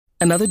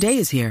Another day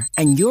is here,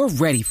 and you're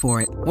ready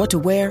for it. What to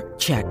wear?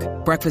 Check.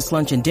 Breakfast,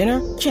 lunch, and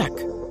dinner? Check.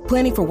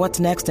 Planning for what's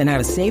next and how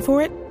to save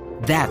for it?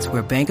 That's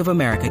where Bank of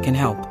America can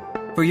help.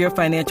 For your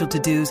financial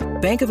to-dos,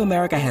 Bank of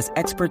America has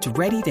experts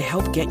ready to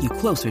help get you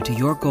closer to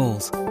your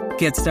goals.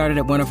 Get started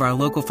at one of our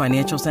local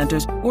financial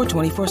centers or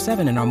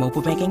 24/7 in our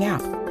mobile banking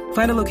app.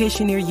 Find a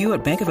location near you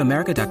at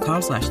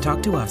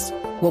bankofamerica.com/talktous.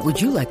 What would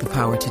you like the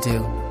power to do?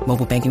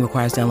 Mobile banking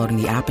requires downloading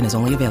the app and is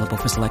only available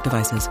for select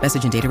devices.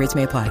 Message and data rates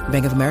may apply.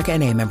 Bank of America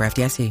N.A., member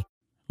FDIC.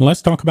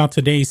 Let's talk about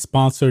today's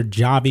sponsor,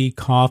 Javy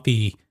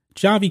Coffee.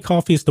 Javy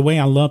Coffee is the way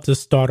I love to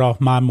start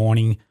off my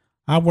morning.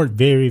 I work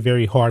very,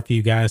 very hard for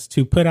you guys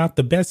to put out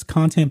the best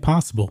content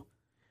possible.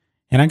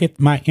 And I get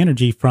my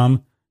energy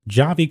from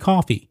Javy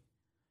Coffee.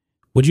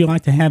 Would you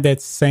like to have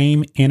that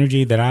same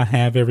energy that I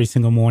have every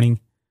single morning?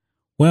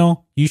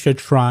 Well, you should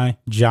try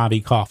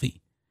Javy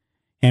Coffee.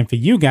 And for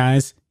you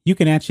guys, you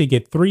can actually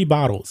get 3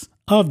 bottles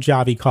of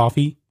Javy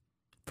Coffee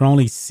for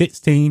only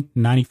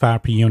 $16.95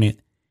 per unit.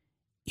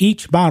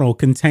 Each bottle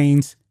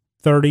contains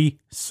 30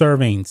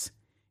 servings.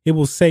 It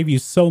will save you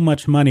so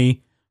much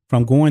money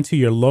from going to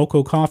your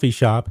local coffee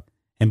shop.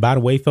 And by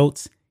the way,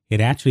 folks, it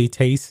actually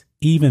tastes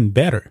even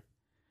better.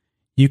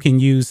 You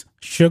can use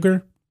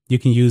sugar. You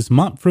can use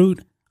monk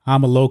fruit.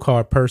 I'm a low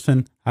carb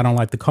person. I don't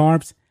like the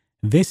carbs.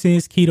 This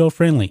is keto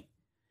friendly.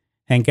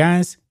 And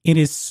guys, it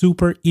is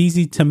super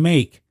easy to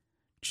make.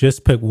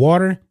 Just put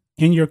water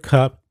in your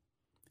cup,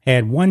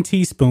 add 1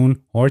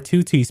 teaspoon or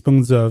 2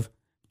 teaspoons of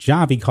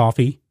Javy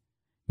Coffee,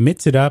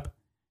 mix it up,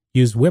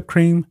 use whipped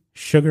cream,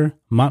 sugar,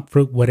 monk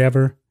fruit,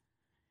 whatever.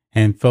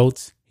 And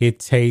folks, it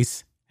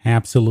tastes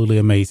absolutely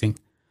amazing.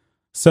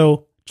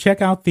 So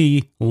check out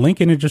the link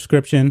in the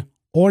description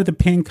or the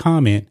pinned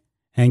comment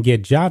and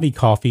get Javy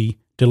Coffee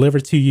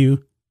delivered to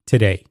you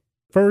today.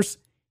 First,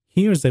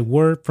 here's a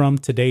word from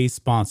today's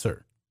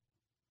sponsor.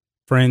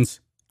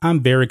 Friends,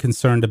 I'm very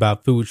concerned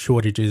about food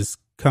shortages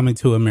coming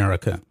to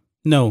America.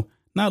 No,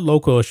 not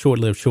local or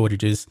short-lived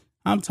shortages.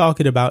 I'm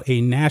talking about a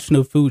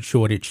national food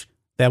shortage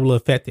that will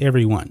affect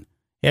everyone,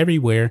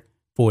 everywhere,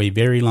 for a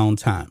very long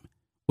time.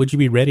 Would you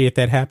be ready if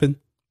that happened?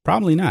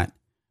 Probably not.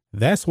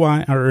 That's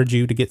why I urge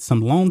you to get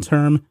some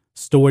long-term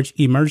storage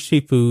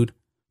emergency food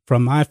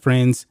from my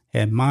friends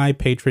at My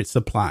Patriot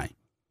Supply.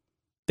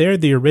 They're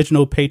the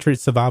original Patriot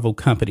Survival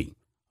Company.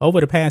 Over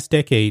the past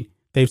decade,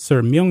 they've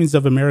served millions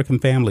of American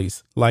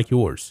families like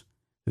yours.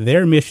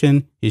 Their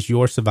mission is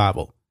your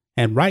survival.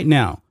 And right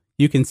now,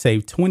 you can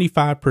save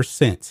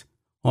 25%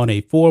 on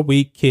a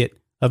 4-week kit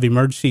of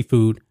emergency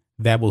food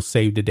that will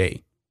save the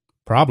day.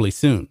 Probably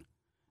soon.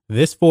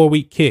 This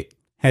 4-week kit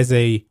has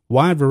a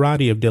wide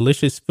variety of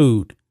delicious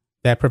food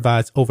that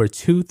provides over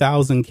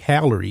 2,000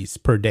 calories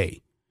per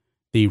day.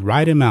 The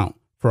right amount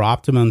for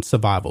optimum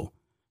survival.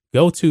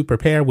 Go to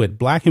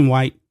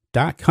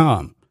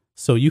preparewithblackandwhite.com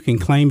so you can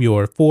claim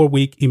your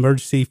 4-week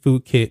emergency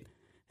food kit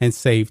and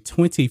save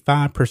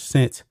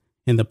 25%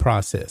 in the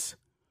process.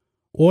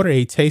 Order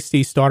a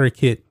tasty starter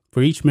kit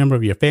for each member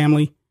of your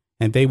family,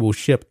 and they will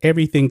ship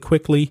everything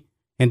quickly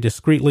and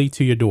discreetly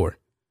to your door.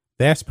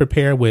 That's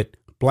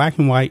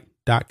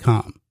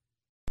preparewithblackandwhite.com.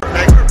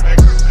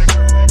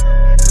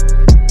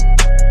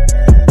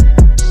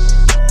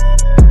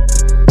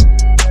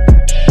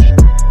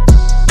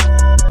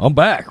 I'm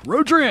back.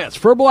 Rodrance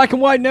for Black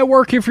and White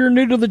Network. If you're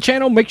new to the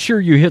channel, make sure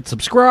you hit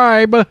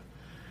subscribe.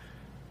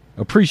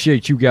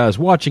 Appreciate you guys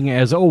watching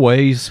as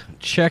always.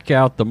 Check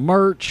out the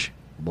merch.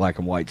 Black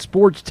and White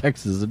Sports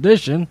Texas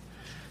Edition.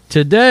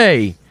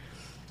 Today,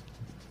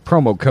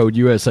 promo code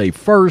USA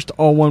First,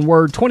 all one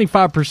word,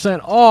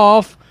 25%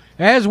 off.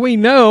 As we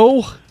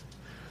know,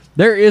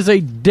 there is a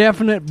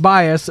definite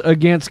bias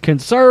against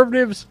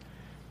conservatives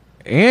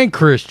and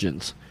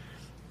Christians.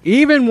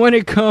 Even when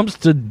it comes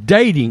to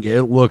dating,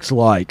 it looks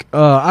like.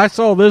 I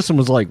saw this and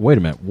was like, wait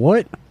a minute,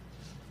 what?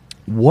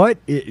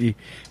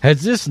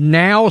 Has this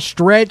now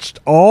stretched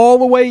all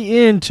the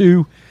way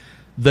into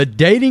the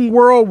dating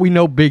world? We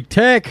know big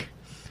tech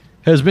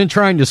has been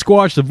trying to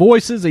squash the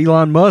voices.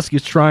 Elon Musk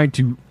is trying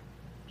to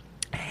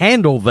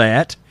handle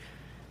that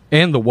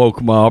and the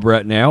woke mob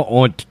right now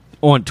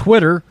on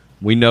Twitter.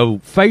 We know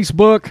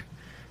Facebook.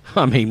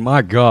 I mean,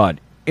 my God.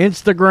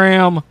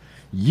 Instagram.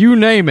 You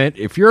name it.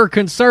 If you're a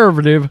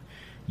conservative,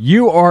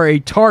 you are a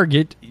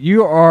target.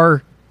 You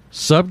are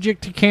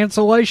subject to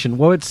cancellation.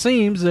 Well, it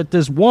seems that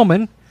this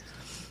woman,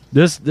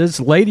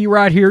 this lady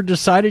right here,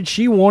 decided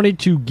she wanted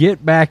to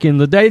get back in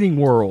the dating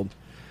world.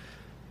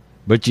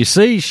 But you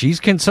see,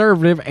 she's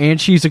conservative and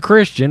she's a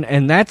Christian,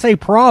 and that's a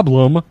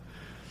problem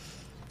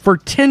for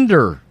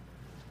Tinder.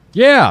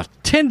 Yeah,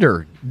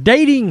 Tinder.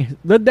 Dating,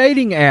 the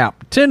dating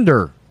app,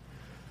 Tinder.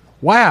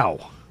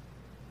 Wow.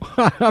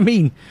 I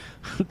mean,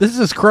 this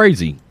is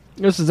crazy.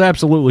 This is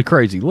absolutely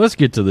crazy. Let's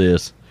get to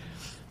this.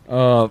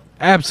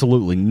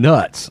 Absolutely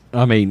nuts.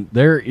 I mean,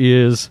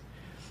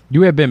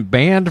 you have been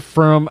banned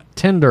from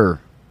Tinder.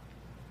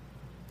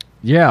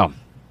 Yeah.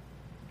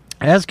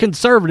 As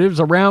conservatives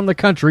around the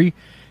country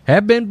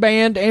have been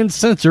banned and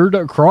censored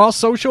across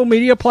social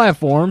media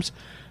platforms,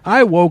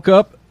 I woke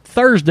up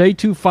Thursday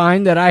to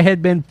find that I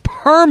had been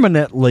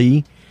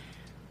permanently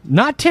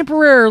Not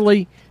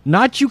temporarily,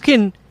 not you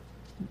can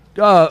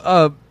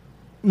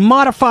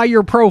modify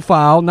your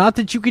profile, not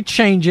that you could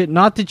change it,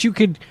 not that you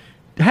could,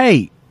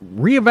 hey,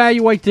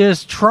 reevaluate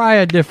this, try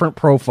a different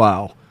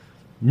profile.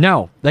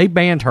 No, they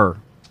banned her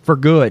for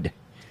good.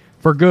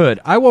 For good.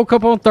 I woke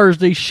up on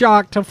Thursday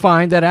shocked to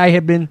find that I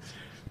had been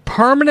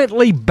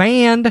permanently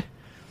banned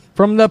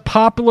from the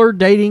popular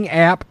dating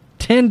app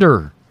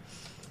Tinder.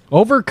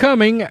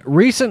 Overcoming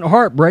recent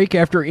heartbreak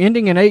after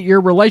ending an 8-year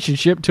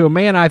relationship to a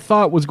man I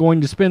thought I was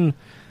going to spend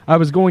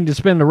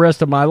the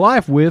rest of my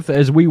life with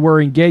as we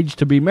were engaged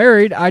to be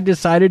married, I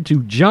decided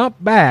to jump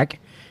back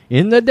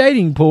in the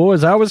dating pool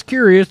as I was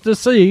curious to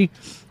see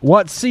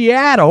what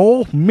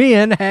Seattle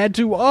men had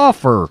to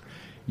offer.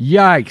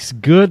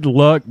 Yikes, good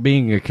luck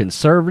being a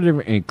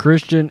conservative and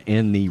Christian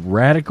in the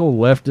radical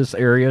leftist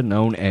area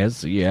known as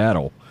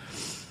Seattle.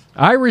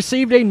 I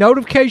received a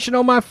notification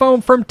on my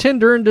phone from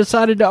Tinder and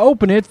decided to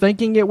open it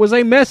thinking it was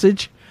a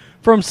message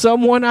from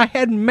someone I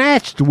had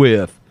matched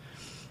with.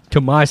 To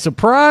my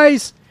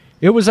surprise,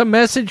 it was a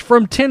message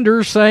from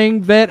Tinder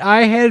saying that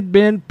I had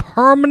been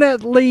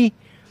permanently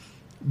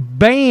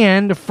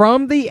banned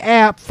from the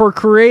app for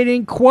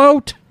creating,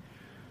 quote,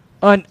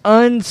 an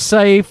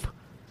unsafe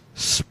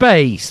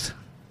space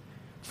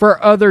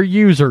for other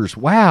users.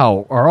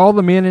 Wow, are all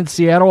the men in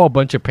Seattle a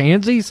bunch of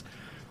pansies?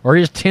 Or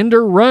is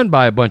Tinder run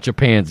by a bunch of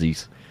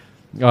pansies?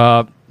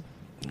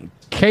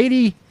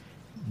 Katie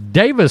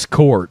Davis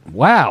Court.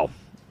 Wow.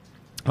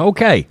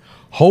 Okay.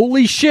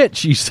 Holy shit,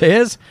 she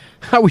says.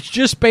 I was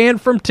just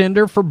banned from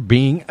Tinder for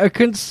being a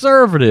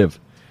conservative.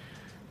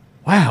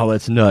 Wow,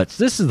 that's nuts.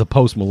 This is the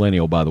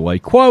post-millennial, by the way.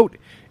 Quote,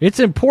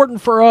 it's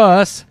important for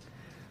us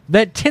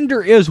that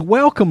Tinder is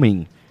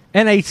welcoming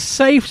and a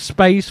safe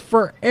space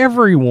for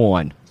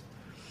everyone.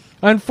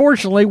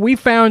 Unfortunately, we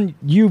found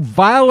you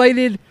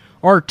violated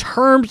our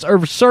terms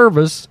of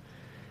service,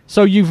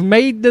 so we've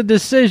made the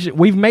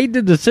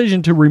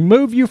decision to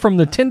remove you from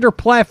the Tinder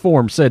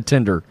platform, said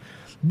Tinder.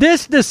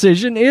 This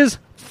decision is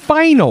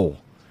final.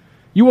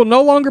 You will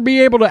no longer be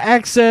able to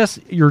access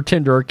your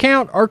Tinder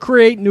account or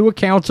create new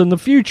accounts in the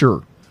future.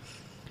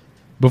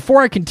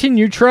 Before I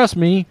continue, trust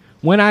me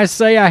when I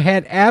say I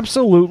had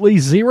absolutely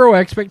zero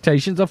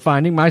expectations of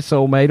finding my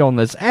soulmate on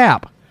this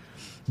app.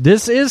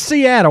 This is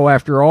Seattle,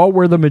 after all,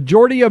 where the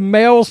majority of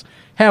males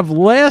have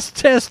less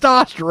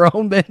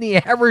testosterone than the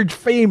average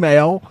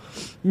female.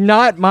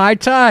 Not my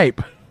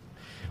type.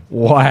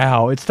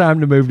 Wow, it's time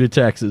to move to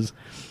Texas.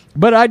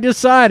 But I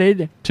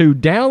decided to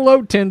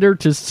download Tinder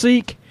to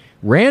seek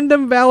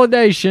random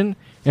validation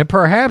and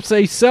perhaps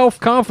a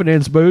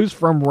self-confidence boost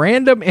from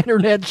random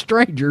internet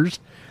strangers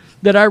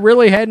that I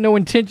really had no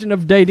intention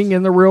of dating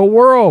in the real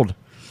world.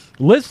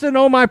 Listed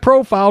on my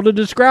profile to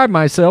describe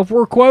myself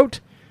were, quote,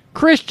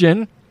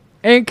 Christian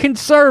and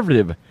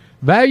conservative,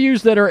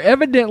 values that are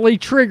evidently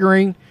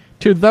triggering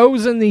to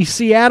those in the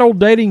Seattle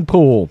dating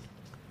pool.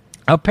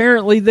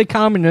 Apparently the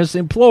communist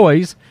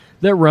employees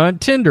that run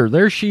Tinder.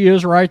 There she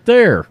is right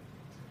there.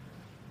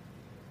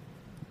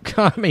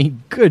 I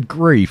mean, good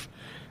grief.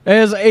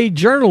 As a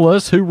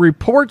journalist who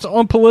reports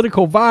on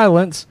political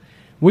violence,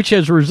 which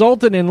has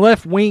resulted in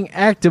left-wing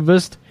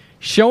activists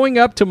showing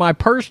up to my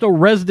personal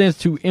residence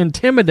to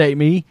intimidate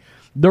me,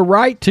 the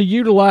right to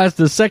utilize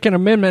the Second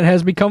Amendment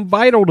has become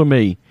vital to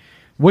me,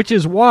 which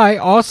is why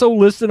also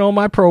listed on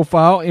my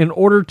profile in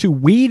order to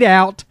weed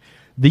out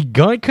the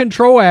gun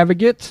control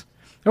advocates.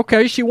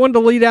 Okay, she wanted to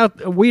weed out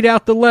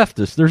the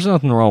leftists. There's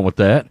nothing wrong with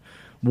that.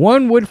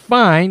 One would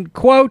find,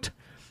 quote,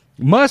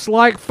 must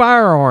like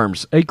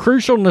firearms, a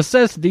crucial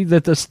necessity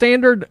that the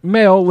standard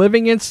male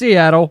living in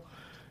Seattle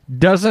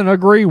doesn't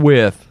agree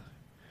with.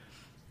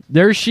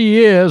 There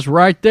she is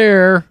right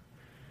there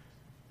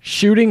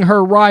shooting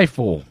her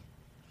rifle.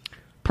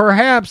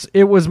 Perhaps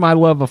it was my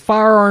love of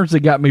firearms that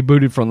got me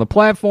booted from the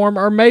platform,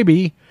 or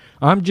maybe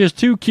I'm just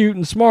too cute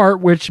and smart,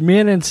 which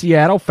men in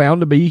Seattle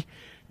found to be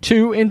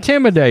too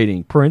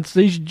intimidating.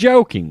 Parentheses,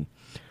 joking.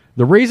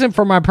 The reason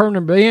for my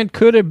permanent ban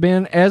could have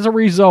been as a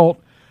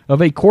result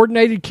of a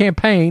coordinated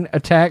campaign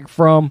attack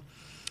from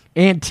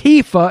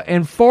Antifa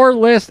and far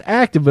left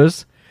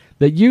activists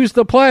that used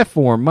the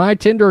platform. My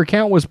Tinder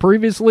account was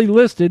previously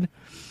listed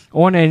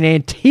on an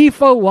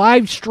Antifa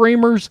live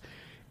streamer's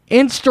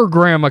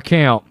Instagram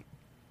account.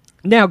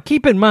 Now,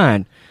 keep in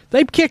mind,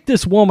 they've kicked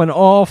this woman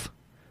off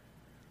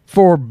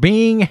for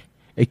being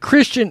a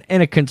Christian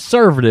and a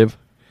conservative,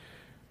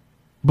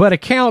 but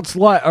accounts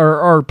like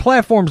or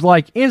platforms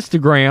like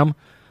Instagram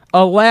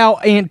allow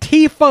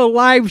Antifa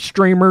live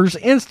streamers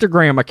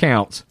Instagram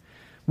accounts,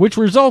 which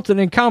resulted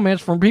in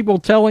comments from people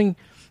telling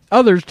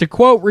others to,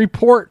 quote,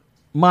 report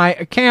my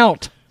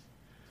account.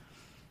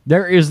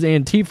 There is the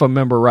Antifa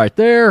member right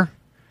there.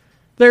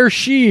 There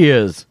she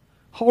is,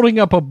 holding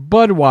up a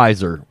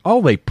Budweiser.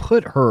 Oh, they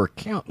put her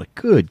account.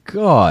 Good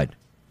God.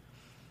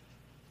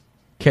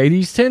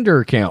 Katie's Tinder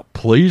account.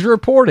 Please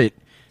report it.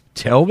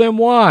 Tell them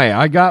why.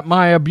 I got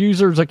my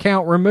abuser's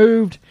account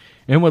removed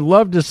and would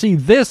love to see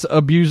this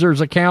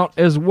abuser's account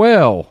as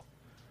well.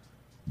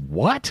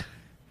 What?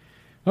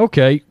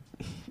 Okay,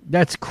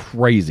 that's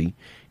crazy.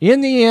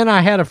 In the end,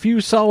 I had a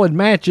few solid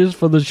matches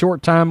for the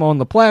short time on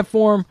the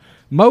platform,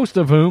 most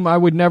of whom I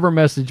would never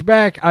message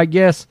back. I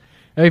guess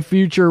a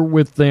future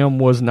with them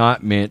was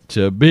not meant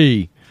to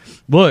be.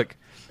 Look,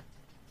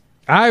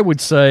 I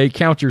would say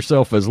count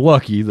yourself as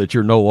lucky that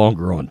you're no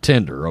longer on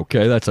Tinder,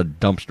 okay? That's a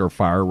dumpster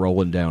fire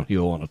rolling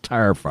downhill on a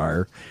tire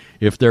fire,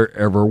 if there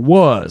ever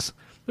was.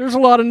 There's a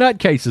lot of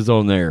nutcases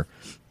on there.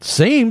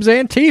 Seems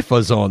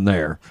Antifa's on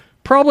there.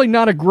 Probably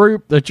not a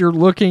group that you're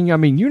looking. I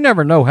mean, you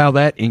never know how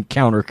that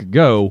encounter could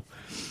go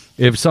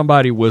if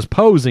somebody was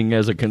posing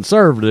as a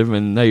conservative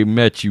and they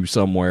met you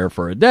somewhere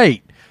for a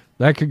date.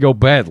 That could go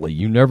badly.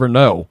 You never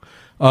know.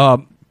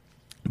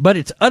 But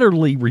it's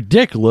utterly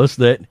ridiculous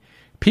that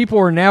people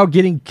are now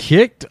getting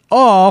kicked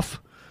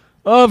off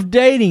of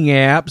dating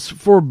apps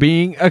for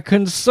being a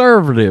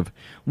conservative.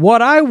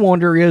 What I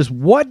wonder is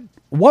what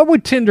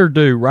would Tinder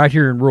do right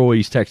here in rural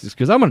East Texas?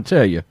 Because I'm going to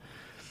tell you,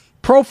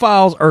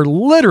 profiles are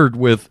littered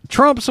with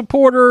Trump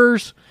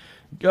supporters,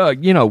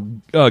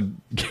 gun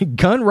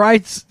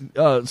rights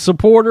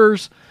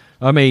supporters.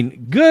 I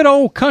mean, good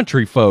old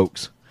country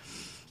folks.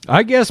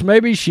 I guess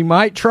maybe she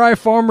might try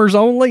farmers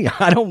only.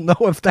 I don't know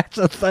if that's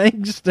a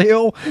thing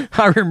still.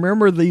 I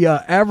remember the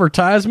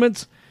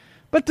advertisements.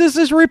 But this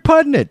is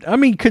repugnant. I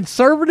mean,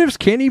 conservatives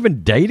can't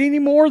even date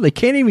anymore. They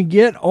can't even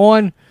get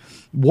on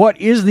what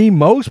is the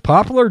most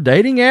popular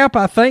dating app,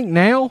 I think,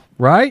 now,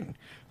 right?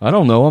 I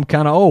don't know. I'm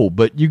kind of old,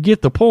 but you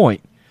get the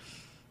point.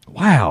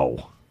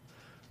 Wow.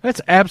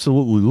 That's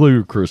absolutely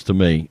ludicrous to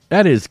me.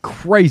 That is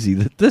crazy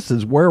that this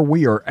is where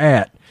we are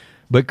at.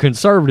 But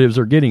conservatives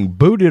are getting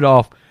booted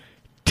off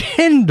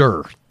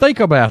Tinder. Think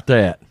about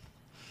that.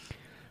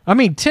 I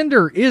mean,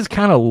 Tinder is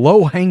kind of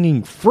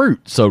low-hanging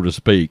fruit, so to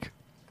speak.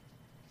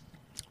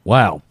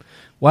 Wow.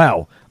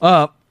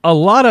 A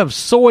lot of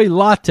soy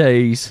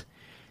lattes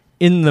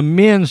in the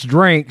men's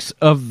drinks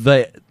of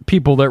the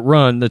people that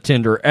run the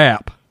Tinder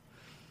app.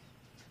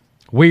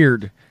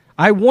 Weird.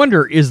 I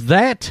wonder, is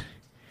that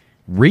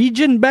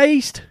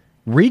regional-based?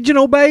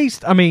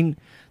 I mean,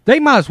 they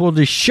might as well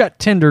just shut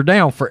Tinder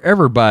down for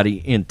everybody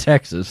in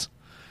Texas.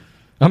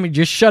 I mean,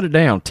 just shut it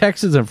down.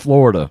 Texas and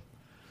Florida.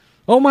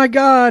 Oh, my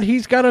God,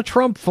 he's got a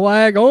Trump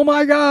flag. Oh,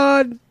 my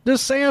God,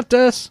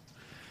 DeSantis.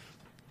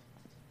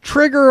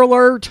 Trigger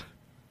alert.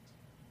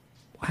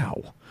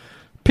 Wow.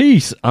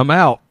 Peace. I'm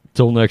out.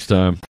 Till next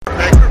time.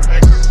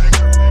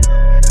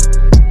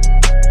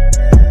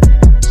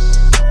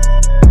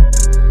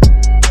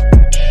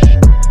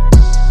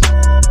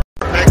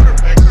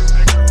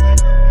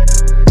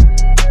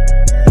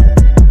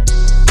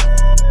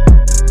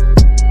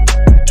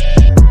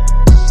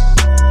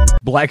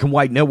 Black and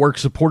White Network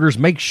supporters,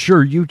 make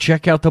sure you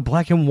check out the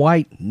Black and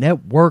White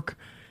Network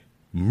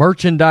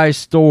merchandise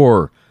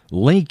store.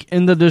 Link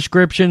in the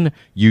description.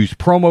 Use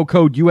promo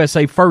code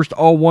USA First,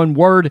 all one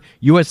word.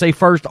 USA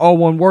First, all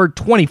one word.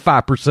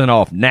 25%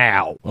 off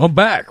now. I'm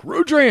back.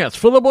 Rudrance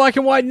for the Black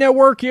and White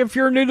Network. If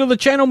you're new to the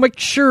channel, make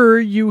sure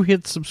you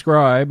hit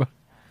subscribe.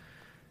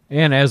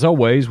 And as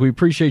always, we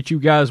appreciate you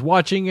guys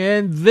watching.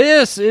 And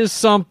this is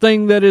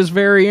something that is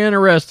very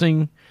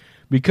interesting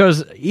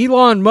because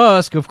Elon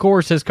Musk, of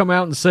course, has come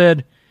out and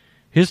said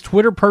his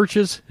Twitter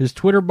purchase, his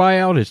Twitter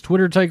buyout, his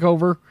Twitter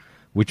takeover,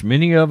 which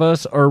many of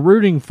us are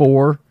rooting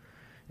for,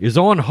 is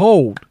on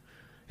hold.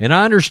 And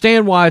I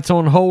understand why it's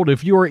on hold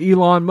if you are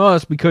Elon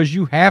Musk, because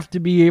you have to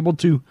be able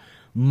to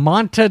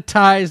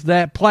monetize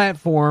that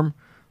platform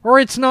or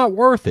it's not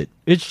worth it.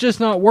 It's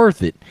just not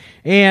worth it.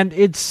 And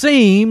it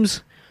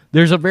seems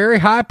there's a very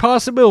high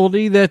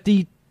possibility that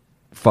the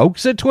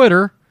folks at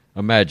Twitter,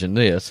 imagine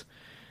this,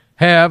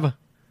 have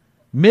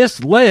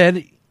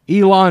misled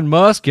Elon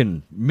Musk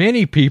and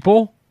many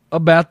people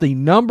about the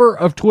number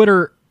of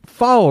Twitter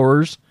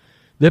followers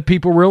that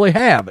people really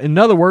have. In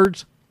other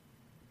words,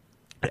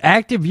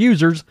 active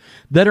users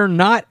that are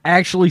not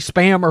actually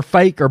spam or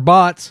fake or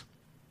bots,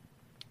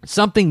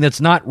 something that's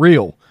not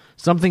real,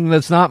 something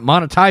that's not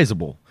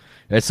monetizable.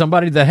 As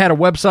somebody that had a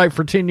website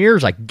for 10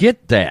 years, I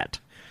get that.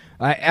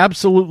 I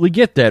absolutely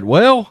get that.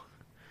 Well,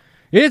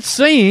 it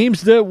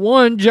seems that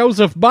one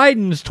Joseph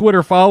Biden's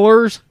Twitter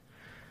followers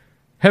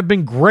have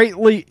been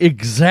greatly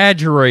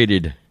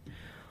exaggerated.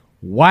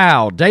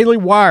 Wow. Daily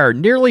Wire,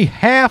 nearly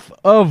half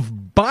of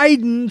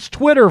Biden's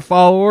Twitter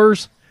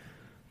followers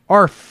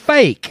are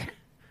fake.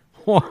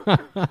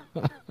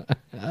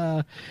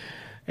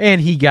 And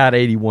he got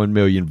 81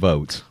 million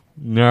votes.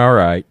 All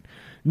right.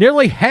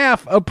 Nearly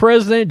half of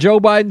President Joe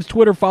Biden's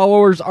Twitter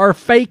followers are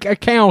fake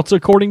accounts,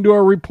 according to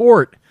a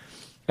report.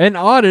 An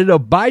audit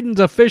of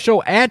Biden's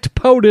official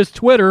 @POTUS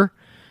Twitter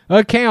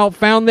account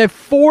found that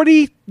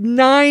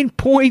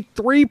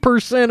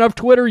 49.3% of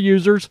Twitter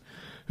users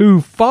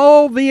who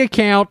follow the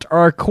account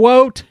are,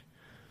 quote,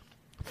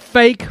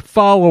 fake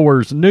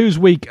followers,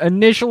 Newsweek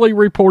initially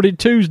reported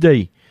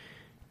Tuesday.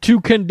 To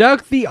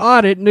conduct the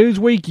audit,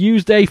 Newsweek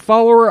used a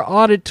follower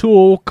audit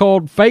tool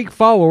called Fake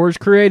Followers,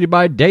 created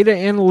by data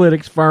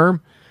analytics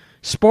firm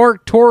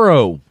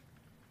SparkToro.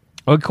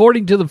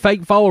 According to the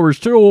Fake Followers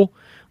tool,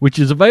 which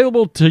is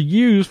available to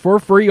use for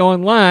free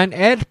online,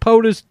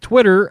 @POTUS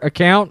Twitter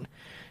account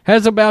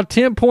has about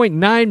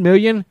 10.9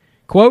 million,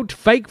 quote,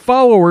 fake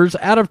followers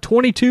out of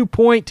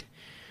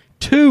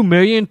 22.2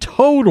 million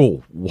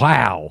total.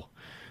 Wow.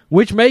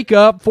 Which make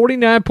up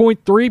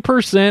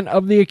 49.3%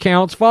 of the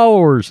account's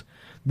followers.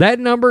 That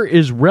number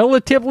is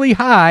relatively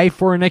high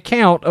for an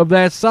account of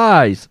that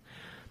size.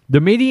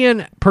 The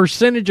median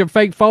percentage of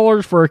fake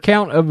followers for an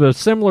account of a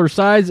similar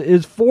size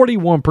is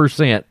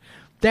 41%.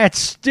 That's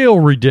still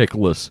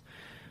ridiculous,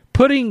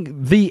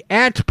 putting the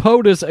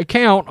 @POTUS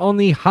account on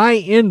the high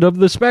end of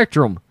the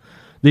spectrum.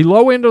 The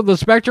low end of the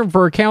spectrum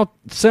for an account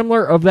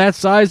similar of that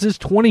size is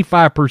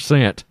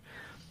 25%.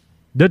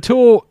 The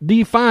tool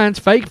defines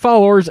fake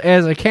followers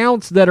as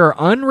accounts that are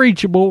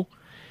unreachable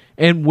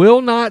and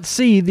will not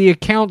see the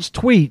account's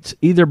tweets,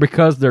 either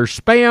because they're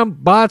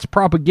spam, bots,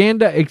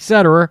 propaganda,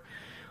 etc.,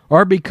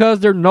 or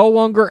because they're no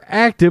longer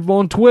active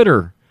on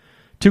Twitter.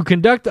 To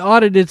conduct the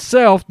audit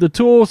itself, the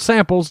tool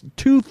samples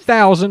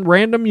 2,000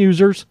 random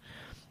users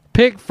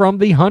picked from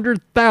the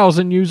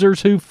 100,000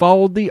 users who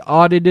followed the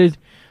audited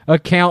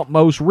account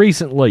most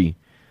recently.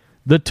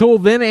 The tool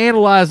then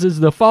analyzes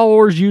the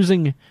followers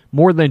using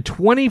more than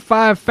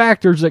 25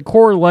 factors that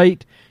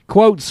correlate,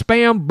 quote,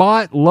 spam,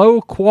 bot,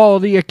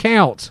 low-quality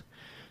accounts.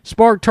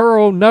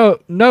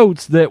 SparkToro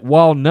notes that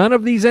while none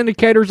of these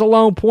indicators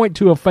alone point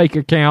to a fake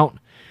account,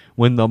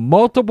 when the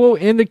multiple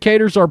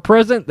indicators are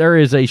present, there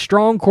is a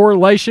strong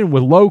correlation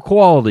with low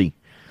quality.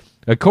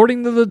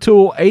 According to the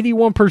tool,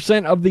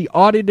 81% of the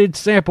audited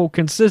sample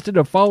consisted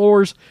of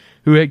followers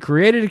who had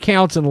created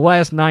accounts in the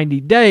last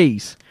 90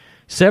 days.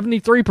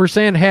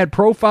 73% had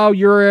profile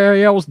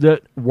URLs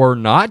that were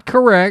not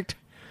correct.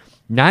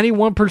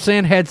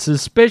 91% had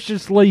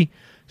suspiciously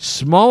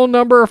small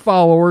number of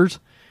followers.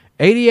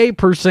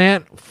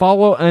 88%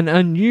 follow an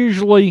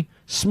unusually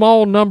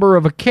small number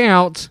of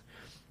accounts.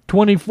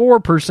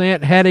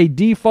 24% had a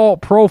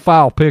default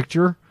profile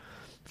picture.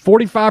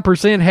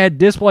 45% had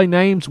display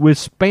names with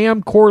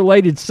spam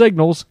correlated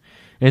signals.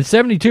 And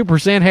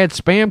 72% had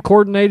spam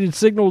coordinated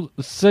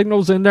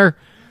signals in their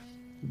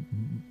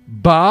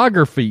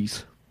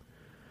biographies.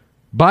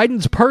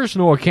 Biden's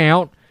personal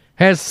account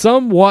has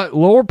somewhat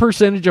lower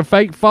percentage of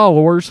fake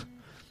followers.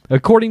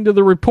 According to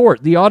the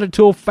report, the audit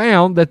tool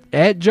found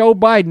that Joe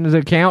Biden's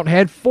account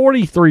had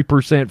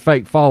 43%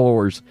 fake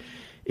followers,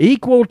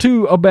 equal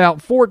to about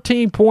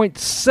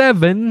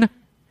 14.7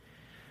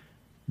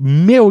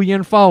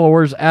 million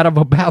followers out of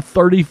about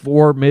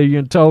 34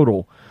 million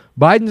total.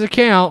 Biden's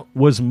account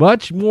was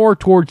much more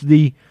towards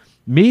the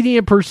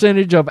median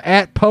percentage of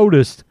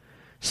 @POTUS.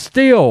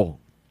 Still,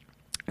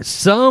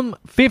 some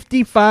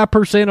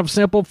 55% of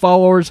simple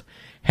followers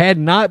had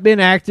not been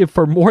active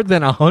for more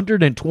than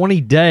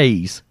 120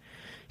 days.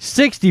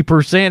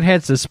 60%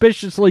 had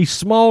suspiciously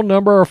small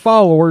number of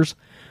followers.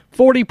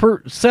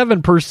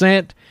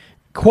 47%,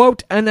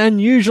 quote, an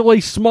unusually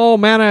small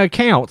amount of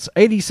accounts.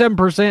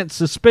 87%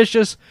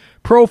 suspicious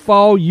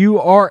profile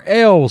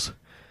URLs.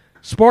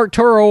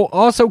 SparkToro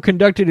also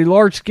conducted a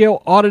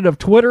large-scale audit of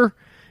Twitter.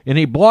 In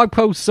a blog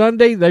post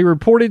Sunday, they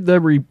reported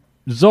the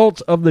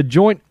results of the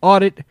joint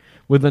audit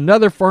with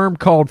another firm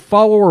called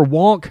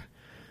FollowerWonk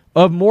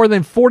of more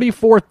than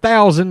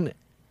 44,000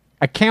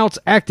 accounts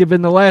active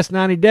in the last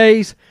 90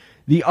 days.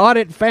 The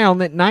audit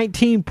found that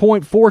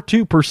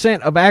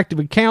 19.42% of active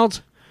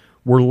accounts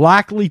were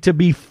likely to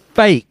be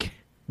fake.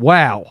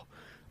 Wow.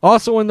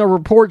 Also in the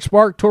report,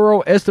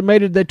 SparkToro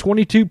estimated that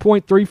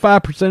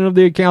 22.35% of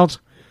the accounts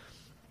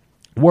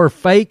were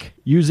fake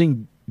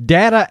using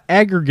data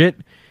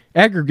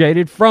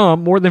aggregated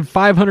from more than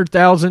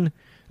 500,000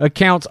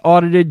 accounts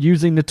audited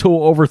using the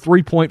tool over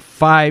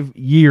 3.5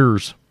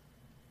 years.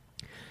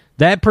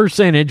 That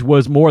percentage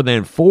was more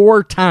than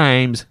 4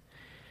 times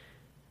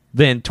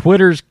than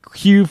Twitter's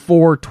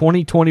Q4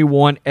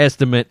 2021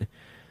 estimate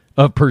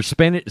of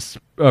percentage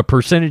of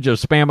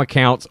spam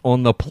accounts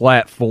on the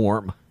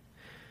platform.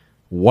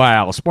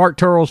 Wow.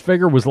 SparkToro's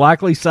figure was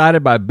likely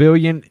cited by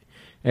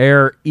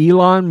billionaire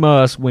Elon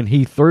Musk when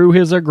he threw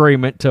his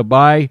agreement to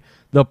buy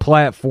the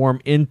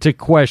platform into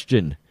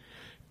question.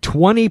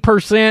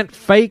 20%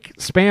 fake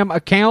spam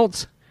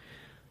accounts?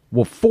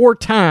 Well, 4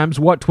 times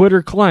what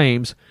Twitter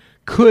claims,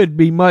 could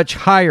be much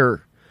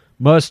higher.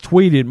 Musk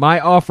tweeted, "My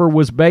offer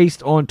was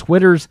based on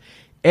Twitter's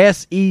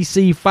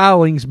SEC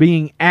filings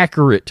being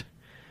accurate."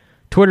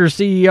 Twitter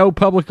CEO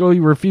publicly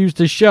refused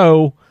to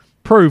show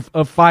proof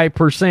of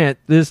 5%.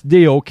 This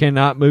deal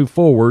cannot move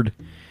forward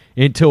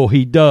until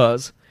he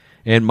does.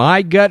 And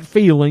my gut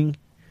feeling,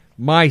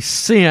 my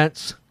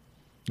sense,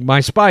 my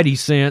spidey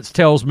sense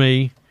tells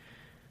me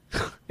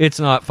it's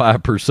not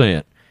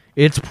 5%.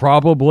 It's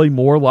probably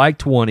more like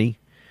 20.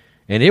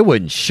 And it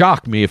wouldn't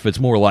shock me if it's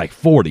more like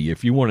 40,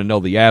 if you want to know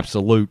the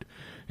absolute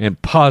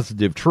and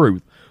positive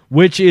truth,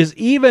 which is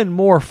even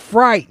more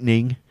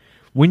frightening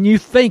when you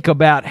think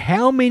about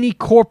how many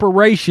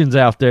corporations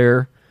out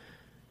there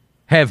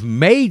have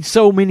made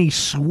so many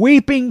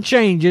sweeping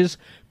changes,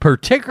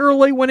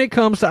 particularly when it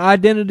comes to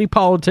identity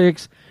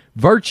politics,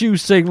 virtue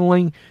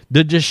signaling,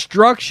 the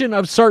destruction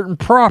of certain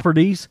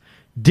properties,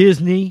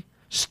 Disney,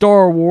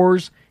 Star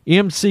Wars,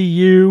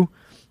 MCU,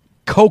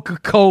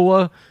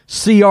 Coca-Cola,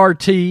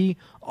 CRT,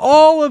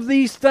 all of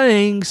these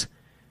things,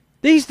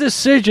 these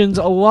decisions,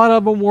 a lot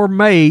of them were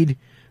made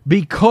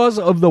because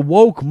of the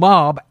woke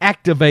mob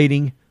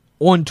activating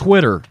on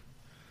Twitter.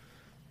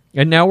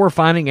 And now we're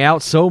finding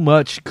out so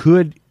much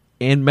could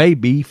and may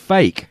be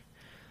fake.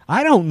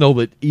 I don't know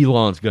that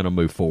Elon's going to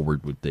move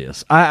forward with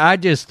this. I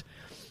just,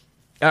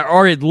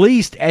 or at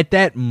least at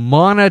that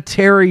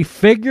monetary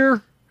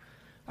figure,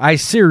 I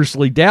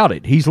seriously doubt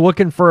it. He's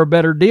looking for a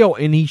better deal,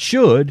 and he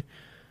should,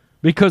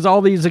 because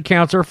all these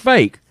accounts are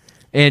fake.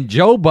 And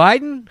Joe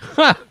Biden,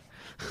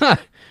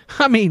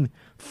 I mean,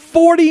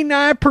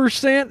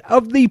 49%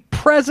 of the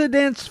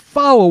president's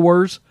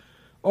followers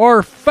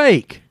are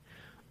fake.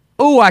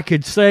 Oh, I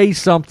could say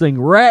something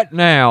right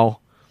now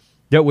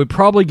that would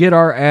probably get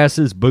our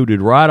asses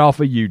booted right off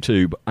of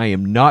YouTube. I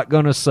am not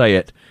going to say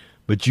it,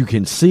 but you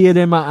can see it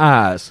in my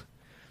eyes.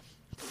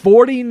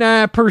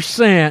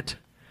 49%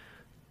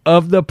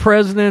 of the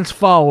president's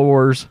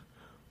followers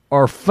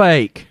are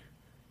fake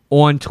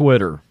on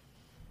Twitter.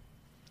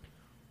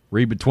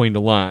 Read between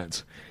the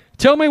lines.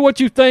 Tell me what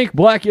you think,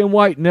 Black and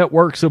White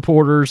Network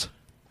supporters.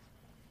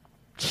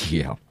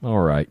 Yeah,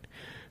 all right.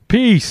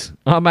 Peace.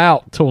 I'm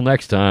out. Till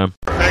next time.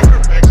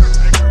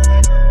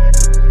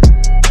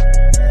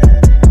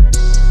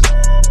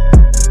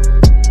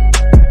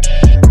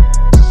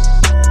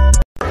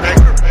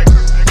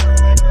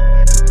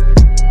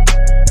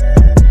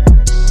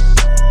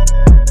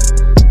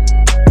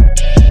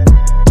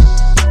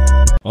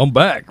 I'm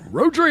back.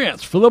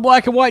 Rodrance for the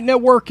Black and White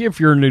Network.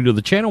 If you're new to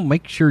the channel,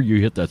 make sure you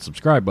hit that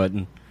subscribe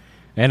button.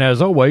 And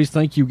as always,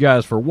 thank you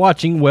guys for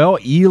watching. Well,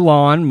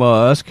 Elon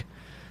Musk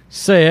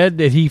said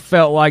that he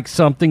felt like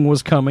something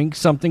was coming,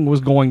 something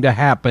was going to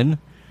happen,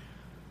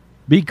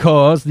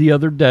 because the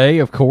other day,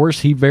 of course,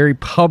 he very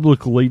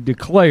publicly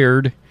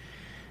declared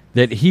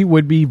that he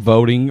would be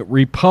voting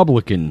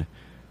Republican.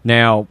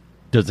 Now,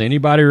 does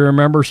anybody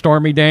remember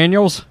Stormy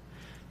Daniels?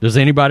 Does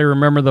anybody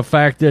remember the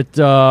fact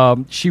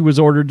that she was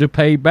ordered to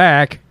pay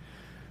back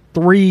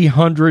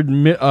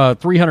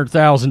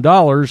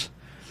 $300,000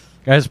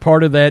 as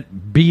part of that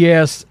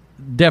BS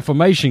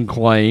defamation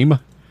claim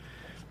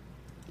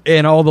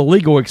and all the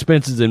legal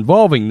expenses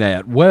involving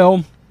that?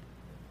 Well,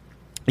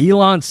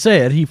 Elon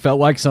said he felt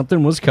like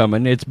something was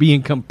coming. It's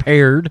being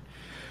compared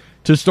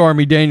to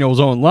Stormy Daniels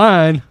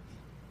online,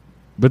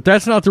 but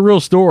that's not the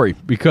real story,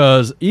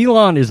 because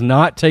Elon is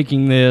not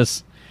taking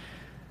this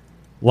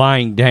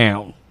lying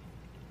down,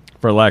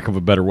 for lack of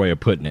a better way of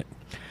putting it.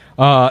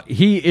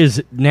 He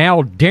is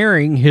now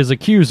daring his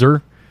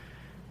accuser,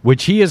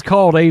 which he has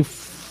called a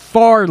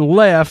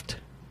far-left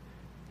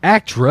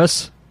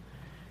actress,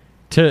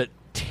 to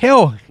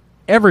tell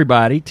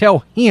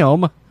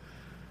him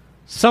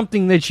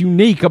something that's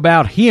unique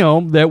about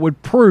him that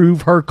would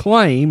prove her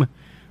claim,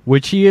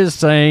 which he is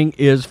saying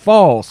is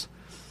false.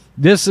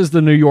 This is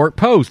the New York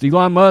Post.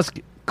 Elon Musk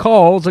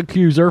calls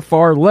accuser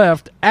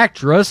far-left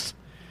actress,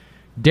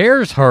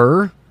 dares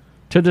her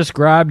to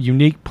describe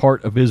unique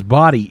part of his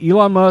body.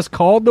 Elon Musk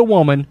called the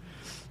woman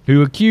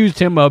who accused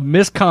him of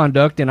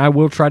misconduct, and I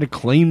will try to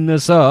clean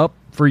this up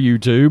for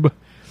YouTube,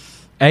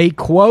 a,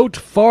 quote,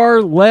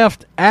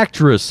 far-left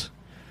actress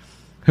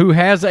who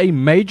has a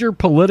major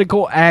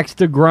political axe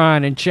to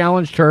grind, and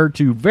challenged her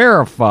to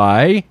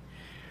verify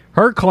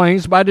her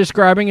claims by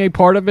describing a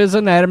part of his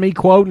anatomy,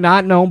 quote,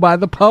 not known by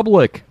the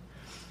public.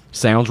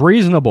 Sounds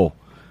reasonable.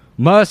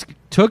 Musk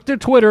took to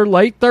Twitter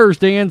late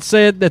Thursday and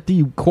said that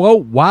the,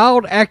 quote,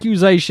 wild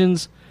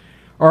accusations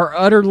are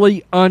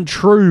utterly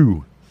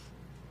untrue.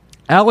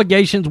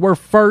 Allegations were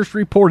first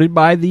reported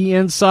by The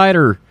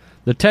Insider,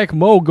 the tech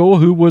mogul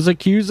who was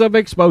accused of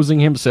exposing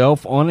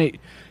himself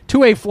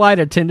to a flight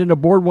attendant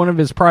aboard one of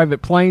his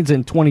private planes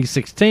in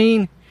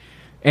 2016,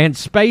 and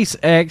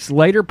SpaceX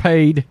later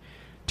paid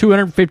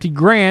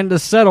 $250,000 to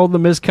settle the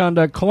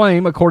misconduct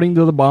claim, according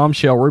to the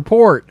bombshell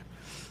report.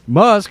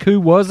 Musk, who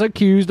was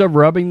accused of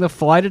rubbing the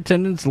flight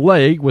attendant's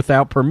leg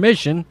without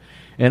permission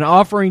and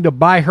offering to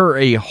buy her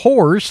a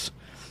horse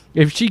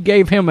if she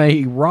gave him an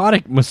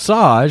erotic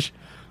massage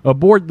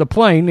aboard the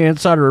plane, the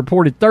Insider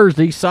reported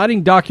Thursday,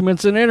 citing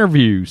documents and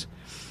interviews.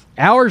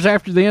 Hours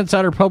after the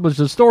Insider published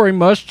the story,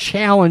 Musk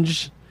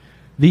challenged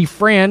the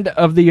friend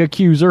of the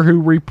accuser,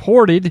 who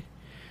reported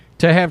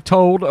to have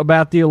told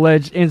about the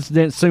alleged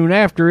incident soon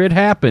after it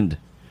happened.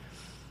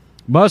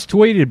 Musk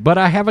tweeted, "But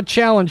I have a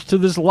challenge to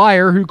this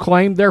liar who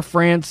claimed their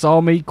friend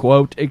saw me,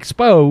 quote,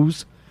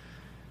 expose.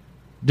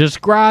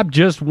 Describe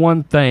just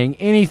one thing,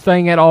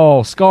 anything at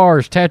all,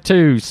 scars,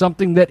 tattoos,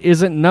 something that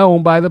isn't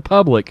known by the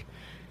public.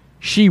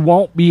 She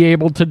won't be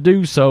able to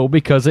do so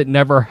because it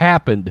never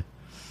happened."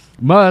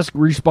 Musk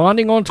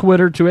responding on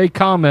Twitter to a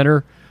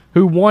commenter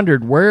who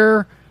wondered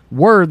where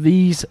were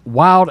these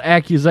wild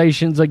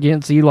accusations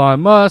against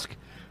Elon Musk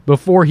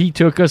before he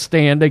took a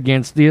stand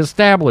against the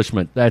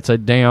establishment. That's a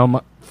damn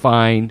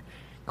fine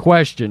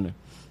question.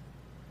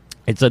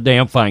 It's a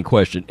damn fine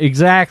question.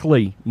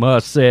 Exactly,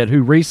 Musk said,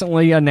 who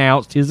recently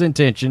announced his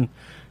intention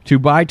to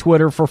buy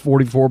Twitter for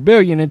 $44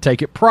 billion and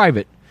take it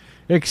private.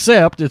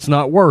 Except it's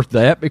not worth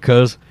that,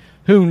 because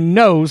who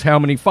knows how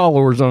many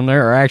followers on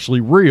there are actually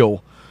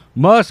real.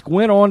 Musk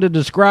went on to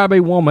describe a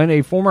woman,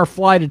 a former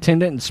flight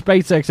attendant and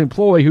SpaceX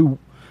employee who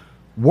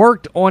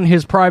worked on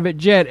his private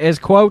jet, as,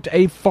 quote,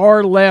 a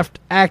far-left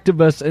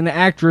activist and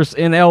actress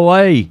in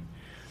L.A.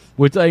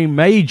 with a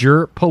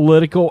major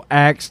political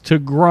axe to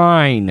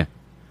grind.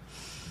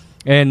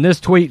 And this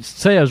tweet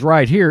says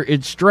right here,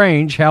 it's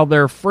strange how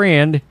their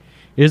friend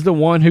is the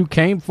one who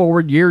came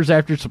forward years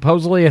after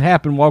supposedly it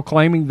happened while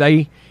claiming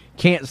they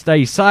can't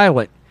stay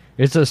silent.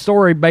 It's a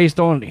story based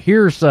on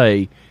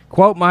hearsay.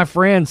 Quote, my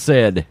friend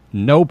said,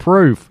 no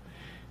proof.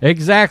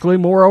 Exactly.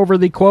 Moreover,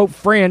 the, quote,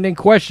 friend in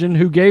question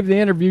who gave the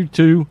interview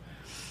to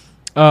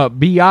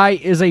BI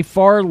is a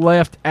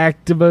far-left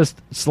activist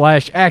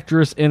 /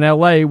 actress in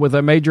L.A. with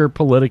a major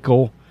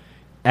political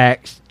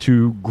axe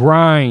to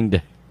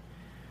grind.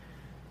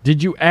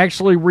 Did you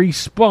actually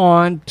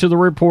respond to the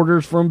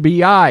reporters from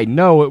BI?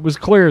 No, it was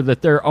clear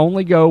that their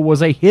only go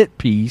was a hit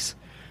piece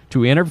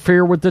to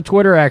interfere with the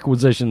Twitter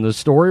acquisition. The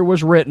story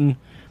was written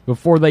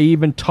before they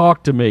even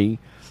talked to me.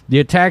 The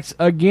attacks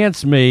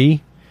against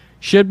me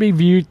should be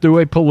viewed through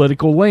a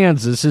political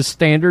lens. This is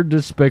standard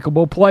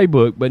despicable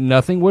playbook, but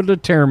nothing would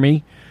deter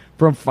me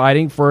from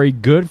fighting for a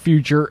good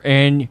future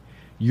and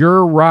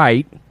your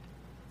right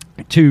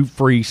to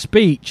free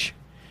speech.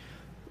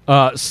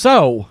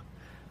 So,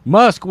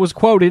 Musk was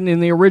quoted in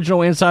the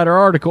original Insider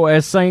article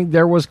as saying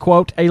there was,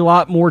 quote, a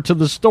lot more to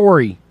the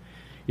story.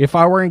 If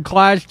I were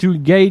inclined to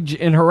engage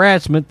in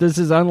harassment, this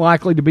is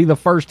unlikely to be the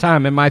first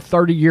time in my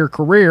 30-year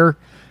career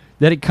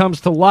that it comes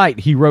to light,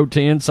 he wrote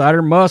to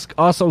Insider. Musk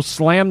also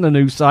slammed the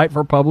news site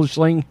for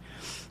publishing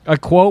a,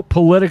 quote,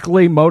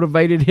 politically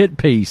motivated hit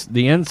piece.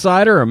 The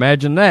Insider,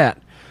 imagine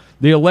that.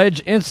 The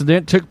alleged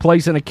incident took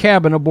place in a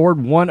cabin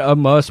aboard one of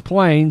Musk's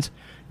planes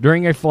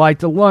during a flight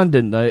to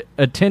London. The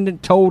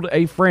attendant told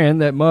a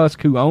friend that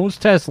Musk, who owns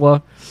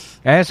Tesla,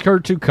 asked her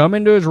to come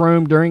into his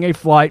room during a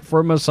flight for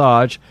a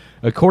massage,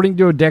 according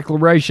to a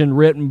declaration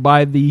written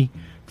by the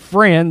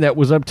friend that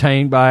was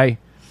obtained by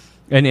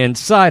an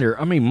insider.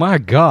 I mean, my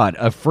God,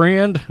 a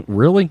friend?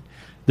 Really?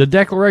 The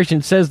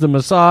declaration says the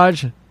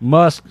massage,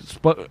 Musk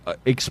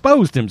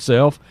exposed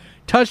himself,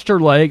 touched her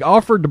leg,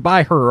 offered to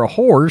buy her a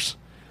horse,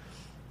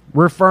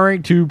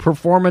 referring to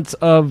performance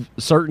of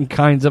certain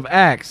kinds of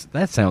acts.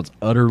 That sounds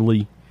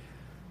utterly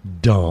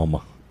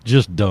dumb.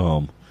 Just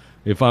dumb,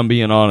 if I'm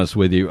being honest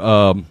with you.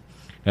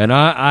 And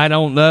I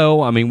don't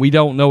know. I mean, we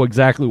don't know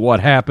exactly what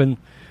happened,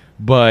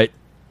 but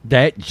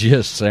that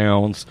just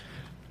sounds,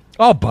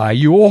 I'll buy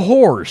you a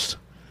horse.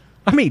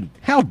 I mean,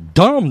 how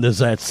dumb does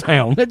that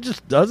sound? That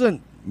just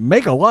doesn't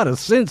make a lot of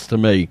sense to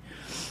me.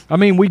 I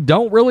mean, we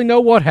don't really know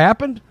what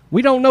happened.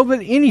 We don't know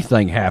that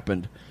anything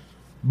happened.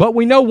 But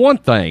we know one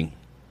thing.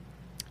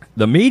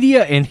 The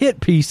media and hit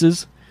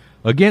pieces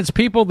against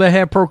people that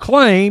have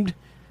proclaimed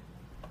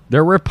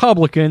they're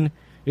Republican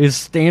is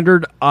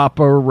standard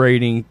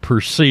operating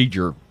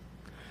procedure.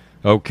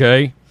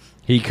 Okay?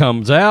 He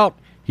comes out.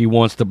 He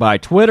wants to buy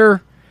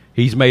Twitter.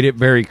 He's made it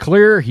very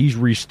clear he's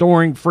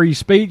restoring free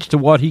speech to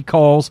what he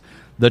calls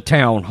the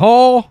town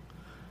hall.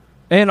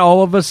 And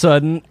all of a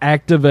sudden,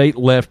 activate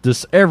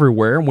leftists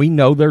everywhere. And we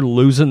know they're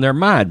losing their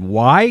mind.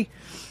 Why?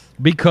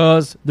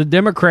 Because the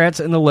Democrats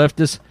and the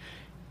leftists,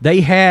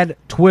 they had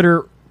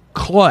Twitter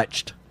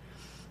clutched.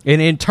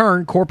 And in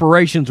turn,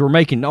 corporations were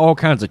making all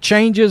kinds of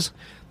changes.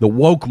 The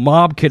woke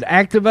mob could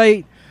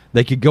activate.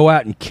 They could go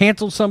out and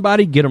cancel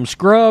somebody, get them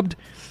scrubbed.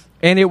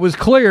 And it was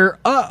clear,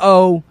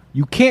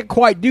 you can't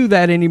quite do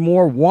that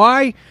anymore.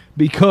 Why?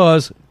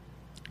 Because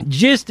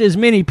just as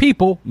many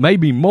people,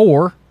 maybe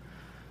more,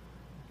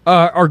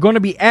 are going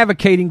to be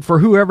advocating for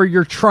whoever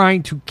you're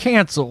trying to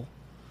cancel.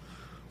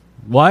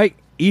 Like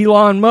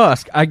Elon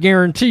Musk. I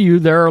guarantee you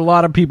there are a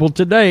lot of people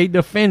today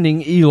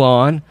defending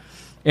Elon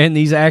and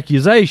these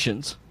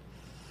accusations.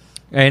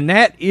 And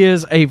that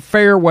is a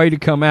fair way to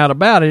come out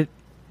about it,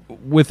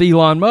 with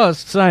Elon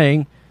Musk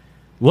saying,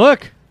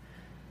 look,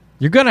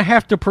 you're going to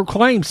have to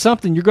proclaim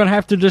something. You're going to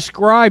have to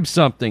describe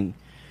something.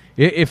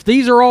 If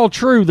these are all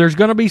true, there's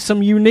going to be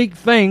some unique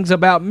things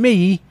about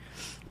me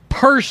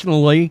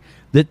personally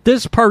that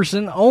this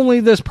person,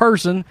 only this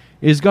person,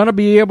 is going to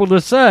be able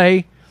to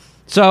say.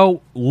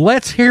 So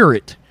let's hear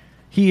it.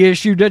 He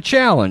issued a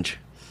challenge.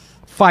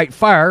 Fight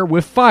fire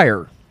with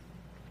fire.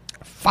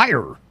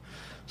 Fire.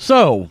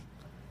 So,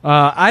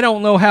 I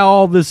don't know how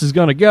all this is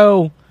going to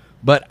go,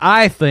 but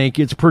I think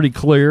it's pretty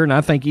clear, and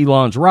I think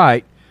Elon's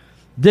right.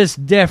 This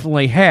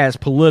definitely has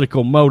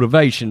political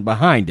motivation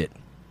behind it.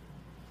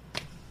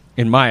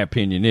 In my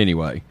opinion,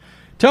 anyway.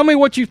 Tell me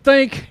what you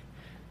think.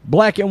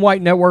 Black and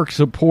White Network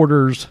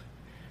supporters,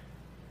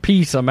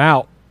 peace. I'm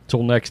out.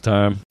 Till next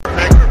time.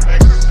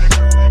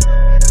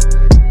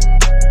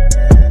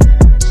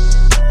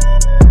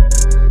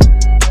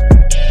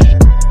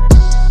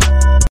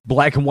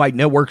 Black and White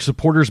Network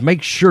supporters,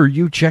 make sure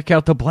you check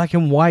out the Black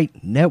and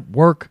White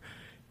Network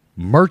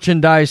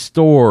merchandise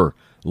store.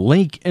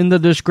 Link in the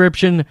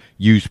description.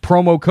 Use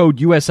promo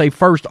code USA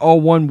First, all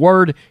one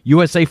word.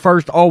 USA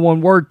First, all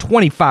one word.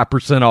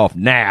 25% off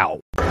now.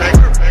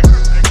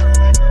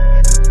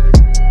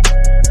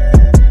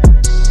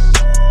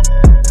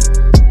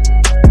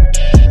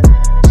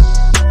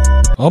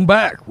 I'm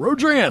back.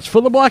 Rodrance for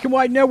the Black and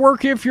White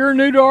Network. If you're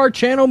new to our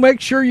channel, make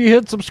sure you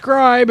hit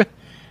subscribe.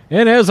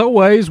 And as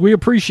always, we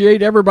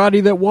appreciate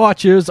everybody that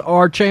watches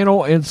our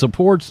channel and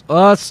supports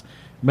us.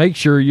 Make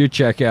sure you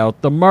check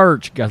out the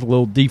merch. Got a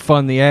little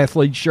Defund the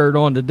Athlete shirt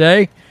on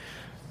today.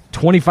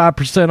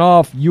 25%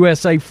 off,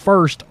 USA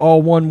First,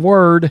 all one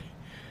word.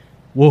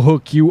 We'll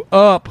hook you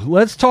up.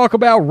 Let's talk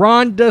about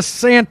Ron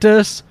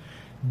DeSantis.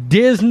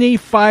 Disney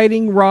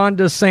fighting Ron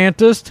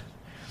DeSantis.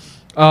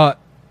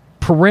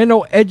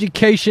 Parental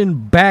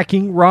education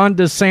backing Ron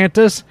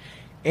DeSantis.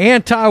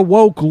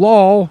 Anti-woke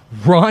law,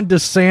 Ron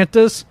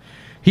DeSantis.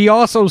 He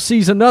also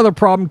sees another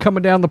problem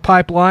coming down the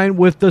pipeline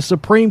with the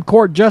Supreme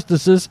Court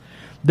justices,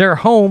 their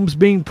homes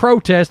being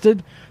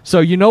protested. So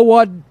you know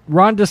what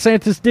Ron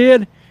DeSantis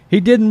did? He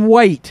didn't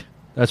wait.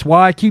 That's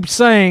why I keep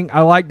saying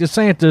I like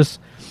DeSantis.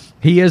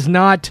 He is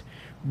not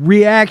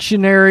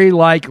reactionary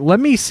like, let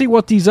me see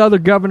what these other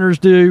governors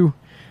do,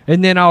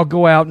 and then I'll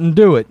go out and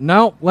do it.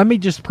 No, let me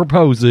just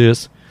propose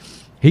this.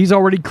 He's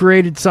already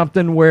created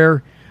something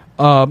where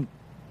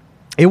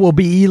it will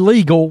be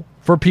illegal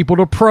for people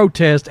to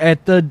protest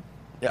at the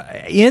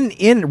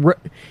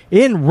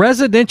in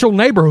residential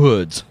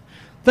neighborhoods.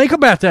 Think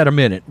about that a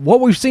minute.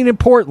 What we've seen in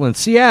Portland,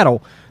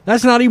 Seattle,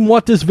 that's not even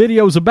what this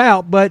video is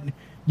about, but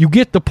you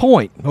get the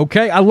point,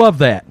 okay? I love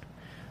that.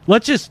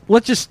 Let's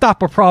just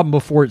stop a problem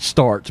before it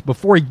starts,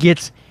 before it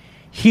gets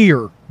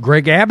here.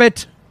 Greg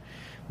Abbott,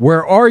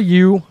 where are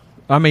you?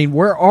 I mean,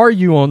 where are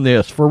you on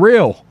this, for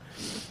real?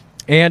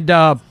 And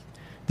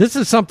this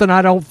is something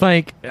I don't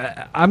think,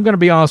 I'm going to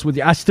be honest with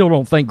you, I still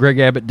don't think Greg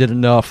Abbott did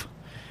enough,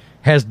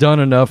 has done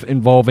enough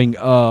involving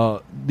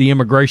the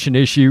immigration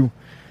issue.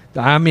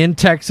 I'm in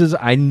Texas.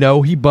 I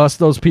know he busts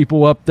those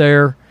people up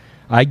there.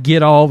 I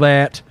get all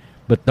that.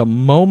 But the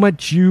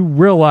moment you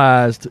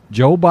realized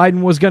Joe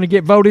Biden was going to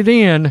get voted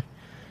in,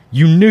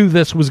 you knew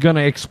this was going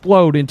to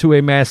explode into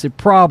a massive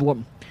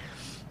problem.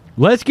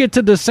 Let's get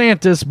to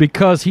DeSantis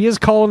because he is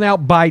calling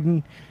out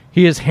Biden.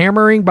 He is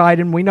hammering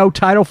Biden. We know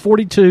Title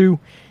 42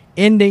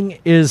 ending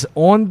is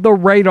on the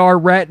radar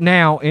right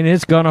now, and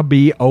it's going to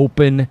be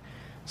open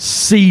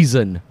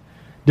season.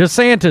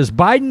 DeSantis,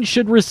 Biden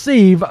should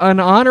receive an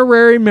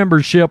honorary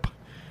membership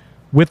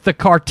with the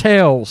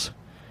cartels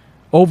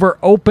over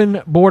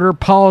open border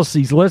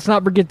policies. Let's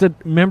not forget the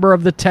member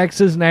of the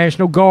Texas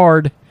National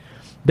Guard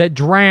that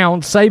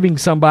drowned saving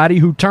somebody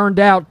who turned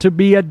out to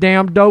be a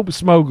damn dope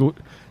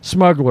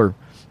smuggler.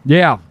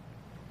 Yeah,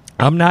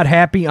 I'm not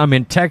happy. I'm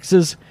in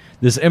Texas.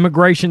 This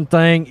immigration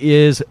thing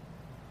is,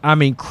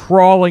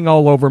 crawling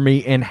all over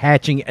me and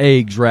hatching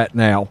eggs right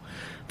now.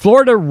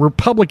 Florida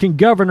Republican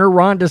Governor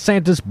Ron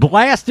DeSantis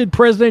blasted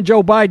President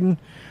Joe Biden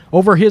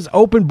over his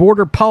open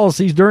border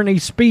policies during a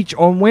speech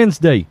on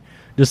Wednesday.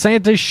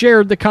 DeSantis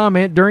shared the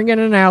comment during an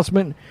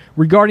announcement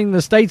regarding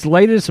the state's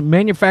latest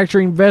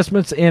manufacturing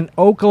investments in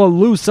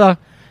Okaloosa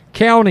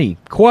County.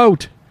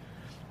 Quote,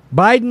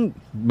 Biden,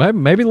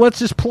 maybe let's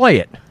just play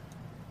it.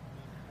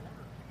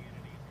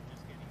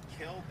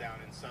 Killed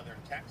down in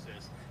southern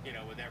Texas,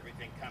 with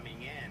everything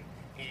coming in.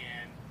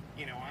 And,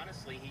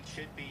 honestly,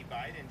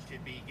 Biden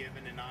should be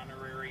given an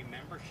honorary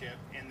membership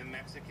in the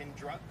Mexican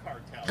drug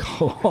cartel.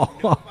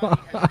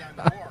 Nobody has done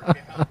more to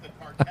help the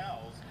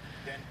cartels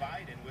than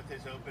Biden with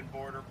his open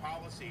border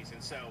policies.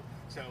 And so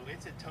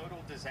it's a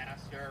total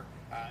disaster.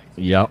 It's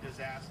a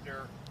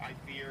disaster, I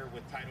fear,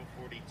 with Title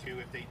 42.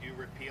 If they do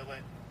repeal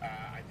it,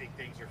 I think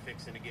things are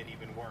fixing to get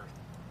even worse.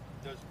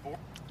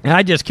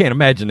 I just can't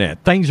imagine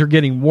that. Things are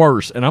getting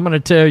worse. And I'm going to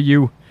tell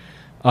you,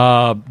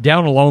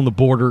 down along the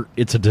border,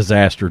 it's a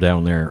disaster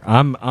down there.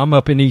 I'm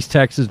up in East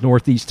Texas,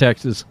 Northeast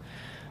Texas.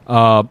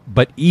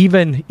 But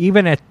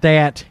even at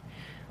that,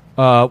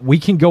 we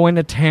can go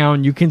into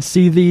town. You can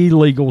see the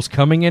illegals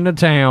coming into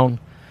town.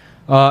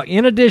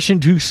 In addition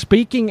to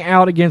speaking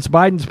out against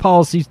Biden's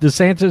policies,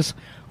 DeSantis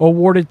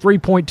awarded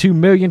 $3.2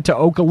 million to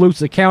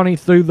Okaloosa County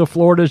through the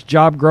Florida's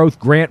Job Growth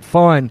Grant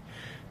Fund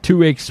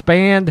to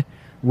expand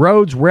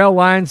roads, rail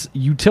lines,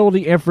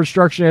 utility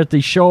infrastructure at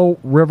the Shoal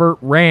River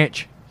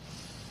Ranch.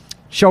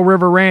 Shoal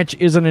River Ranch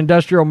is an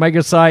industrial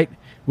megasite.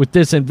 With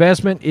this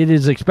investment, it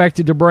is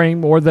expected to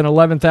bring more than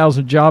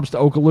 11,000 jobs to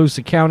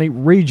Okaloosa County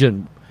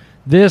region.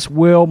 This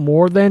will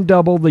more than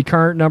double the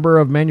current number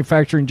of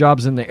manufacturing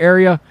jobs in the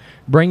area,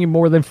 bringing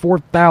more than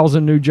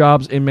 4,000 new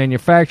jobs in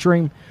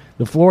manufacturing,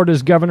 the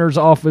Florida's governor's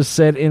office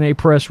said in a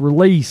press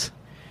release.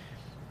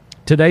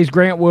 Today's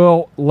grant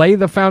will lay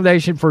the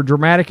foundation for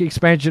dramatic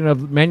expansion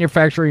of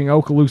manufacturing in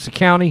Okaloosa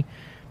County.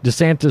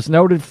 DeSantis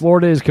noted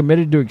Florida is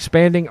committed to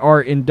expanding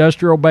our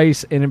industrial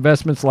base, and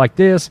investments like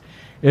this,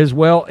 as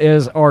well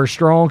as our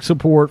strong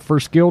support for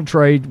skilled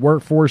trade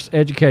workforce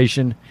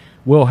education,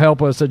 will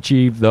help us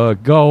achieve the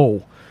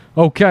goal.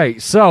 Okay,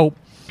 so,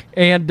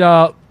 and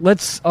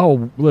let's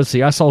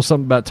see. I saw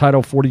something about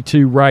Title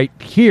 42 right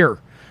here.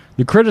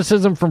 The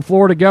criticism from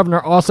Florida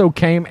governor also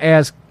came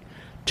as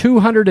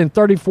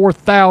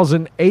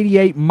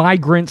 234,088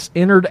 migrants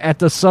entered at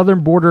the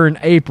southern border in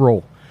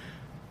April.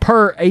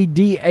 Per a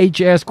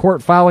DHS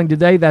court filing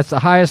today, that's the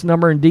highest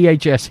number in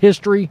DHS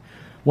history.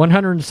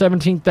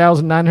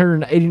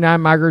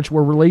 117,989 migrants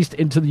were released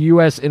into the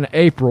U.S. in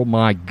April.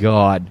 My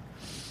God.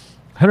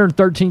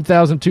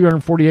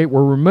 113,248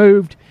 were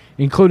removed,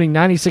 including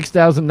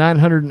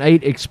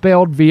 96,908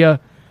 expelled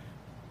via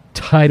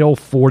Title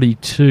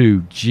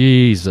 42.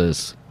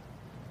 Jesus.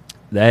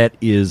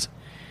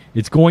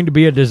 It's going to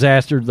be a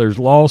disaster. There's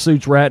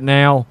lawsuits right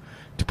now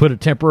to put a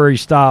temporary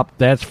stop.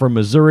 That's from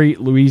Missouri,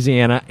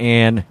 Louisiana,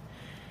 and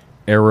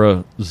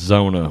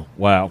Arizona.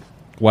 Wow.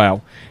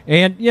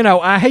 And,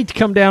 I hate to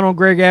come down on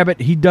Greg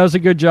Abbott. He does a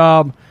good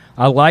job.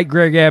 I like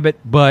Greg Abbott.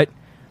 But,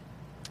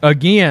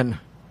 again,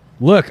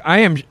 look, I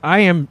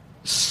am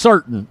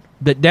certain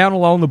that down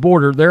along the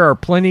border there are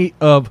plenty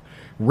of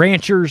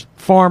ranchers,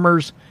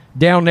 farmers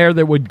down there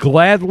that would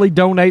gladly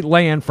donate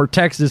land for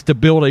Texas to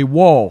build a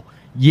wall.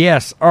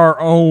 Yes, our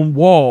own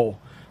wall.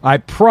 I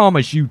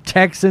promise you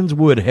Texans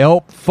would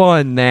help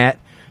fund that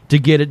to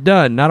get it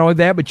done. Not only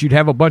that, but you'd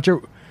have a bunch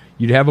of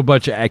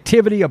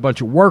activity, a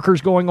bunch of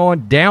workers going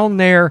on down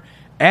there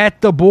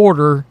at the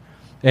border,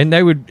 and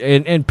they would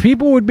and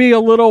people would be a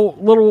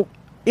little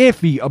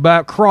iffy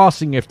about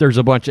crossing if there's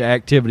a bunch of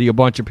activity, a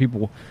bunch of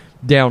people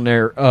down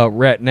there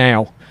right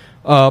now.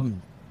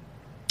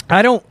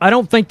 I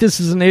don't think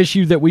this is an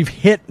issue that we've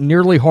hit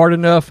nearly hard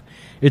enough.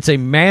 It's a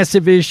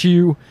massive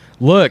issue.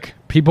 Look,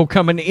 people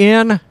coming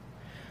in,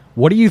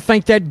 what do you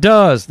think that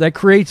does? That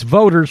creates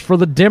voters for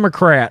the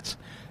Democrats.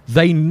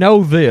 They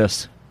know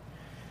this.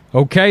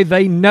 Okay,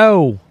 they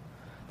know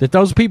that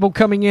those people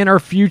coming in are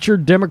future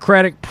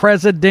Democratic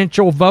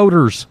presidential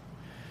voters.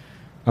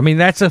 I mean,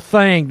 that's a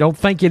thing. Don't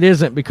think it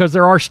isn't, because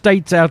there are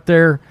states out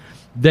there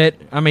that,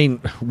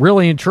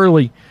 really and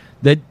truly,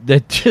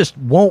 that just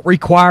won't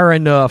require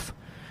enough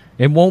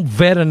and won't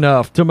vet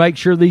enough to make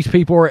sure these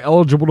people are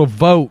eligible to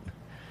vote.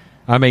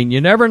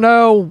 You never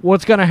know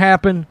what's going to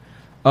happen.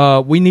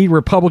 We need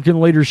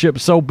Republican leadership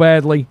so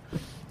badly.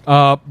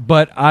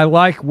 But I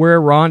like where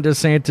Ron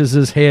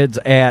DeSantis' head's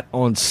at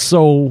on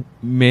so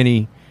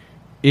many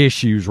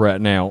issues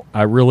right now.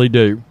 I really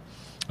do.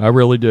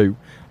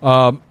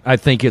 I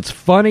think it's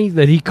funny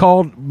that he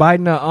called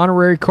Biden an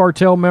honorary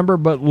cartel member,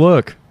 but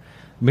look,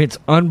 it's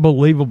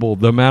unbelievable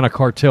the amount of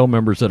cartel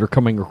members that are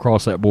coming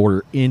across that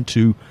border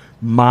into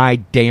my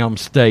damn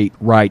state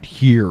right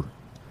here.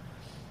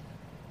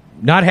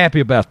 Not happy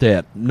about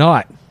that.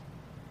 Not.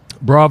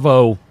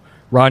 Bravo,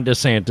 Ron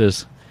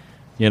DeSantis.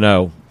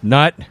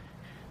 Not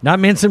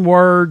mincing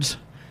words,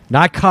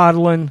 not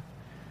coddling,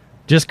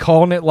 just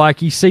calling it like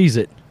he sees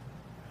it.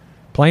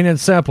 Plain and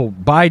simple.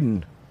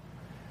 Biden,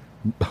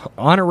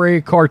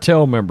 honorary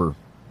cartel member.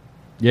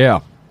 Yeah.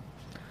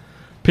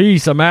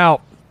 Peace. I'm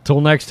out. Till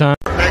next time.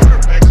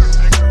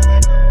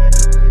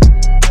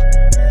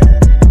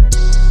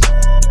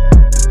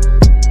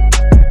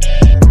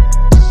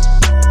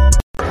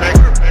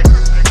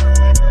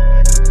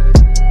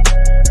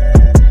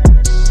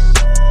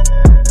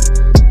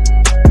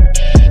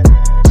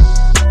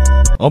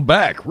 I'm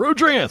back.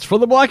 Rodrance for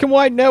the Black and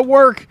White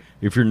Network.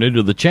 If you're new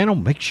to the channel,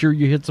 make sure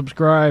you hit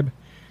subscribe.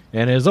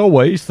 And as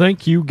always,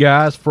 thank you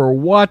guys for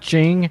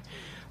watching.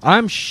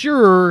 I'm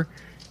sure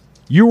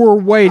you were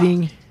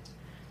waiting,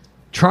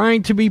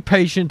 trying to be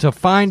patient to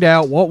find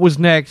out what was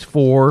next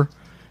for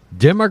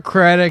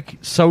Democratic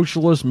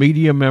Socialist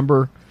media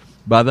member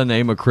by the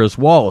name of Chris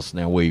Wallace.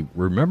 Now, we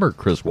remember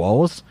Chris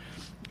Wallace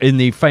in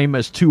the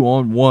famous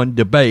 2-on-1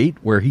 debate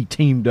where he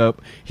tag-teamed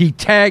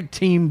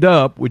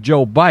up with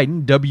Joe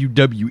Biden,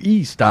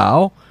 WWE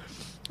style,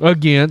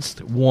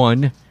 against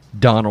one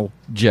Donald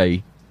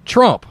J.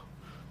 Trump.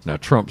 Now,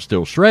 Trump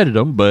still shredded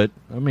him, but,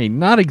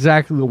 not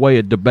exactly the way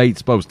a debate's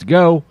supposed to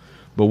go.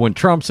 But when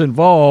Trump's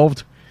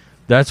involved,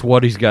 that's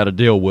what he's got to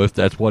deal with.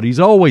 That's what he's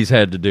always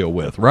had to deal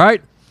with,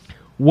 right?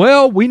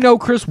 Well, we know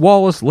Chris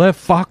Wallace left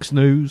Fox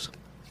News.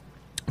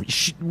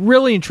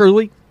 Really and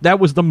truly, that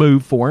was the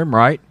move for him,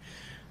 right?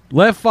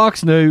 Left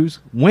Fox News,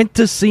 went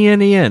to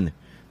CNN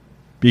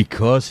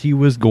because he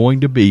was going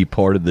to be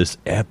part of this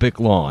epic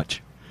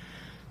launch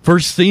for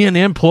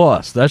CNN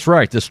Plus. That's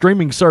right, the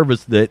streaming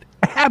service that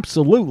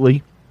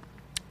absolutely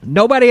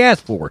nobody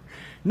asked for.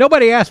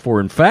 Nobody asked for.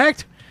 In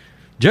fact,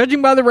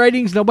 judging by the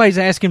ratings, nobody's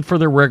asking for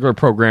their regular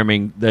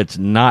programming that's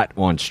not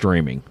on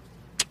streaming.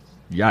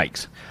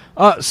 Yikes.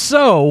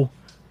 So,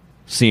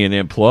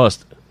 CNN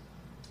Plus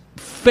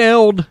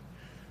failed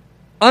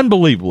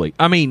unbelievably.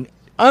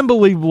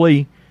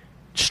 Unbelievably.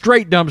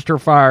 Straight dumpster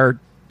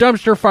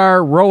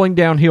fire rolling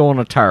downhill on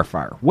a tire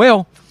fire.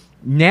 Well,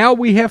 now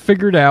we have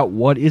figured out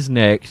what is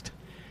next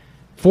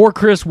for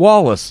Chris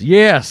Wallace.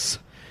 Yes.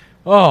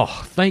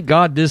 Oh, thank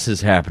God this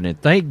is happening.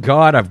 Thank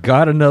God I've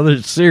got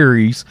another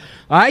series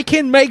I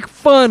can make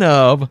fun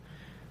of,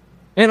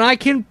 and I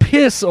can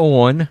piss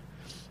on,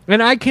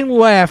 and I can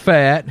laugh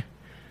at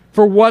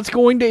for what's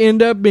going to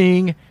end up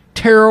being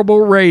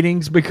terrible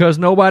ratings because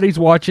nobody's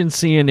watching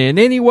CNN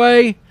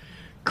anyway.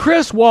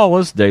 Chris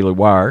Wallace, Daily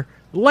Wire,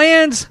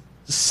 lands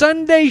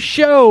Sunday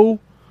show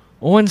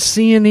on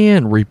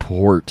CNN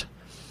report.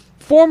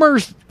 Former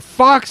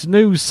Fox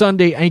News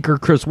Sunday anchor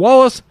Chris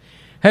Wallace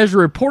has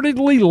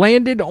reportedly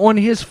landed on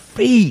his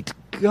feet.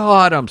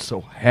 God, I'm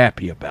so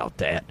happy about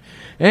that.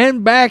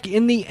 And back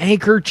in the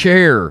anchor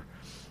chair.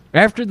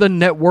 After the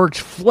network's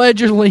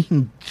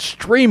fledgling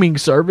streaming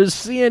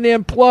service,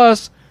 CNN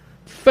Plus,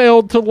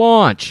 failed to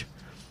launch.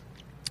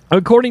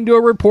 According to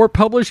a report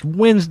published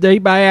Wednesday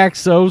by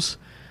Axios,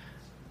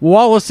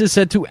 Wallace is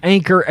set to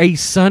anchor a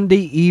Sunday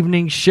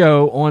evening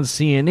show on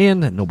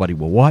CNN that nobody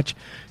will watch.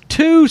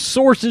 Two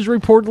sources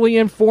reportedly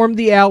informed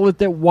the outlet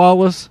that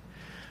Wallace,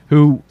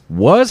 who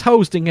was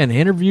hosting an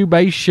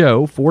interview-based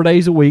show 4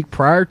 days a week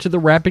prior to the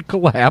rapid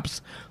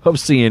collapse of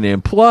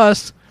CNN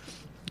Plus.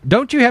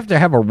 Don't you have to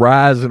have a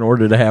rise in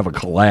order to have a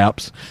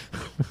collapse?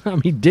 I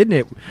mean, didn't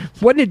it?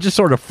 Wasn't it just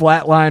sort of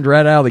flatlined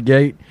right out of the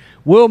gate?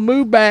 Will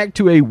move back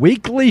to a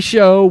weekly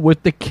show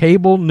with the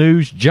cable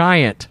news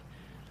giant.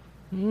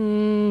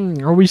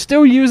 Are we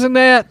still using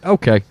that?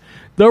 Okay.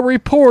 The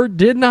report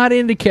did not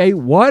indicate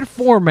what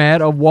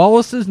format of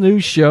Wallace's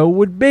news show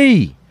would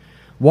be.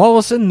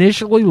 Wallace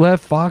initially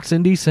left Fox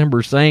in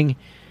December, saying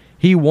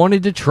he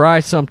wanted to try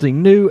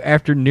something new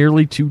after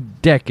nearly 2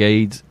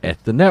 decades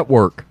at the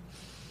network.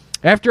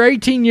 After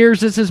 18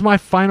 years, this is my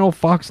final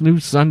Fox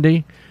News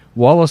Sunday,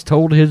 Wallace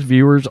told his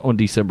viewers on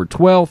December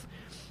 12th.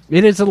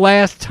 It is the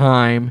last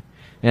time,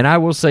 and I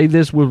will say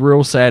this with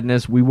real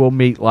sadness, we will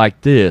meet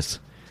like this.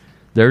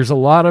 There's a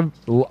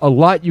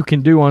lot you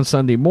can do on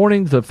Sunday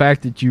mornings. The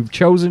fact that you've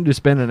chosen to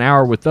spend an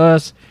hour with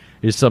us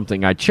is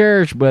something I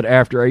cherish, but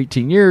after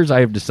 18 years, I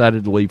have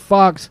decided to leave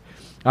Fox.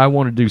 I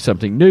want to do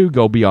something new,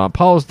 go beyond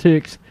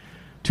politics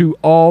to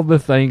all the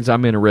things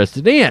I'm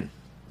interested in.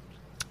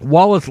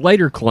 Wallace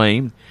later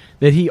claimed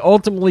that he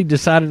ultimately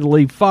decided to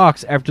leave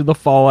Fox after the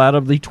fallout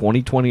of the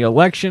 2020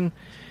 election,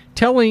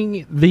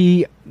 telling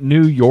the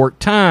New York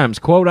Times,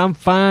 quote, I'm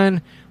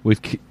fine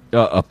with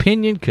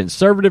opinion,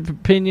 conservative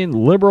opinion,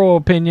 liberal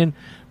opinion,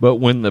 but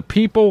when the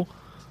people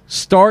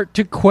start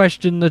to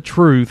question the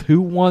truth, who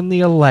won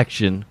the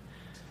election,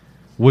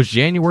 was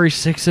January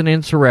 6th an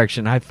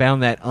insurrection, I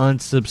found that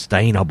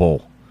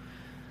unsustainable.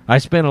 I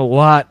spent a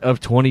lot of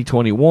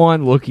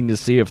 2021 looking to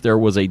see if there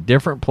was a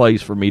different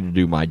place for me to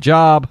do my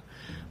job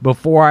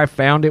before I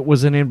found it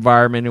was an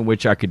environment in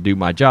which I could do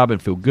my job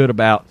and feel good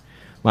about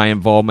my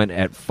involvement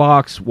at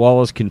Fox.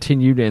 Wallace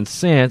continued, and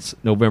since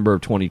November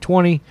of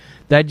 2020,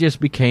 that just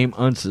became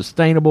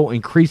unsustainable,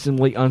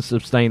 increasingly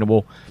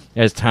unsustainable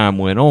as time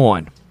went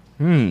on.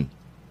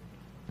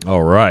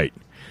 All right.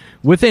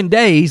 Within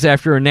days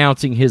after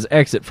announcing his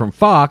exit from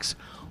Fox,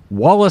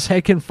 Wallace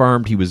had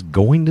confirmed he was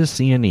going to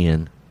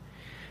CNN,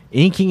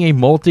 inking a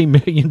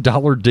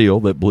multi-million-dollar deal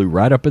that blew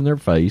right up in their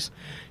face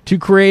to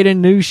create a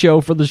new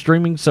show for the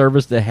streaming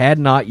service that had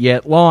not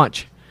yet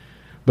launched.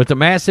 But the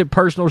massive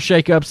personal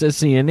shakeups at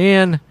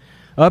CNN,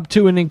 up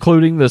to and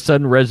including the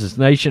sudden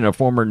resignation of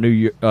former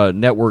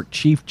network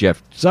chief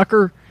Jeff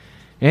Zucker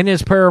and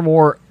his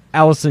paramour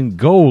Alison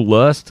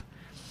Goldlust,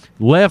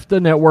 left the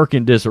network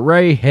in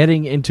disarray,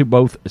 heading into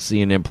both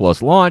CNN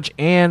Plus launch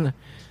and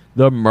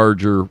the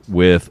merger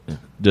with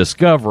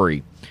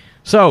Discovery.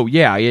 So,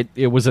 yeah,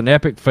 it was an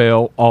epic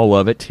fail, all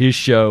of it. His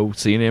show,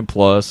 CNN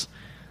Plus,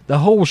 the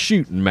whole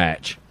shooting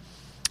match.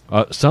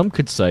 Some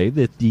could say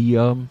that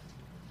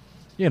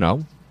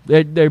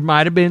there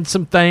might have been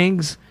some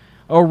things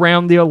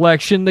around the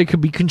election that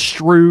could be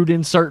construed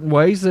in certain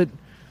ways that,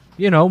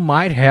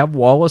 might have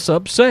Wallace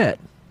upset.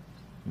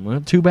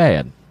 Well, too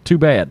bad.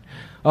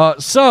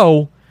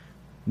 So,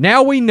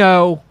 now we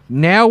know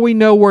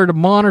where to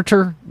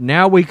monitor.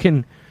 Now we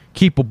can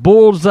keep a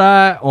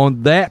bullseye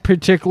on that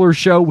particular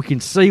show. We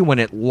can see when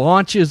it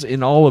launches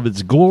in all of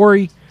its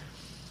glory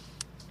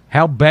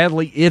how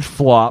badly it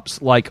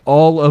flops, like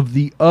all of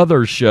the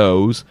other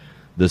shows,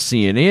 the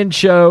CNN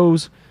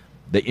shows,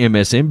 the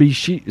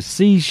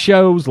MSNBC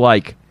shows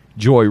like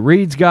Joy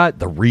Reid's got,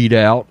 The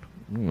Readout,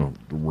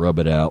 rub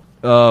it out.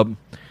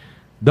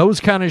 Those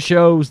kind of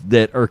shows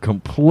that are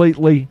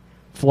completely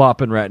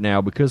flopping right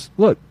now because,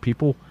 look,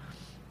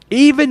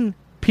 even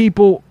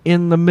people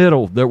in the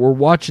middle that were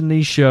watching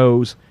these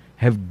shows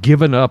have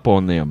given up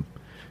on them.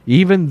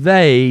 Even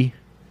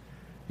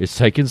it's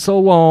taken so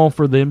long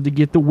for them to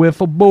get the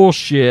whiff of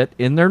bullshit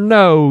in their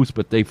nose,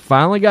 but they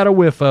finally got a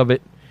whiff of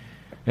it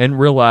and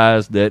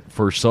realized that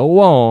for so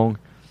long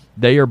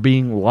they are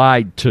being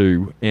lied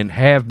to and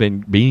have been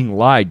being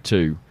lied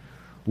to.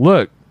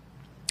 Look,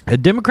 the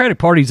Democratic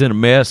Party's in a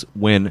mess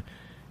when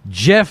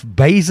Jeff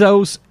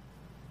Bezos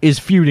is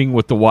feuding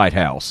with the White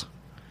House.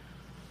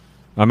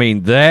 I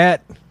mean,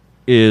 that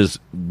is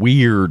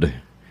weird.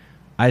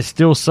 I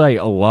still say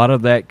a lot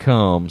of that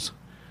comes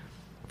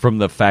from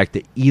the fact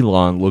that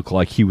Elon looked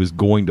like he was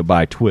going to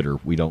buy Twitter.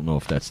 We don't know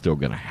if that's still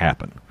going to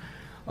happen.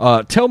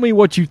 Tell me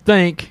what you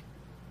think,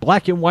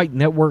 Black and White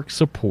Network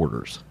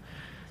supporters.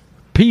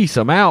 Peace.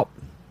 I'm out.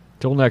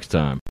 Till next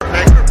time.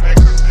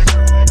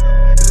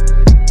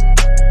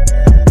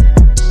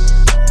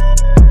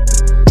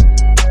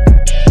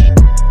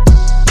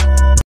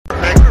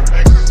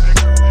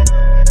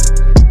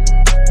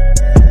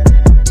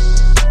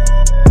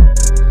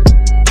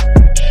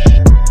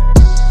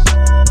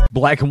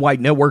 Black and White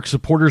Network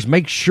supporters,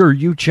 make sure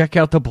you check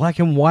out the Black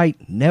and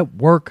White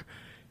Network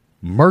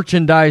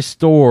merchandise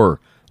store.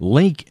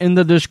 Link in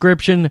the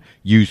description.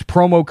 Use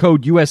promo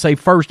code USA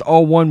First,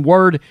 all one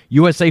word.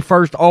 USA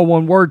First, all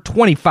one word.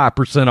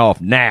 25%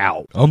 off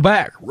now. I'm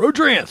back.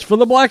 Rodrance for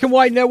the Black and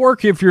White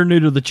Network. If you're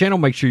new to the channel,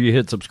 make sure you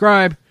hit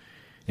subscribe.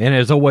 And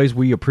as always,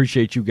 we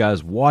appreciate you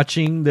guys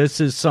watching. This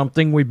is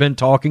something we've been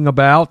talking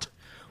about.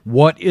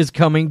 What is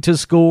coming to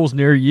schools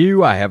near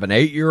you? I have an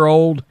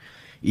 8-year-old.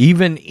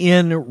 Even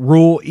in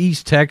rural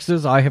East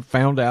Texas, I have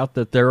found out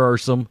that there are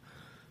some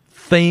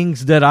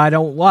things that I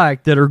don't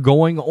like that are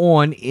going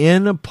on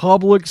in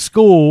public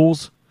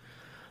schools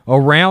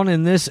around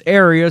in this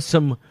area.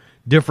 Some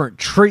different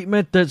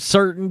treatment that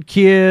certain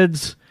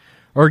kids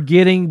are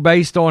getting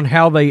based on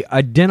how they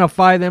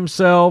identify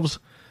themselves.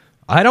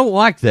 I don't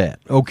like that,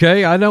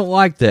 okay? I don't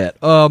like that.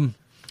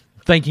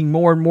 Thinking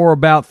more and more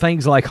about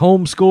things like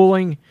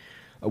homeschooling.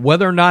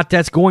 Whether or not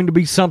that's going to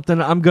be something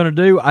I'm going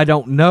to do, I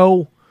don't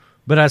know.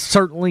 But I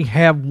certainly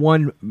have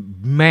one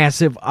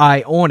massive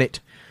eye on it.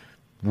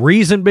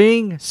 Reason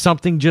being,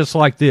 something just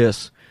like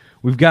this.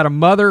 We've got a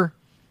mother,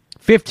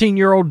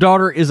 15-year-old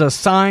daughter is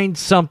assigned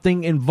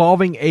something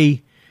involving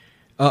a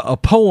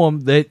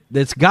poem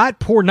that's got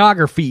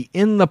pornography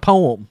in the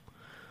poem.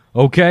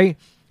 Okay?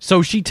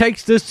 So she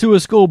takes this to a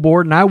school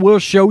board, and I will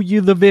show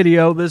you the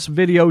video. This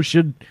video,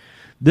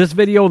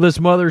 this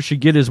mother should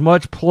get as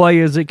much play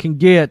as it can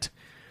get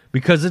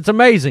because it's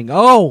amazing.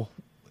 Oh,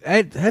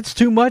 that's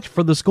too much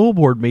for the school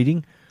board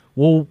meeting.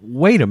 Well,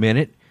 wait a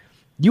minute.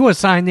 You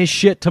assign this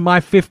shit to my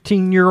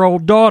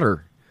 15-year-old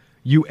daughter,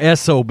 you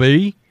SOB.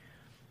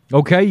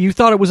 Okay, you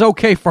thought it was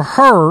okay for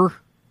her.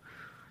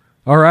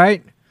 All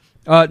right.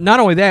 Not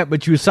only that,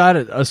 but you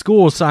assigned a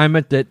school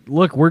assignment that,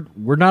 look,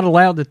 we're not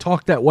allowed to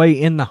talk that way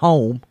in the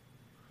home.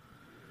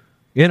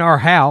 In our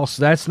house,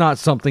 that's not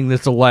something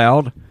that's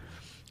allowed.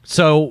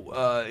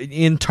 So,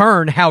 in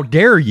turn, how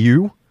dare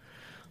you?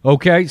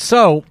 Okay,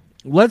 so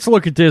let's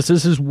look at this.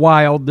 This is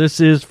wild.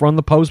 This is from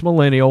the Post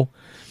Millennial.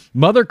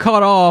 Mother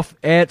caught off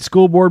at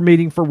school board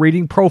meeting for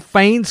reading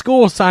profane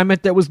school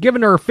assignment that was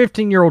given to her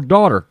 15-year-old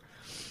daughter.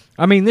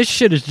 I mean, this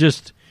shit is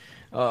just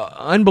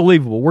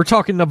unbelievable. We're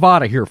talking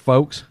Nevada here,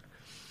 folks.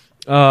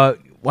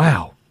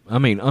 Wow. I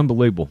mean,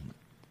 unbelievable.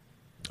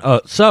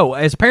 So,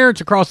 as parents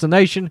across the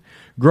nation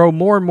grow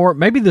more and more,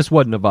 maybe this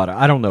wasn't Nevada.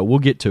 I don't know. We'll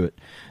get to it.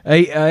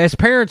 As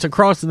parents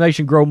across the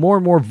nation grow more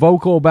and more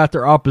vocal about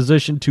their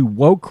opposition to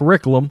woke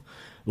curriculum,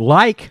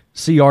 like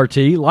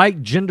CRT,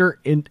 like gender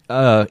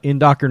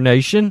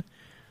indoctrination,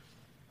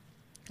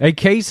 a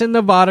case in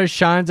Nevada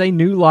shines a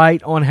new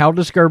light on how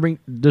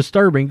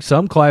disturbing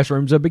some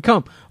classrooms have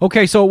become.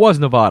 Okay, so it was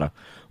Nevada.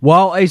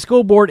 While a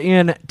school board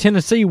in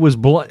Tennessee was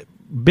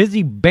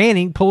busy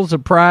banning Pulitzer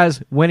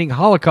Prize-winning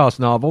Holocaust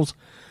novels,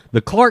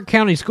 the Clark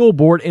County School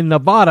Board in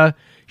Nevada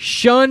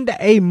shunned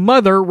a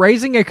mother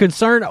raising a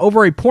concern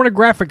over a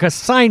pornographic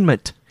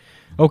assignment.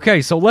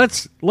 Okay, so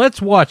let's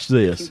watch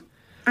this.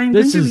 I'm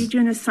going to read you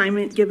an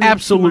assignment given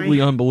absolutely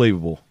to my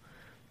unbelievable.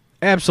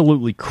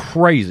 Absolutely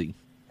crazy.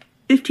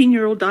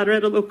 15-year-old daughter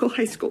at a local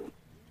high school.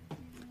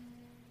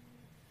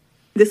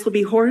 This will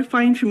be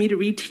horrifying for me to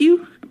read to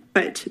you,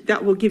 but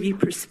that will give you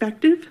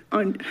perspective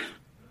on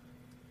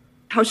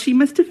how she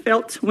must have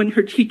felt when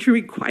her teacher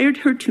required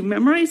her to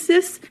memorize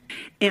this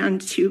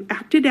and to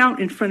act it out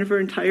in front of her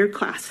entire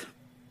class.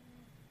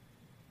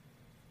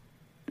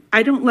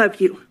 I don't love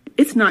you.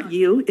 It's not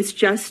you. It's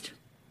just,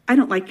 I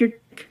don't like your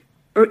dick,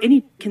 or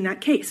any dick in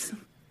that case.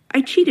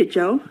 I cheated,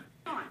 Joe.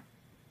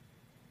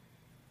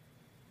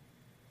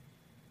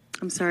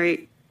 I'm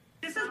sorry.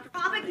 This is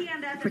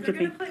propaganda. Forgive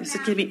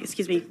me.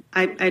 Excuse me.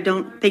 I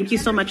don't. Thank you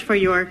so much for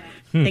your.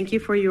 Thank you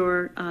for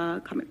your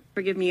comment.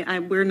 Forgive me.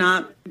 We're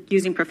not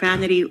using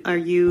profanity. Are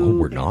you? Oh,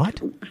 we're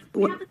not.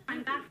 We have the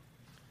time back.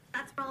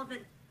 That's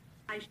relevant.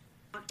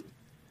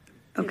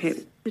 Okay.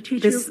 The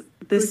teacher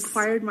This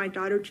required my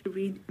daughter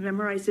to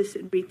memorize this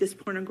and read this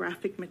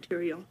pornographic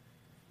material.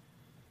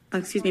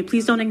 Excuse me.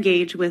 Please don't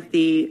engage with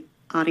the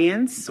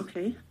audience.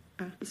 Okay.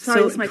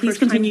 Sorry, this is my please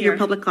first time continue here. your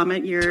public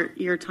comment.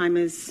 Your time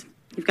is.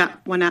 You've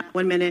got 1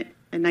 minute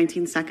and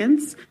 19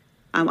 seconds.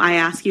 I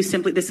ask you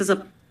simply. This is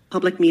a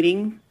public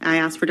meeting. I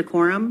ask for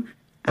decorum,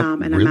 and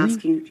really? I'm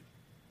asking.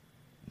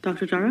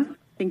 Dr. Jara,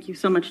 thank you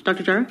so much,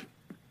 Dr. Jara.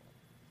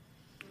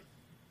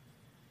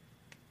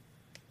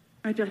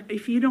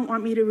 If you don't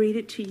want me to read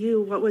it to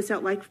you, what was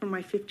that like for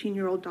my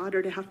 15-year-old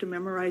daughter to have to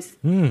memorize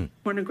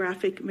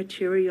pornographic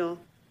material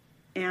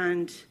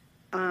and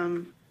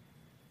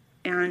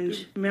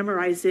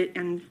memorize it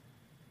and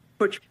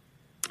portray?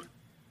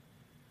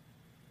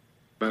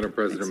 Madam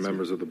President,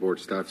 members of the board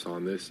staffs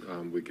on this,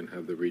 we can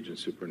have the region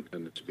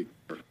superintendent speak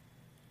first.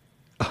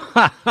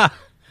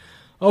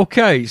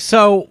 Okay,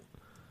 so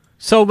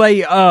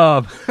they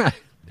I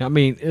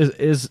mean,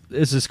 this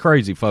is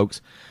crazy,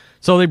 folks.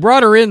 So they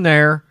brought her in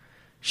there.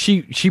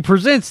 She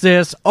presents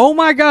this. Oh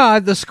my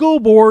God, the school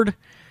board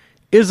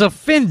is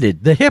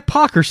offended. The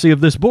hypocrisy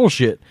of this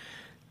bullshit.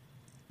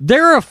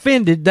 They're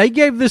offended. They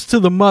gave this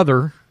to the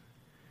mother's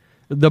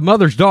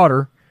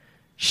daughter.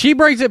 She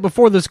brings it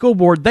before the school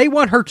board. They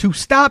want her to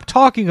stop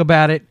talking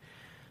about it,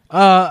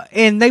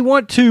 and they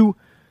want to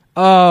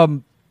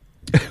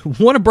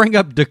Want to bring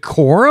up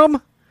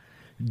decorum?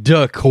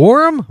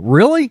 Decorum?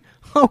 Really?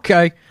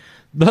 Okay.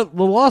 The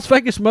Las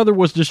Vegas mother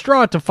was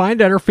distraught to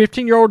find out her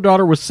 15-year-old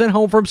daughter was sent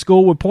home from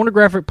school with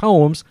pornographic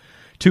poems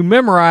to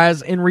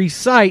memorize and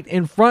recite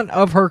in front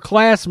of her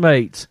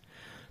classmates.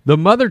 The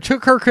mother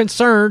took her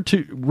concern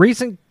to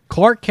recent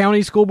Clark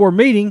County School Board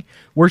meeting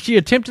where she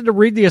attempted to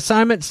read the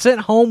assignment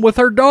sent home with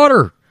her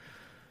daughter.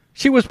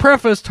 She was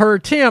prefaced her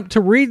attempt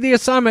to read the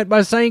assignment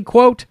by saying,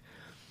 quote,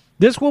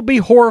 "This will be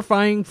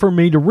horrifying for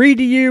me to read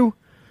to you,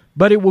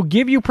 but it will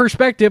give you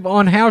perspective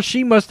on how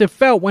she must have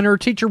felt when her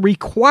teacher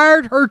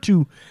required her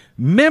to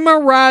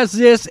memorize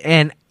this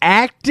and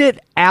act it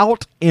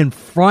out in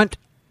front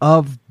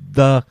of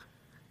the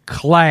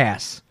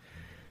class."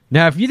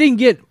 Now, if you didn't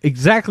get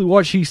exactly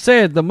what she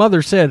said, the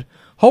mother said,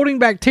 holding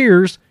back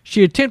tears,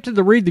 she attempted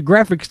to read the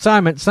graphic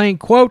assignment saying,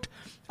 quote,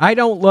 "I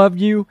don't love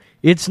you.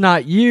 It's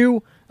not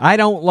you. I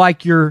don't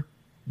like your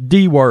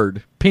D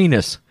word,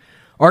 penis,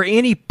 or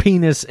any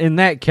penis in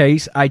that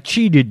case. I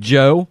cheated,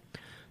 Joe."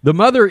 The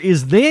mother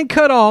is then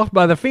cut off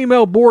by the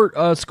female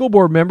school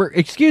board member.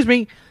 "Excuse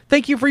me,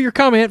 thank you for your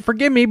comment.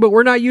 Forgive me, but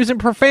we're not using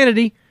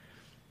profanity."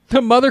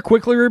 The mother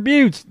quickly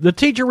rebukes. "The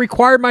teacher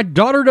required my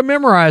daughter to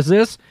memorize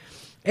this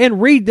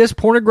and read this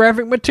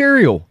pornographic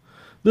material."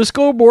 The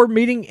school board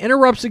meeting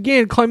interrupts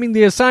again, claiming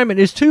the assignment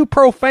is too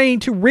profane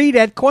to read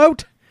at,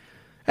 quote,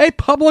 "a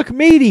public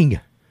meeting."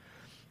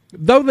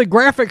 Though the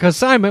graphic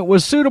assignment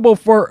was suitable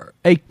for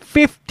a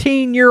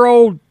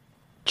 15-year-old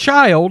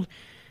child,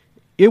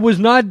 it was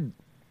not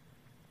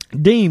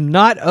deemed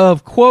not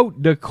of,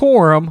 quote,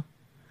 decorum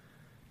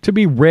to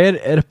be read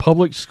at a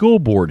public school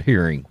board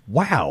hearing.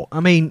 Wow. I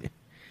mean,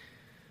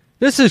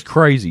 this is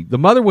crazy. The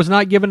mother was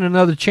not given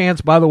another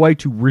chance, by the way,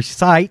 to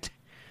recite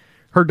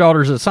her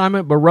daughter's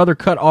assignment, but rather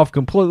cut off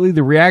completely.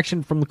 The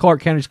reaction from the Clark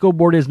County School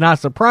Board is not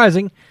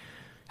surprising.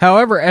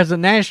 However, as the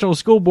National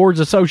School Boards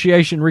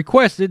Association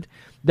requested,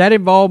 that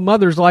involved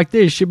mothers like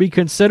this should be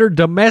considered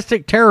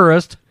domestic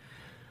terrorists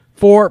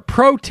for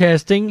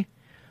protesting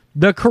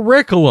the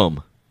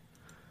curriculum.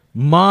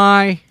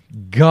 My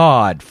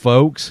God,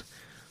 folks.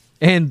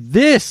 And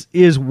this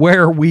is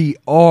where we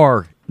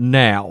are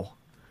now.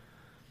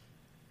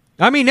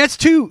 I mean, it's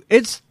too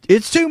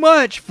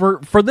much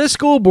for this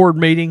school board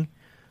meeting,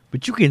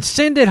 but you can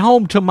send it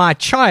home to my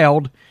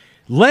child,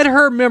 let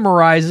her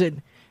memorize it,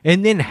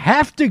 and then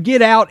have to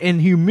get out and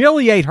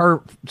humiliate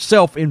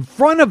herself in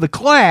front of the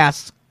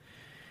class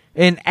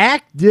and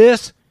act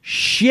this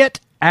shit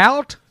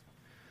out?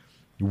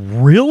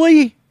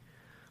 Really?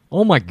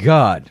 Oh my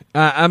God.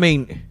 I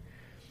mean,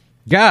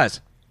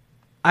 guys,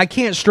 I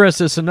can't stress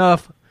this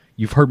enough.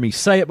 You've heard me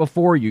say it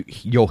before.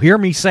 You'll hear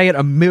me say it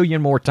a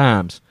million more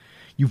times.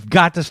 You've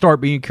got to start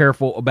being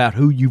careful about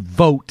who you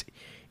vote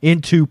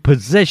into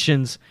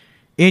positions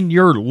in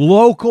your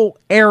local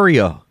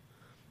area.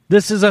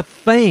 This is a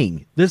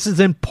thing. This is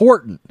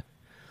important.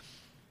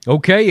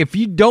 Okay, if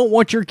you don't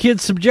want your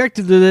kids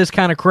subjected to this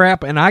kind of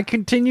crap, and I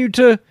continue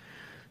to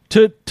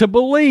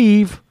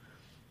believe,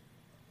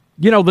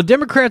 the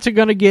Democrats are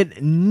going to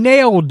get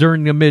nailed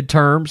during the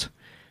midterms,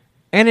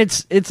 and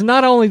it's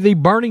not only the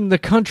burning the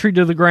country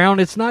to the ground,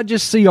 it's not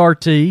just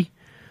CRT,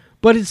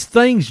 but it's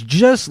things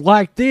just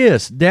like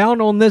this, down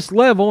on this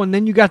level, and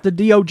then you got the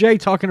DOJ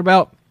talking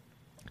about,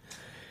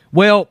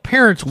 well,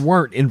 parents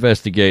weren't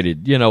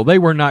investigated. They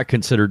were not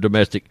considered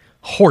domestic.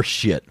 Horse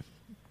shit.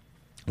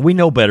 We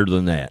know better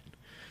than that.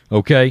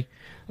 Okay?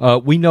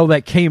 We know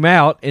that came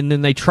out, and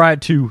then they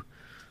tried to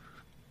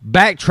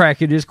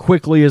backtrack it as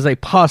quickly as they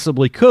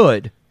possibly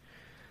could.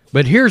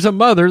 But here's a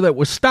mother that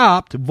was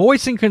stopped,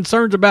 voicing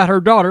concerns about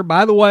her daughter.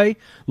 By the way,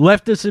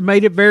 leftists have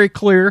made it very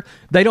clear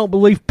they don't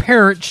believe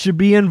parents should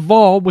be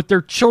involved with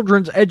their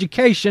children's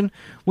education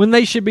when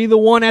they should be the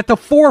one at the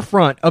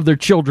forefront of their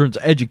children's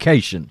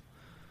education.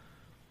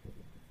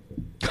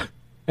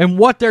 And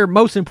what they're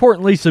most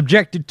importantly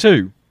subjected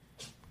to.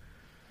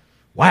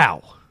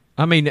 Wow.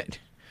 I mean,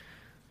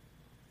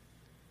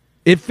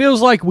 it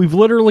feels like we've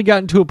literally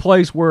gotten to a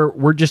place where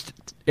we're just,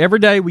 every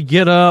day we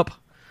get up,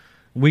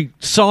 we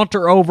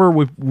saunter over,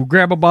 we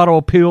grab a bottle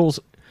of pills,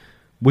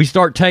 we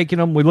start taking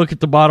them, we look at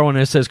the bottle and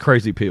it says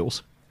crazy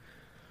pills.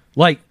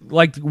 Like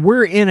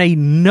we're in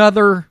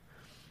another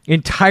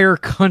entire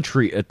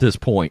country at this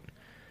point.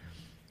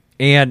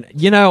 And,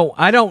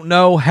 I don't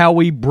know how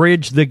we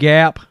bridge the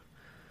gap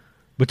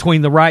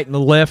between the right and the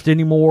left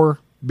anymore,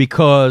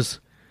 because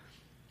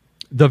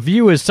the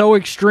view is so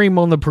extreme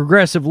on the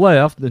progressive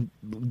left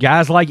that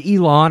guys like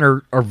Elon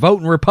are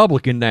voting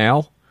Republican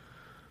now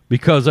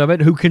because of it,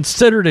 who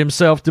considered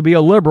himself to be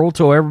a liberal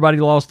till everybody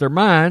lost their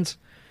minds,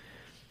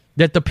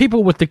 that the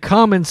people with the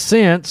common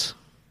sense,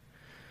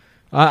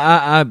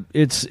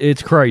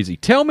 it's crazy.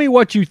 Tell me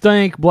what you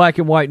think, Black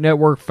and White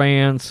Network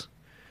fans.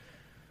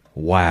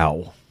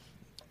 Wow.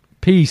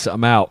 Peace.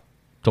 I'm out.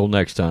 Till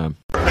next time.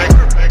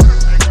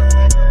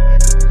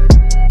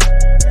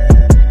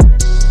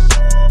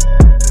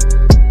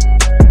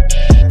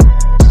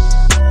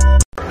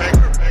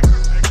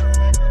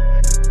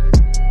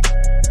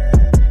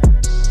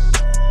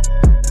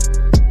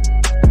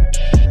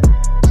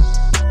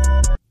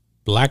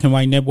 Black and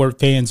White Network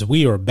fans,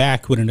 we are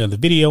back with another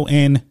video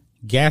and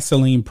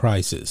gasoline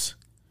prices,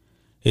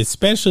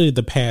 especially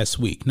the past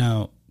week.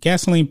 Now,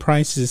 gasoline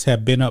prices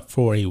have been up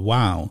for a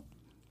while.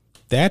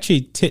 They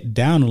actually ticked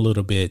down a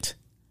little bit,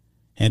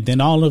 and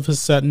then all of a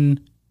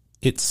sudden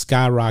it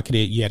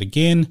skyrocketed yet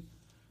again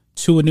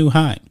to a new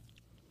high.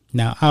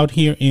 Now, out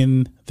here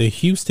in the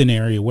Houston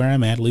area where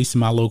I'm at least in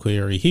my local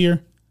area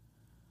here,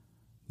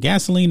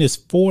 gasoline is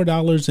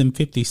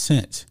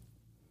 $4.50.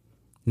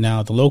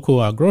 Now, the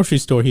local grocery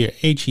store here,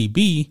 HEB,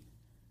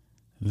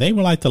 they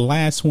were like the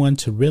last one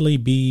to really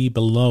be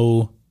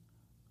below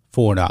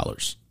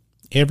 $4.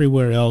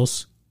 Everywhere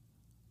else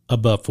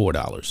above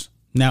 $4.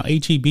 Now,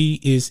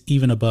 HEB is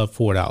even above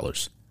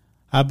 $4.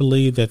 I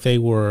believe that they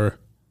were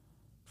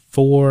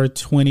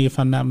 $4.20 if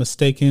I'm not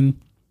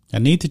mistaken. I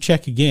need to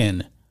check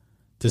again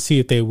to see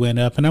if they went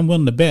up, and I'm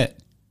willing to bet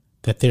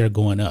that they're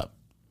going up.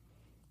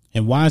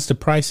 And why is the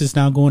prices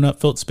now going up,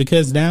 folks?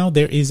 Because now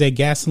there is a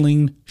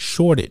gasoline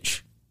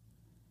shortage.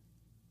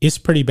 It's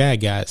pretty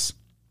bad, guys.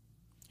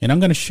 And I'm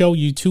going to show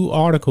you two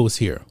articles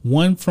here.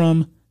 One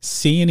from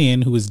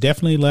CNN, who is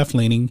definitely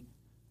left-leaning,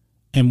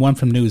 and one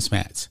from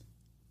Newsmax.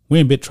 We're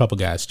in big trouble,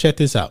 guys. Check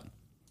this out.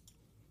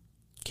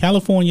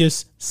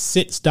 California's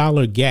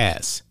 $6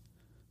 gas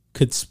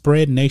could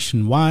spread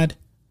nationwide,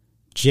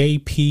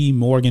 J.P.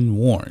 Morgan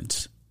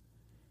warns.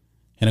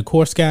 And of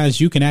course, guys,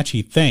 you can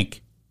actually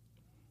thank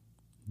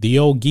the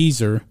old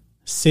geezer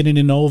sitting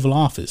in the Oval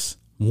Office,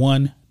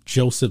 one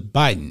Joseph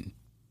Biden.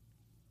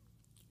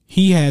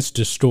 He has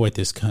destroyed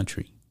this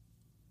country.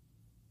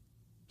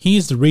 He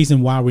is the reason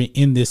why we're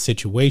in this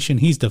situation.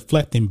 He's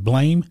deflecting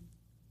blame.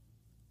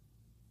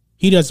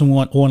 He doesn't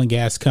want oil and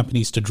gas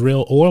companies to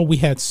drill oil. We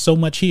had so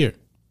much here.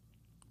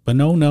 But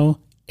no,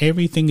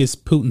 everything is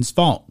Putin's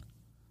fault.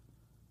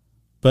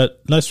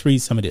 But let's read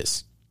some of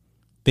this.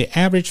 The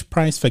average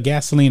price for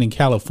gasoline in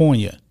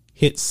California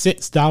hit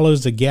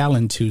 $6 a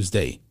gallon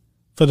Tuesday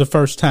for the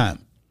first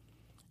time.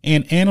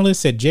 And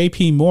analysts at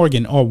J.P.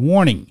 Morgan are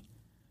warning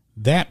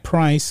that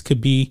price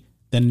could be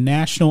the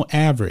national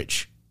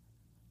average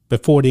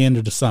before the end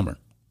of the summer.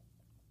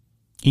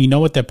 You know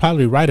what? They're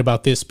probably right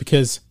about this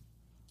because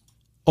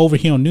over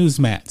here on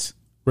Newsmax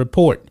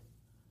report,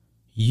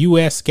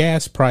 U.S.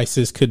 gas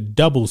prices could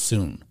double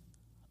soon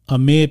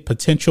amid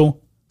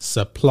potential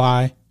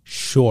supply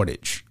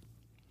shortage.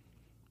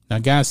 Now,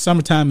 guys,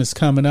 summertime is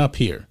coming up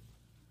here.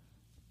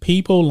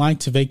 People like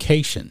to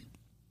vacation.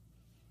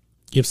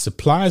 If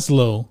supply is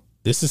low,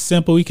 this is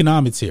simple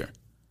economics here.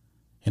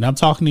 And I'm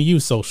talking to you,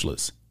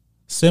 socialists.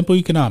 Simple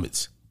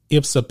economics.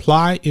 If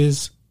supply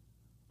is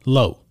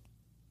low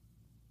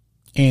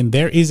and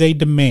there is a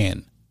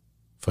demand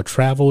for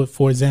travel,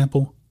 for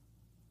example,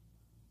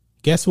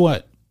 guess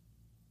what?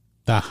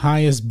 The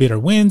highest bidder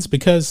wins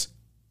because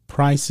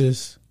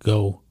prices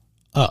go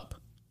up.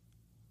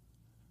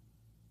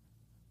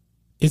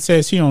 It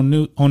says here on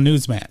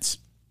Newsmax,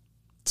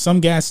 some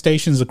gas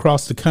stations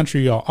across the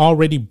country are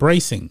already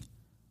bracing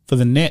for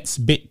the next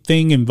big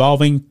thing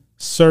involving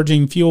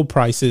surging fuel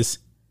prices,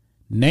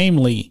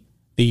 namely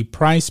the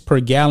price per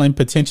gallon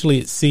potentially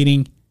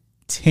exceeding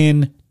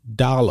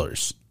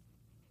 $10.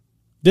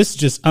 This is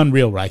just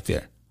unreal right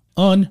there.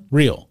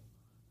 Unreal.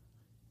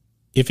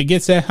 If it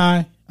gets that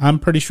high, I'm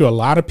pretty sure a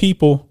lot of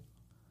people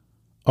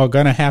are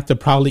going to have to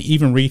probably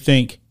even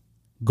rethink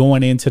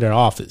going into their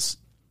office.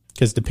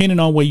 Because depending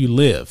on where you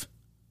live,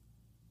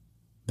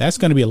 that's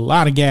going to be a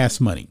lot of gas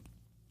money.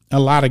 A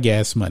lot of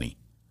gas money.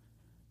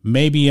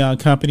 Maybe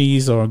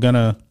companies are going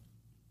to,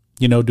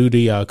 do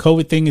the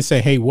COVID thing and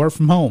say, hey, work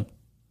from home.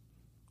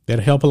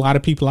 That'll help a lot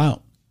of people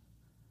out.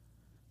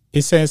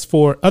 It says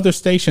for other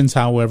stations,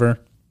 however,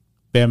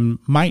 there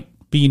might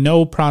be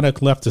no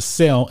product left to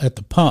sell at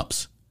the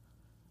pumps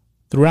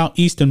throughout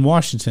Eastern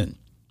Washington.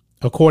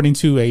 According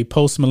to a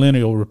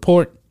post-millennial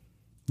report,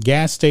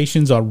 gas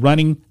stations are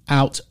running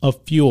out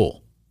of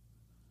fuel.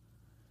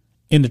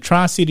 In the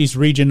Tri-Cities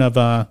region of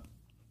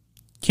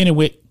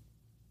Kennewick,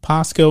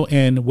 Pasco,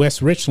 and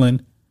West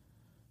Richland,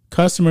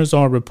 customers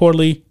are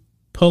reportedly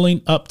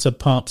pulling up to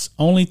pumps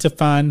only to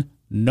find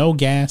no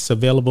gas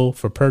available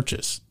for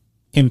purchase.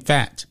 In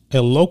fact,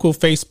 a local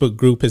Facebook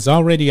group has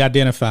already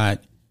identified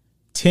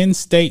 10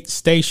 state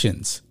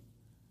stations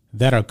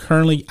that are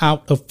currently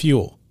out of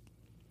fuel.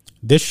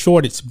 This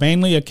shortage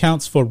mainly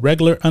accounts for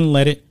regular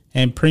unleaded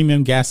and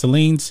premium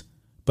gasolines,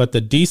 but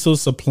the diesel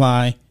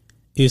supply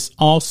is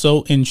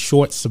also in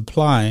short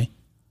supply,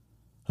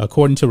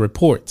 according to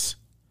reports.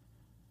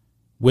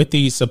 With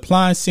the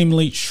supply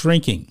seemingly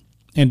shrinking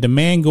and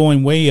demand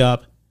going way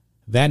up,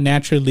 that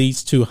naturally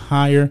leads to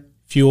higher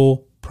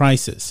fuel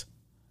prices.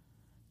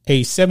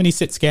 A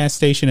 76 gas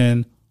station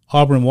in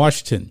Auburn,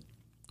 Washington,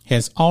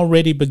 has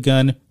already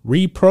begun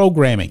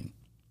reprogramming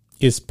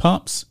its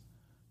pumps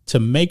to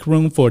make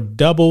room for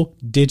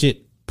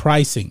double-digit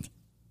pricing,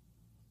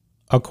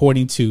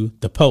 according to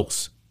the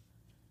Post.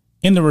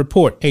 In the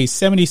report, a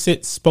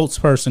 76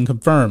 spokesperson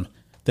confirmed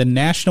the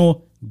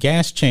national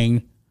gas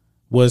chain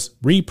was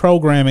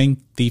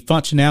reprogramming the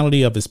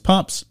functionality of its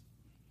pumps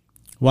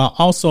while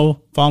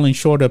also falling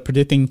short of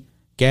predicting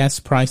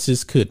gas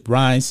prices could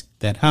rise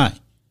that high.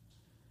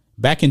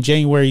 Back in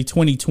January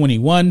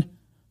 2021,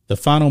 the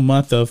final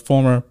month of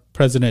former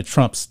President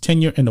Trump's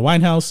tenure in the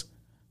White House,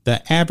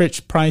 the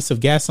average price of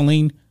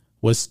gasoline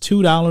was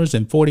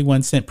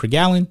 $2.41 per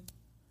gallon,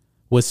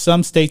 with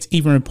some states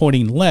even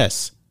reporting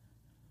less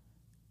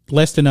than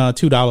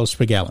 $2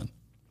 per gallon.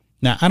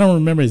 Now, I don't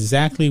remember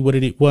exactly what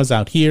it was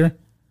out here,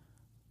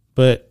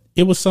 but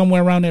it was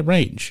somewhere around that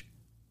range.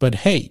 But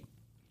hey,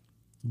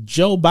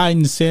 Joe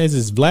Biden says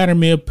it's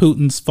Vladimir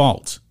Putin's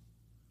fault.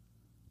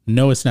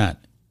 No, it's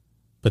not.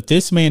 But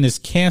this man is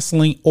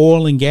canceling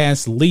oil and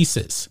gas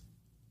leases.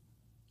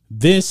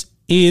 This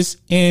is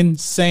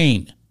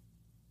insane.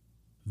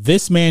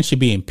 This man should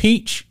be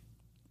impeached.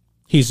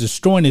 He's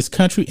destroying his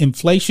country.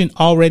 Inflation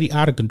already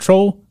out of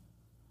control.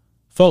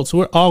 Folks,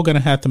 we're all going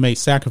to have to make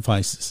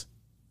sacrifices.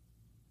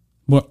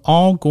 We're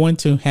all going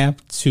to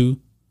have to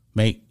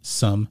make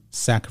some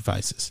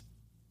sacrifices.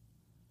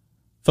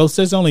 Folks,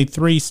 there's only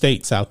 3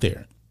 states out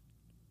there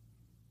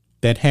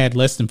that had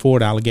less than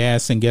 $4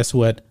 gas. And guess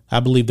what? I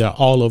believe they're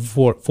all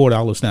over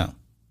 $4 now.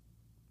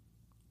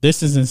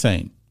 This is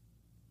insane.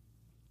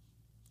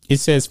 It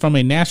says from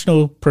a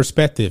national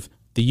perspective,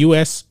 the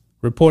U.S.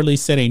 reportedly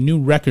set a new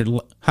record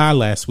high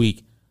last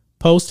week,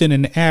 posting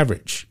an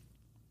average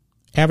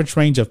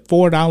range of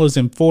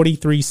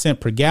 $4.43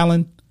 per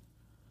gallon.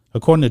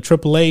 According to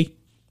AAA,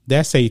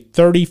 that's a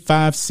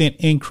 35-cent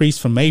increase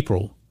from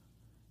April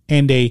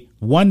and a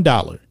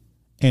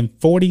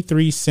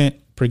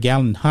 $1.43 per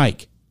gallon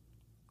hike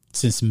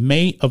since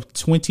May of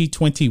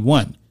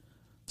 2021.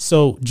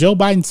 So Joe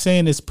Biden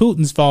saying it's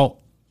Putin's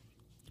fault,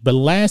 but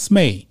last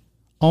May,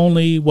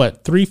 only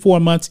 3-4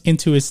 months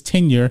into his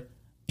tenure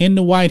in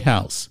the White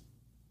House,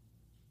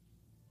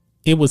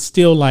 it was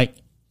still like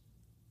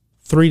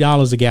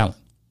 $3 a gallon.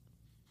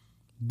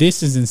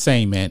 This is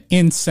insane, man.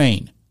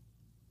 Insane.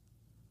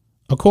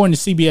 According to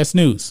CBS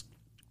News,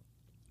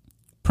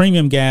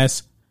 premium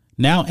gas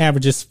now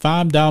averages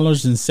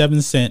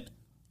 $5.07,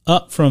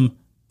 up from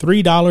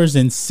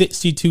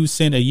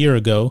 $3.62 a year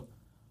ago,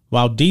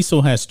 while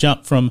diesel has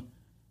jumped from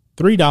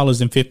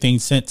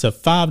 $3.15 to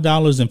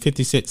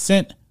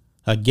 $5.56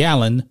 a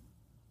gallon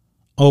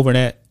over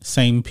that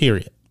same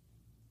period.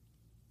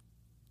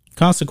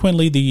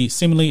 Consequently, the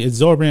seemingly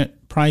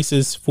exorbitant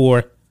prices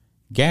for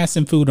gas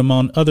and food,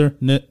 among other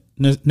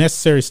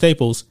necessary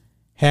staples,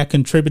 had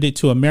contributed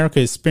to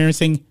America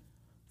experiencing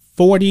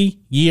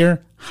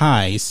 40-year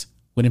highs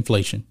with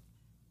inflation.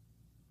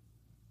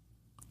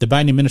 The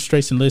Biden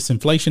administration lists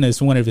inflation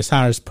as one of its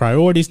highest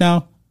priorities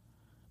now.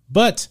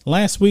 But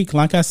last week,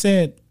 like I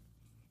said,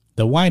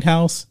 the White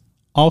House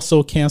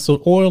also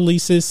canceled oil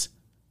leases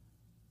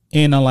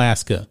in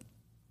Alaska,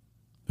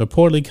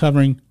 reportedly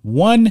covering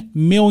 1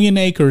 million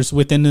acres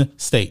within the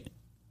state.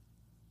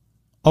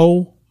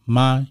 Oh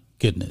my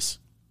goodness.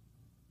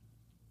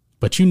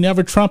 But you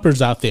never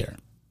Trumpers out there,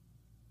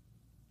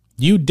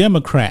 you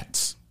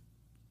Democrats,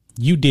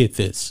 you did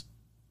this.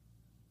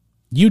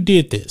 You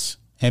did this.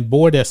 And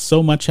boy, there's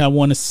so much I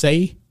want to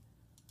say,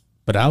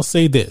 but I'll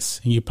say this,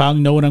 and you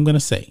probably know what I'm going to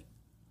say.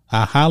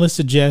 I highly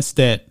suggest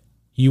that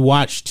you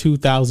watch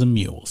 2,000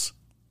 Mules.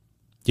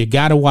 You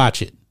got to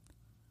watch it.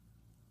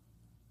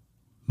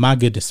 My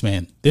goodness,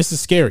 man, this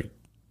is scary.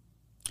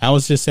 I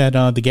was just at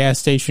the gas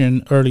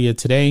station earlier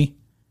today,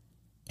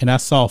 and I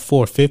saw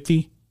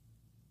 $4.50.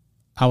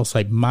 I was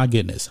like, my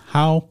goodness,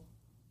 how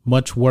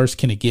much worse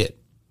can it get?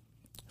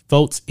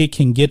 Folks, it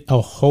can get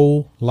a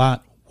whole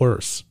lot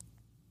worse.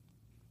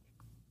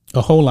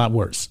 A whole lot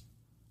worse.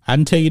 I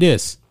can tell you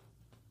this.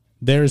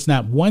 There is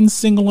not one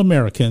single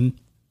American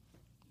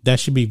that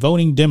should be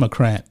voting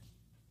Democrat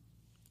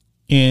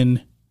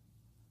in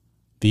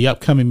the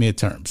upcoming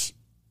midterms.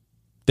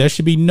 There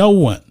should be no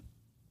one.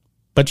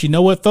 But you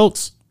know what,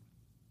 folks?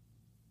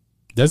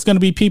 There's going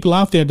to be people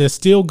out there that's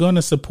still going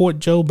to support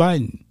Joe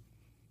Biden.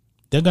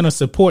 They're going to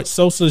support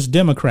socialist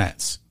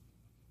Democrats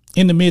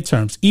in the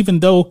midterms,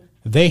 even though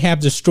they have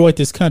destroyed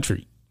this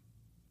country.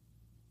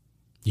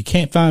 You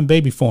can't find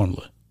baby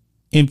formula.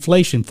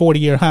 Inflation,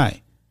 40-year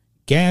high.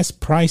 Gas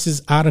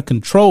prices out of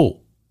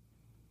control.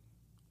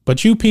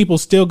 But you people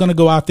still going to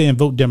go out there and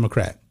vote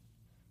Democrat.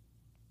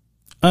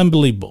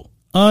 Unbelievable.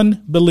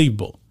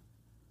 Unbelievable.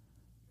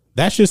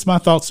 That's just my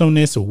thoughts on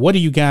this. So what do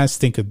you guys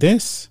think of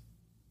this?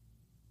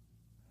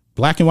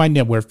 Black and White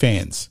Network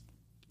fans,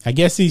 I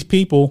guess these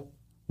people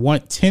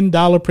want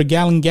 $10 per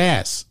gallon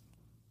gas.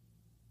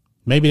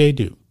 Maybe they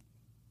do.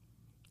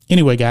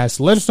 Anyway,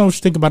 guys, let us know what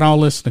you think about all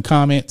this in the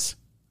comments.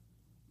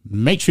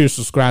 Make sure you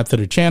subscribe to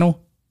the channel,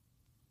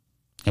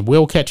 and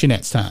we'll catch you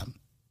next time.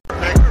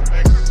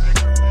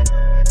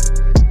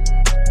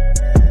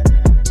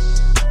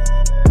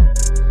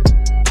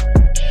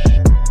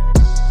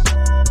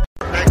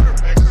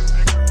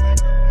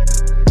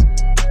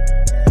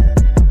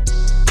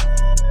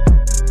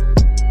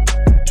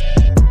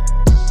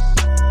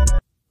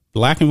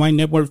 Black and White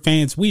Network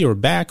fans, we are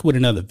back with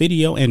another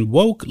video, and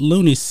woke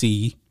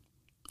lunacy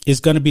is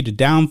going to be the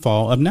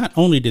downfall of not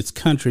only this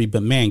country,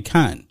 but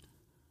mankind.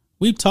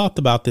 We've talked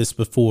about this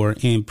before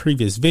in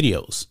previous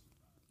videos.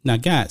 Now,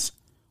 guys,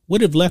 What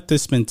have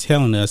leftists been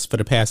telling us for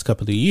the past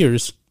couple of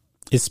years,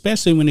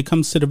 especially when it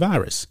comes to the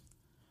virus?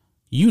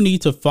 You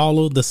need to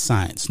follow the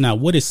science. Now,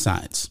 what is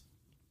science?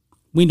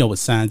 We know what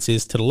science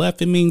is. To the left,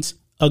 it means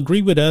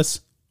agree with us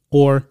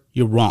or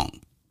you're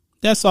wrong.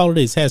 That's all it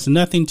is. It has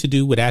nothing to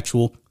do with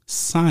actual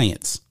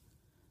science.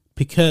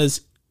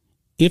 Because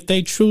if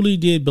they truly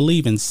did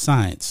believe in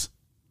science,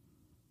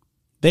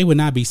 they would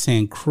not be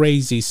saying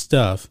crazy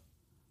stuff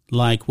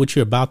like what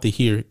you're about to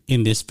hear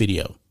in this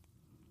video.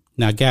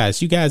 Now,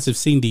 guys, you guys have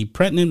seen the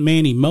pregnant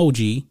man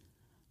emoji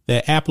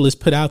that Apple has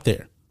put out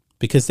there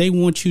because they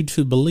want you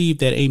to believe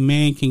that a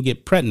man can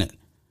get pregnant.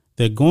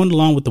 They're going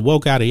along with the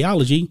woke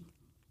ideology.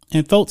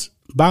 And folks,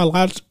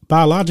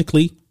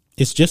 biologically,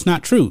 it's just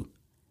not true.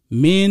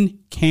 Men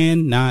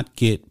cannot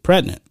get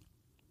pregnant.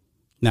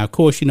 Now, of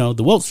course, you know,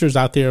 the wokesters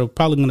out there are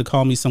probably going to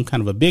call me some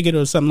kind of a bigot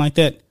or something like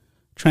that.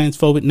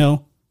 Transphobic.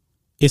 No,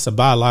 it's a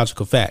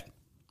biological fact.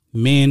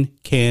 Men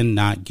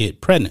cannot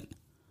get pregnant.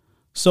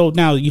 So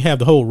now you have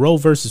the whole Roe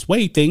versus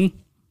Wade thing.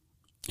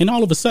 And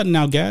all of a sudden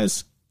now,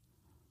 guys,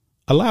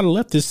 a lot of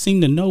leftists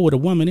seem to know what a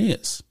woman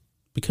is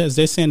because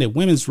they're saying that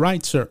women's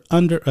rights are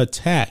under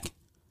attack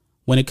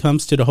when it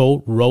comes to the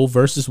whole Roe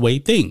versus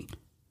Wade thing.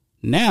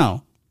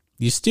 Now,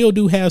 you still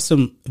do have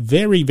some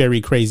very, very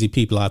crazy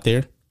people out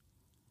there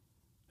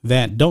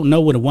that don't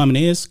know what a woman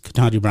is.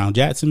 Ketanji Brown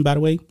Jackson, by the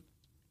way.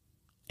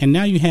 And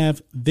now you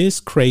have this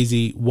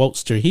crazy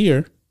wokester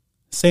here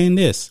saying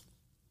this.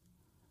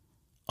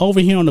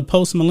 Over here on the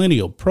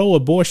Post-Millennial,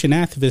 pro-abortion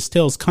activist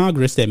tells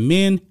Congress that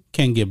men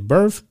can give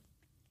birth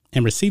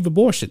and receive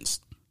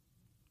abortions.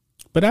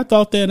 But I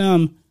thought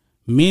that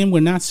men were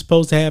not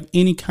supposed to have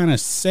any kind of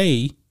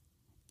say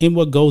in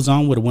what goes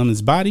on with a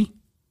woman's body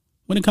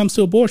when it comes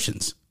to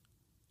abortions.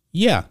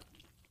 Yeah.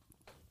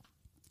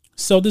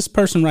 So this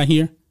person right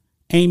here,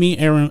 Amy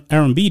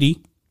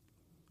Arambidi,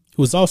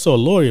 who is also a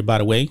lawyer, by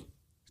the way,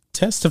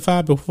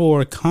 testified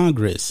before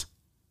Congress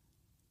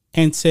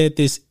and said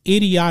this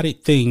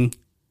idiotic thing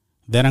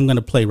that I'm going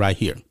to play right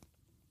here.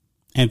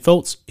 And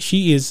folks,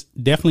 she is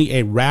definitely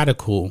a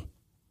radical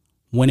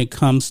when it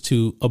comes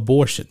to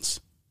abortions.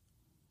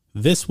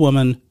 This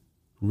woman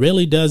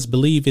really does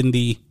believe in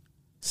the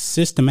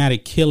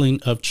systematic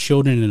killing of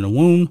children in the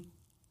womb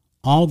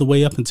all the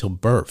way up until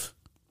birth.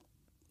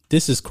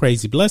 This is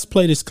crazy. But let's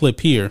play this clip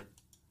here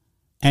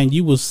and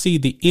you will see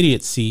the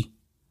idiocy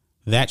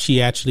that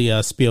she actually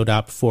spilled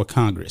out before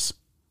Congress.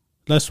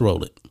 Let's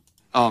roll it.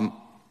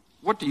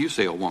 What do you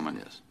say a woman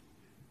is?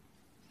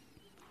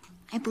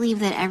 I believe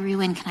that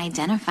everyone can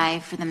identify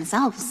for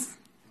themselves.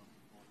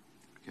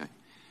 Okay.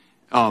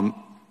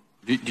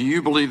 Do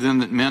you believe then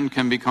that men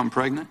can become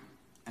pregnant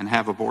and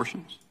have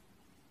abortions?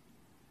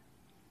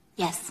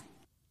 Yes.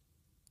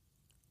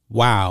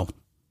 Wow.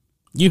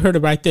 You heard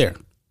it right there.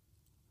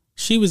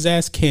 She was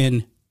asked,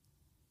 can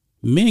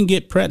men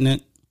get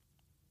pregnant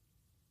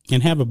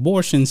and have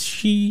abortions?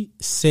 She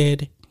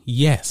said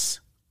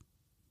yes.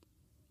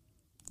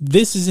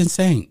 This is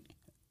insane.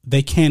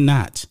 They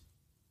cannot.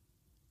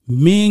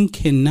 Men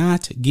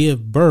cannot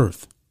give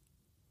birth.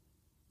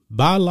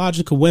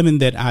 Biological women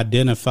that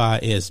identify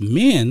as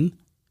men,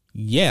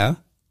 yeah,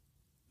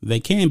 they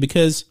can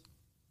because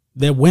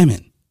they're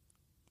women.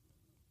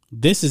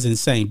 This is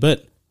insane.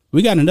 But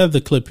we got another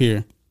clip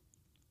here.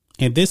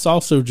 And this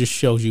also just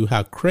shows you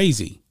how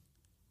crazy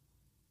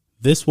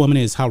this woman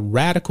is, how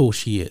radical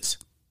she is.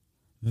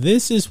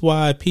 This is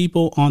why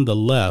people on the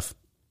left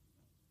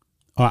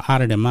are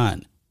out of their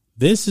mind.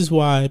 This is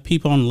why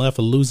people on the left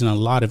are losing a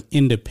lot of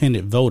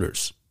independent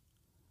voters.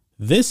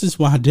 This is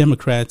why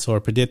Democrats are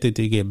predicted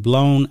to get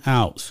blown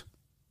out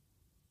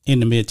in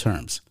the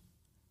midterms.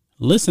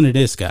 Listen to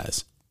this,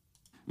 guys.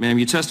 Ma'am,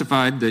 you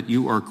testified that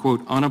you are,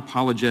 quote,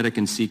 unapologetic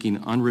in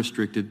seeking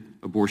unrestricted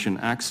abortion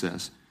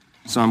access.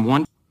 So I'm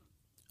wondering.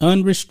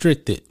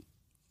 Unrestricted.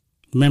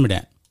 Remember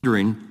that.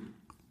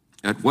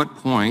 At what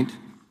point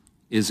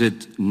is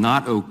it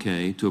not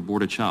okay to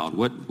abort a child?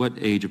 What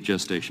age of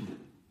gestation?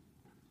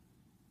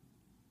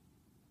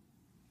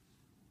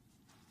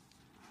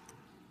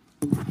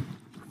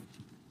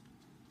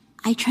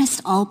 I trust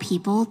all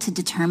people to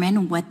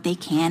determine what they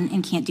can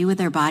and can't do with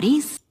their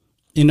bodies.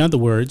 In other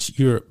words,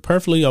 you're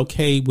perfectly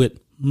okay with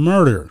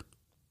murder.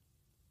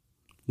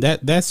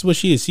 That's what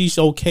she is. She's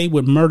okay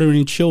with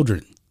murdering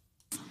children.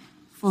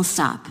 Full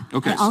stop.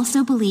 Okay. I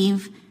also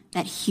believe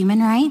that human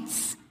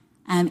rights,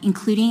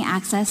 including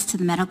access to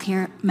the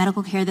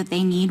medical care that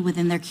they need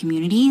within their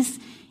communities,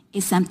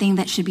 is something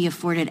that should be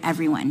afforded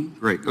everyone.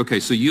 Great. Okay,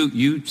 so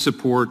you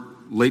support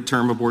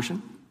late-term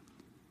abortion?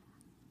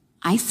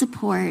 I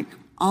support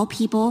all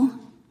people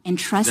and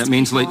trust That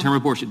means people. late-term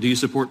abortion. Do you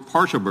support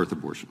partial birth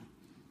abortion?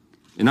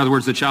 In other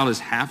words, the child is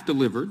half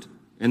delivered,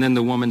 and then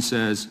the woman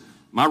says,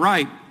 my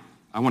right,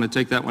 I want to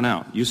take that one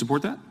out. You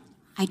support that?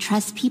 I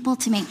trust people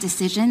to make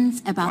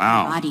decisions about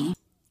Wow. their body.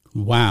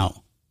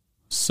 Wow.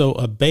 So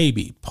a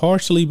baby,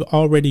 partially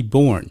already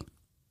born,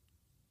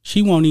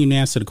 she won't even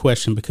answer the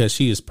question because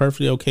she is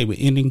perfectly okay with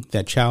ending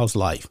that child's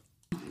life.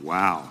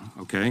 Wow.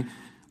 Okay.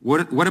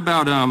 What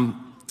about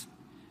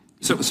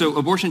so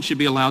abortion should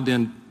be allowed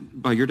then,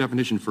 by your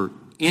definition, for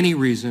any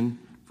reason,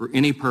 for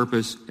any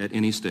purpose, at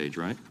any stage,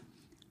 right?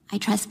 I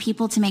trust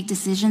people to make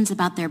decisions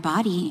about their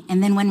body,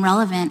 and then when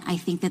relevant, I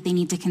think that they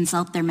need to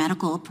consult their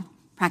medical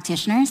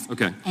practitioners.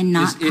 Okay. And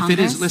not if Congress. it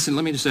is, listen,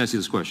 let me just ask you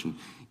this question.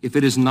 If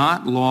it is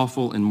not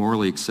lawful and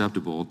morally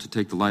acceptable to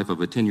take the life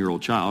of a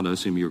 10-year-old child, I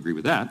assume you agree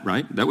with that,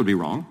 right? That would be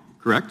wrong,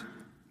 correct?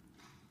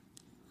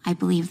 I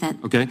believe that.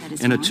 Okay. That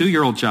is and wrong. a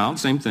 2-year-old child,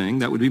 same thing.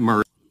 That would be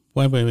murder.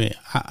 Wait.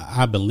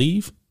 I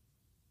believe.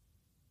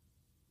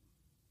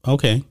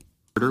 Okay.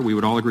 We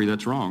would all agree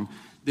that's wrong.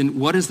 Then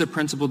what is the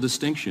principal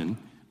distinction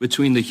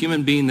between the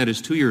human being that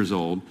is 2 years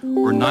old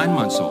or 9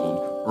 months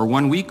old or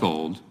 1 week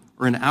old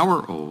or an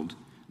hour old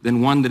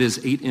than one that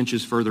is 8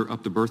 inches further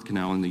up the birth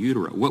canal in the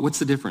utero? What's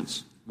the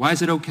difference? Why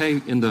is it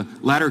okay in the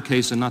latter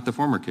case and not the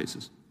former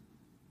cases?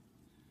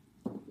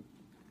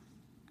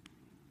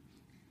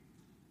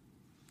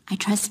 I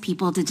trust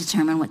people to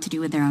determine what to do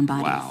with their own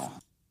bodies. Wow.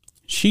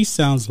 She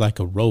sounds like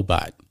a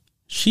robot.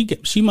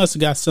 She must have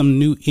got some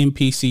new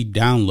NPC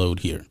download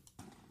here.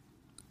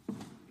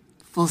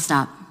 Full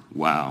stop.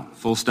 Wow.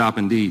 Full stop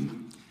indeed.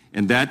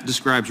 And that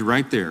describes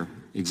right there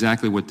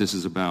exactly what this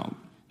is about.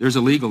 There's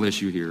a legal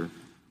issue here,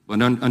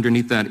 but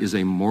underneath that is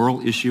a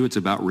moral issue. It's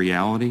about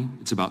reality.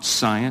 It's about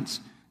science,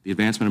 the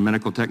advancement of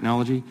medical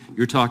technology.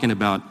 You're talking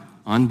about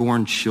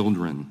unborn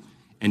children.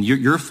 And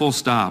your full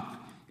stop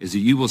is that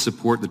you will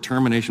support the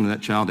termination of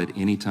that child at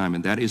any time.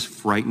 And that is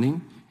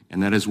frightening.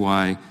 And that is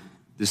why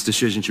this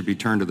decision should be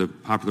turned to the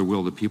popular will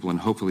of the people, and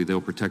hopefully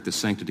they'll protect the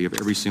sanctity of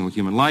every single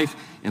human life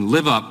and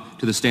live up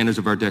to the standards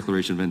of our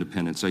Declaration of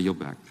Independence. I yield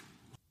back.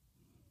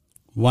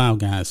 Wow,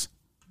 guys.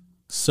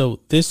 So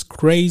this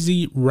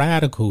crazy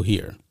radical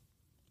here,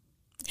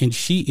 and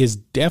she is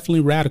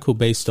definitely radical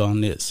based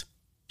on this.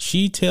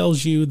 She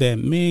tells you that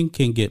men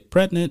can get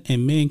pregnant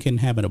and men can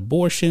have an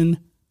abortion,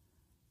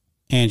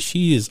 and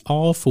she is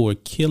all for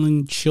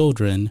killing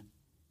children,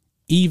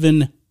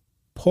 even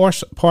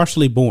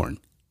partially born.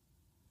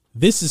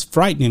 This is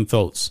frightening,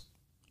 folks.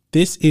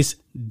 This is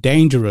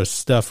dangerous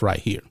stuff right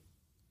here.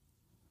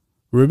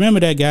 Remember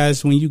that,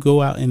 guys, when you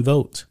go out and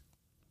vote.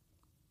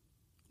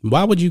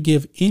 Why would you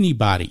give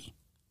anybody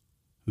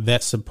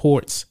that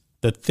supports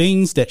the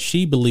things that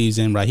she believes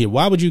in right here?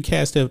 Why would you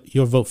cast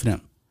your vote for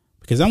them?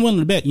 Because I'm willing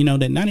to bet, that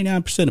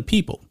 99% of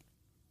people,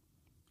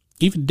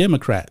 even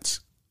Democrats,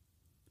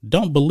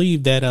 don't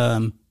believe that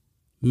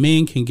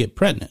men can get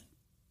pregnant.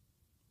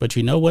 But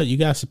you know what? You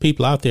got some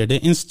people out there, they're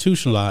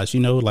institutionalized,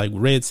 like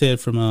Red said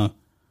from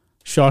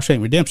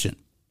Shawshank Redemption.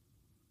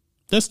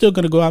 They're still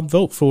going to go out and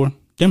vote for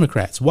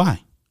Democrats.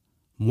 Why?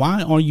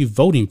 Why are you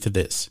voting for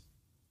this?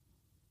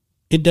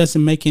 It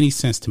doesn't make any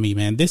sense to me,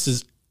 man. This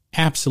is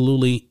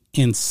absolutely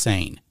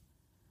insane.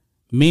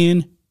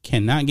 Men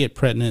cannot get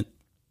pregnant.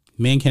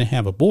 Men can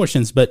have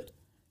abortions, but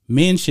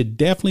men should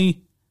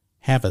definitely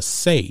have a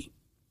say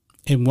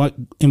in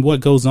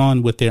what goes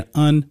on with their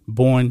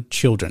unborn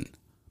children.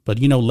 But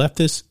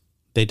leftists,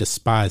 they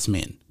despise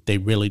men. They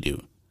really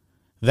do.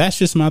 That's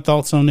just my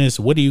thoughts on this.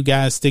 What do you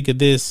guys think of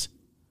this?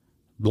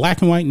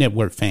 Black and White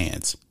Network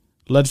fans,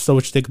 let us know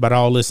what you think about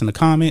all this in the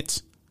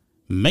comments.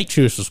 Make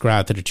sure you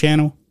subscribe to the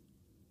channel,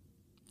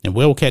 and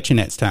we'll catch you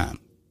next time.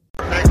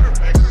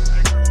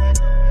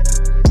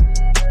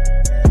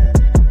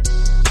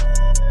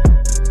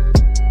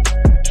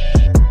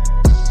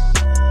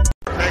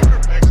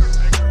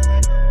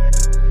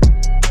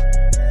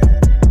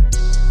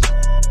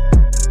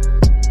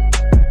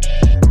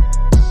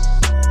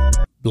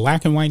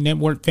 Black and White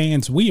Network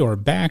fans, we are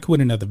back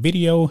with another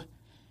video.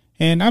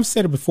 And I've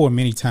said it before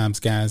many times,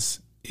 guys.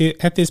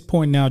 At this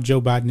point now,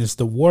 Joe Biden is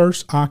the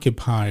worst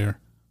occupier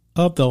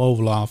of the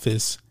Oval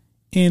Office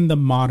in the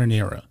modern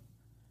era.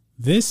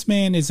 This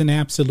man is an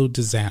absolute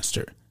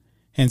disaster.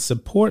 And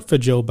support for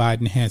Joe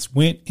Biden has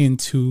went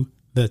into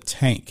the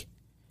tank.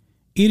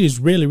 It is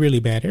really, really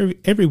bad.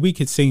 Every week,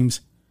 it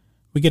seems,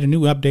 we get a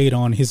new update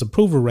on his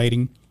approval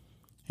rating.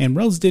 And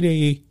Rose did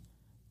a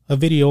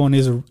video on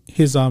his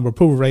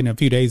approval rating a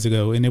few days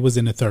ago, and it was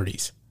in the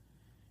 30s.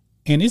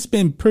 And it's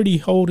been pretty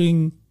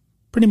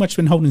much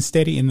been holding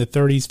steady in the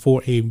 30s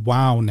for a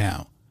while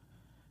now.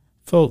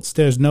 Folks,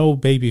 there's no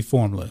baby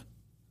formula.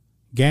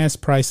 Gas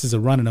prices are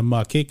running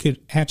amok. It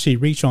could actually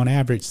reach on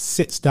average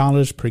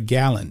 $6 per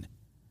gallon.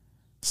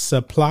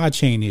 Supply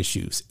chain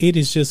issues. It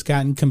has just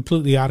gotten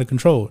completely out of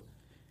control.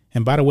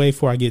 And by the way,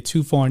 before I get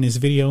too far in this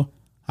video,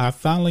 I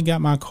finally got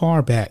my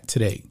car back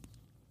today.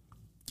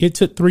 It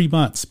took 3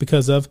 months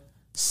because of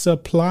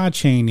supply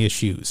chain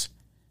issues.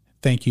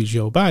 Thank you,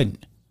 Joe Biden.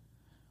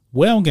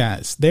 Well,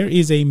 guys, there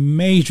is a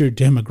major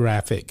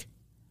demographic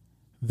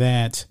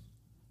that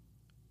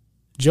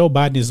Joe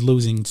Biden is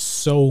losing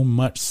so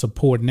much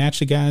support. And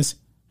actually, guys,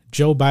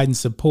 Joe Biden's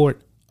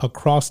support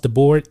across the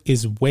board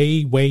is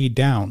way, way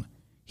down.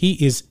 He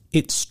is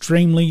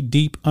extremely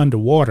deep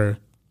underwater,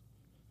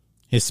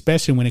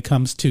 especially when it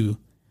comes to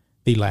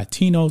the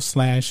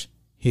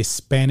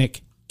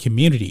Latino/Hispanic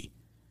community.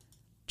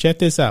 Check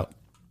this out.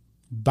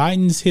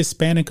 Biden's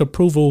Hispanic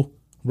approval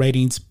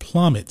ratings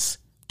plummets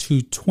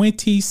to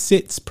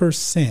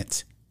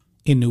 26%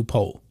 in new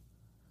poll.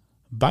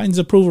 Biden's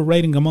approval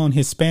rating among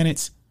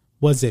Hispanics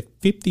was at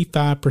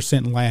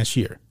 55% last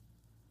year.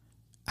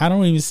 I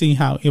don't even see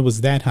how it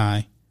was that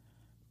high,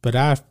 but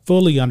I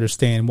fully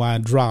understand why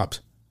it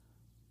dropped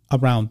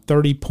around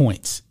 30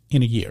 points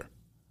in a year.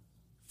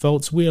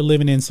 Folks, we are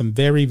living in some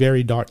very,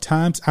 very dark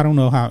times. I don't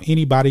know how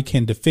anybody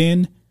can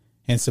defend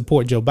and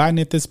support Joe Biden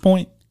at this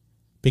point,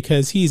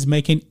 because he's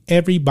making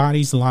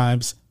everybody's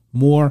lives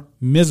more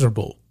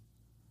miserable.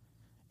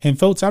 And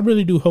folks, I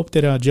really do hope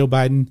that Joe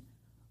Biden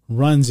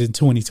runs in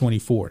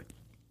 2024,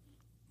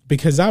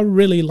 because I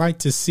really like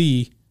to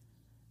see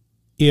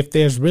if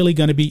there's really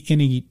going to be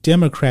any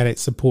Democratic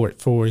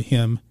support for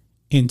him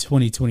in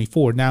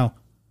 2024. Now,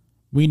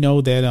 we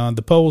know that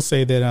the polls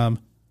say that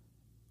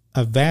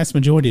a vast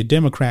majority of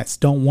Democrats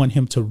don't want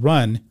him to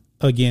run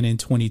again in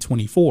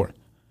 2024.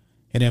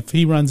 And if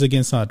he runs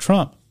against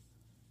Trump,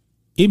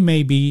 it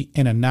may be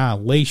an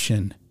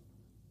annihilation,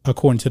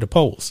 according to the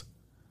polls.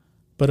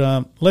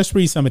 But let's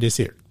read some of this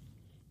here.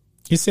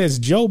 It says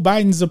Joe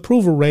Biden's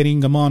approval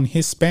rating among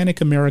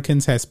Hispanic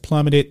Americans has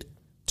plummeted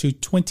to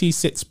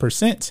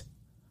 26%,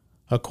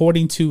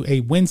 according to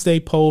a Wednesday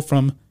poll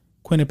from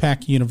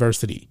Quinnipiac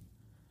University.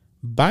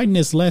 Biden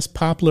is less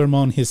popular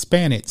among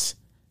Hispanics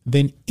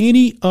than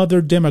any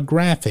other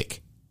demographic,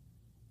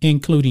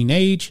 including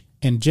age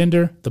and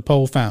gender, the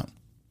poll found.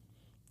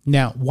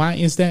 Now, why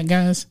is that,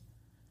 guys?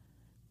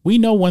 We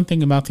know one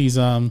thing about these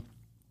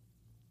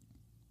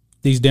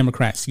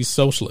Democrats, these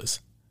socialists.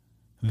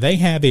 They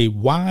have a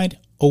wide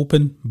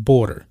open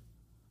border.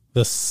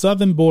 The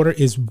southern border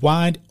is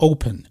wide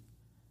open.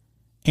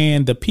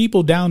 And the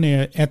people down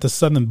there at the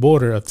southern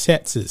border of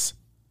Texas,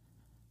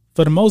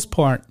 for the most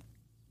part,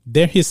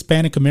 they're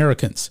Hispanic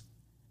Americans.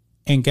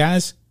 And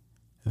guys,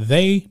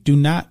 they do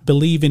not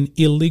believe in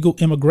illegal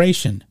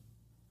immigration.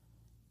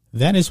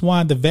 That is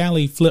why the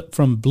Valley flipped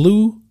from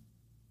blue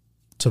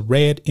to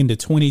red in the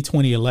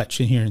 2020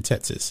 election here in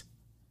Texas.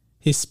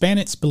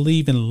 Hispanics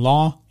believe in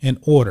law and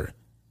order.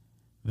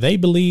 They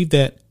believe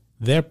that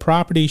their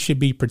property should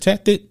be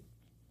protected,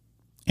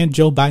 and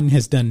Joe Biden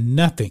has done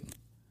nothing,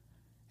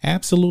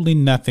 absolutely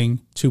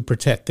nothing to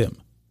protect them.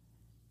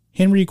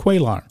 Henry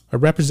Cuellar, a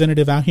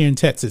representative out here in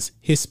Texas,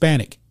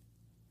 Hispanic,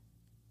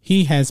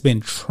 he has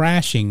been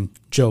trashing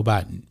Joe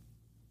Biden.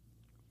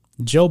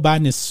 Joe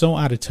Biden is so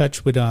out of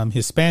touch with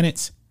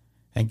Hispanics,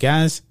 and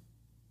guys,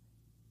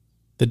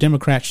 the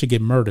Democrats should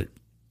get murdered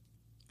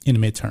in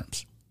the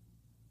midterms.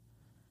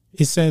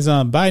 It says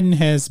Biden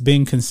has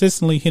been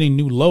consistently hitting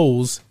new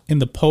lows in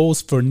the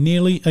polls for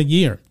nearly a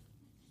year.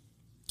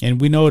 And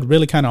we know it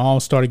really kind of all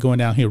started going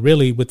down here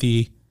really with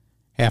the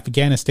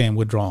Afghanistan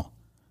withdrawal.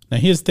 Now,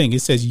 here's the thing.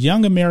 It says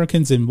young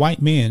Americans and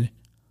white men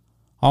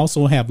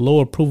also have low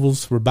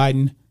approvals for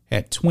Biden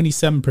at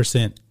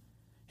 27%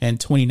 and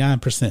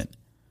 29%.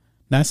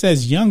 Now, it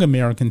says young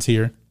Americans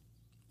here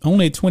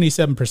only at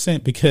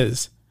 27%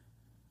 because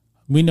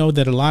we know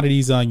that a lot of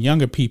these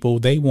younger people,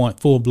 they want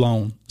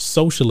full-blown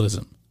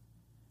socialism.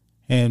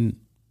 And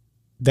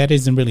that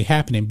isn't really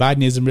happening.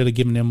 Biden isn't really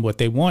giving them what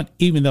they want,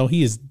 even though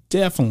he is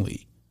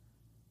definitely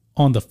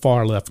on the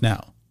far left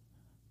now.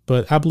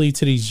 But I believe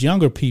to these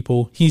younger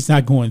people, he's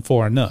not going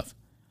far enough.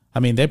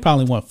 I mean, they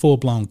probably want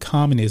full-blown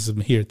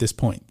communism here at this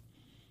point.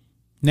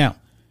 Now,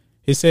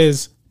 it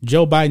says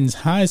Joe Biden's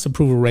highest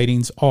approval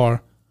ratings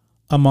are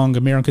among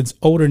Americans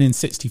older than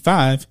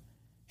 65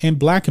 and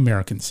black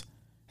Americans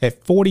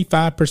at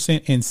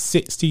 45% and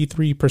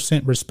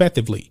 63%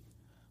 respectively.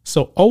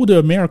 So older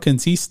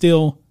Americans, he's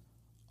still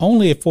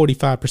only at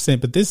 45%.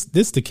 But this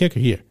is the kicker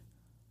here.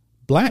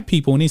 Black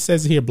people, and he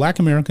says here, black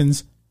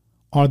Americans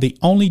are the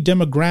only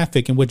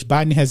demographic in which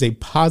Biden has a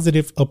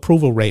positive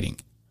approval rating,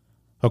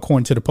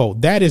 according to the poll.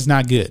 That is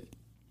not good.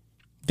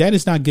 That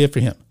is not good for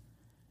him.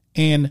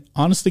 And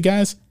honestly,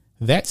 guys,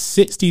 that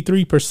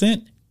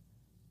 63%,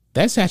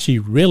 that's actually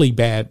really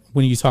bad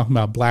when you're talking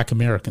about black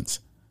Americans,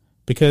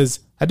 because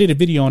I did a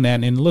video on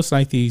that and it looks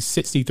like the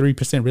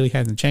 63% really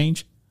hasn't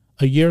changed.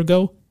 A year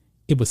ago,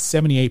 it was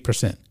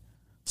 78%.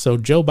 So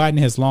Joe Biden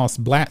has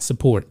lost black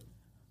support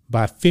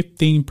by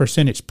 15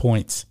 percentage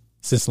points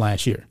since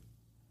last year.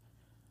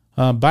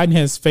 Biden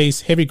has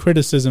faced heavy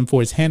criticism for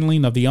his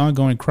handling of the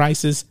ongoing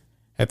crisis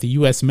at the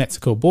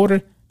U.S.-Mexico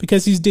border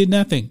because he's did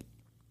nothing.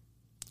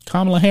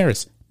 Kamala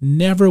Harris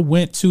never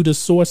went to the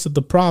source of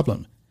the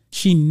problem.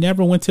 She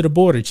never went to the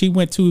border. She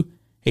went to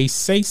a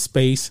safe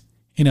space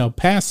in El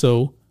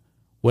Paso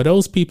where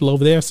those people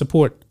over there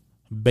support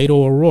Beto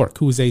O'Rourke,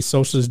 who is a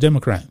socialist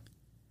Democrat.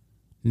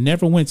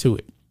 Never went to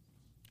it.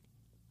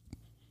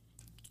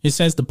 It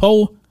says the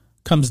poll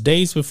comes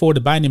days before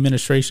the Biden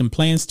administration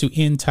plans to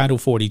end Title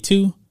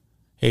 42,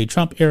 a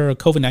Trump-era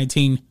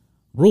COVID-19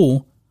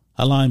 rule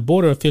allowing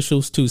border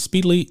officials to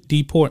speedily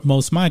deport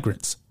most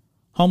migrants.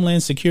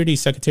 Homeland Security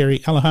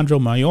Secretary Alejandro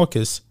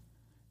Mayorkas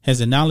has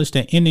acknowledged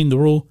that ending the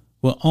rule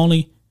will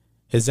only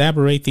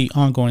exacerbate the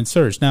ongoing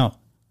surge. Now,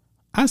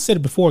 I said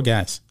it before,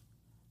 guys,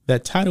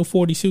 that Title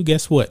 42,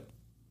 guess what?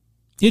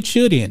 It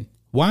should end.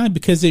 Why?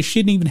 Because it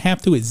shouldn't even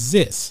have to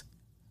exist.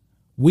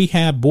 We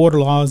have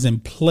border laws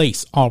in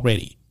place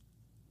already.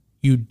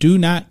 You do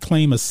not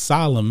claim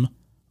asylum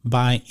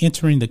by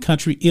entering the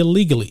country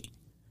illegally.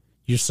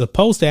 You're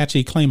supposed to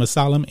actually claim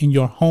asylum in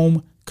your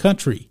home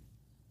country.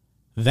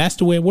 That's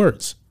the way it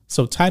works.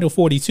 So Title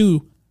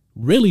 42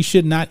 really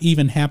should not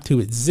even have to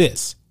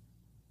exist.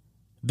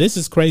 This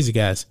is crazy,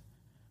 guys.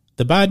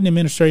 The Biden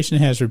administration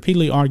has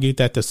repeatedly argued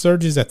that the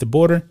surges at the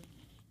border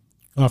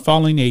are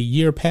following a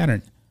year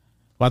pattern,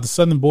 while the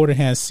southern border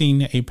has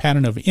seen a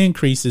pattern of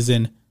increases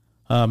in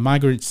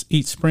migrants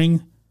each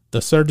spring.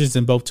 The surges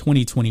in both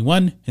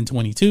 2021 and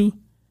 22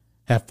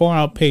 have far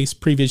outpaced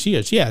previous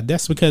years. Yeah,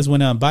 that's because when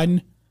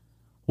Biden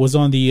was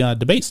on the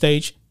debate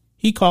stage,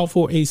 he called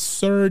for a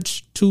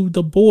surge to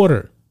the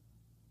border.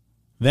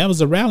 That was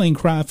a rallying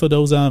cry for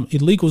those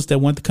illegals that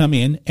want to come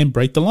in and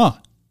break the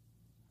law.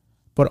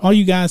 But are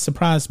you guys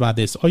surprised by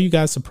this? Are you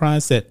guys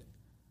surprised that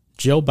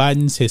Joe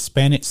Biden's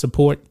Hispanic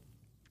support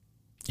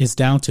is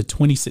down to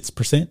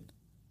 26%?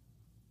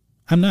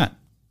 I'm not.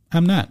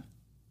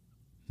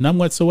 None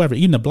whatsoever.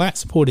 Even the black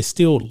support is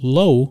still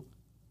low,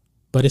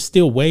 but it's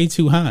still way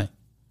too high.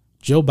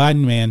 Joe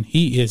Biden, man,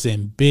 he is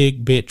in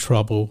big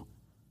trouble.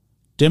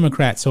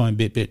 Democrats are in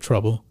big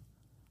trouble.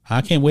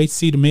 I can't wait to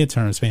see the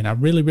midterms, man. I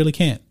really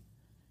can't.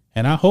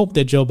 And I hope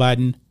that Joe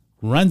Biden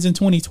runs in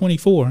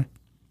 2024,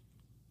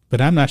 but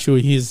I'm not sure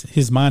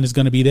his mind is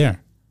going to be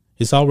there.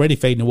 It's already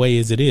fading away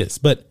as it is.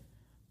 But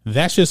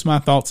that's just my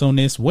thoughts on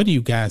this. What do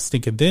you guys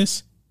think of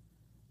this?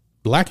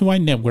 Black and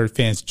White Network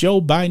fans, Joe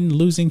Biden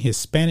losing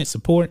Hispanic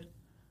support.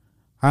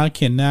 I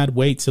cannot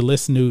wait to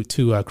listen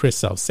to Chris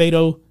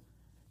Salcedo.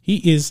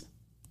 He is,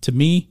 to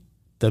me,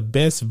 the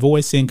best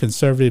voice in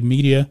conservative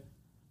media.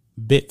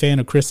 Big fan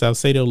of Chris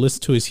Salcedo.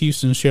 Listen to his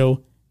Houston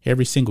show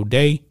every single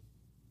day.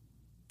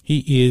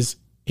 He is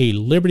a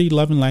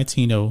liberty-loving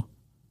Latino.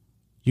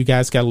 You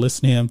guys got to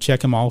listen to him.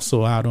 Check him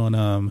also out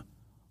on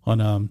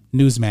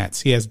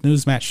Newsmats. He has a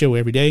Newsmats show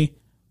every day,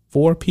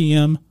 4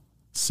 p.m.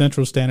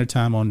 Central Standard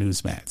Time on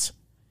Newsmats.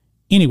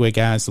 Anyway,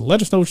 guys,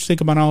 let us know what you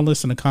think about all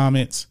this in the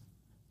comments.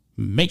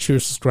 Make sure you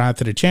subscribe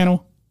to the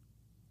channel,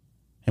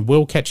 and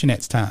we'll catch you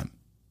next time.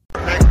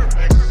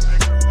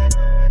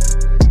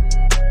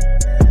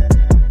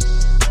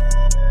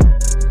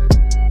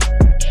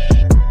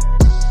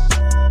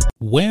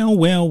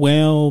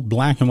 Well,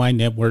 Black and White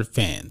Network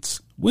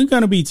fans. We're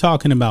going to be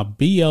talking about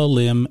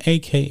BLM,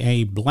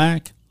 a.k.a.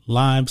 Black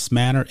Lives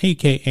Matter,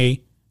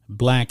 a.k.a.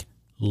 Black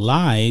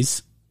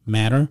Lies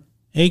Matter,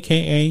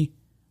 a.k.a.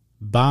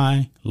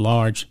 Buy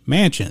Large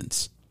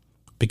Mansions.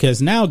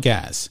 Because now,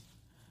 guys,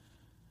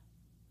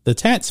 the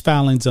tax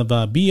filings of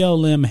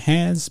BLM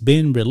has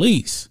been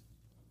released.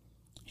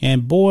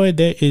 And boy,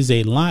 there is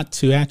a lot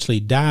to actually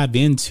dive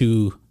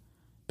into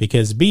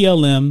because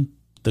BLM,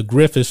 the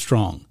grift is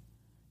strong.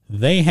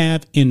 They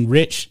have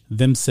enriched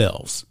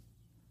themselves.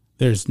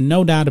 There's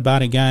no doubt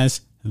about it,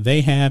 guys.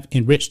 They have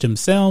enriched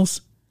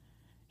themselves,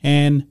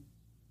 and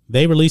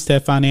they released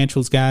their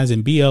financials, guys,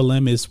 and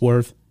BLM is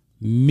worth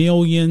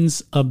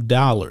millions of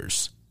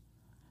dollars.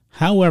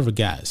 However,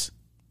 guys,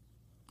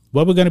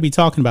 what we're going to be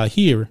talking about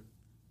here,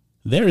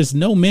 there is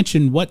no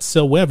mention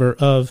whatsoever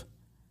of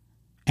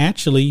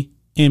actually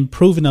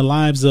improving the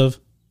lives of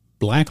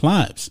black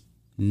lives.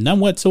 None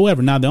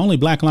whatsoever. Now, the only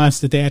black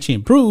lives that they actually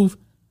improve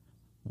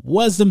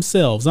was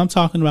themselves. I'm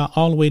talking about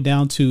all the way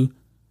down to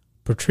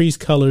Patrisse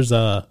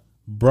Cullors'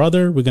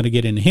 brother. We're going to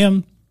get into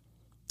him.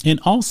 And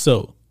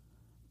also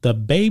the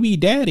baby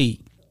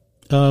daddy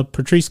of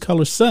Patrisse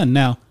Cullors' son.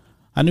 Now,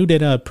 I knew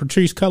that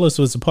Patrisse Cullors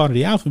was a part of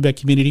the alphabet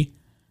community.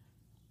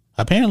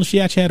 Apparently, she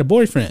actually had a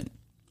boyfriend.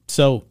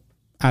 So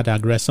I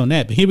digress on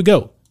that. But here we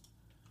go.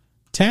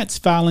 Tax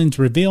filings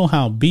reveal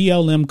how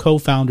BLM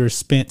co-founders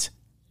spent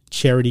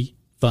charity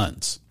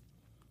funds.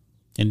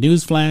 In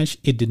newsflash,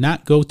 it did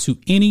not go to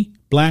any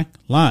black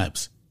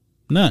lives.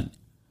 None.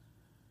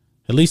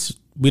 At least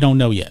we don't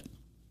know yet.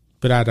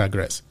 But I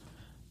digress.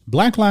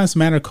 Black Lives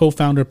Matter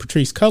co-founder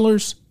Patrisse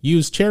Cullors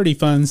used charity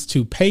funds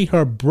to pay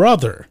her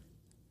brother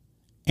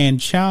and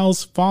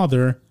child's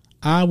father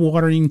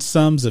eye-watering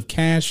sums of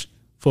cash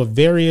for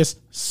various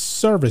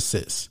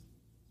services,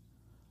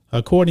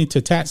 according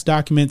to tax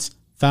documents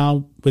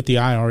filed with the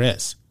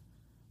IRS.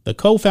 The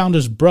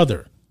co-founder's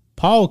brother,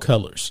 Paul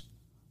Cullors,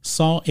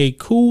 saw a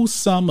cool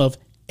sum of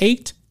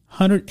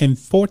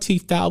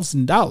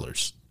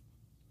 $840,000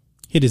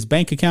 hit his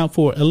bank account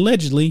for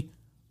allegedly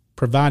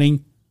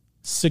providing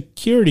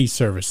security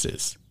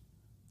services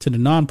to the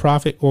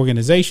nonprofit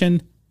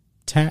organization,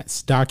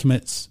 tax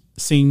documents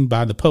seen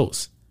by the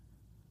Post.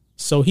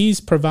 So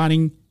he's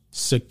providing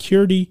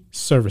security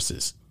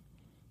services.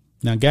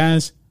 Now,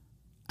 guys,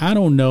 I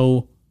don't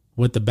know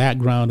what the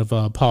background of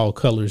Paul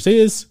Cullors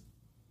is,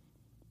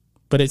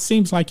 but it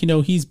seems like,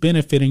 he's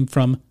benefiting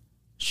from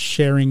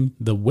sharing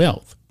the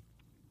wealth.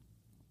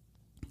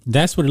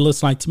 That's what it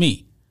looks like to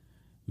me.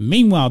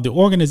 Meanwhile, the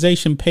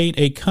organization paid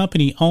a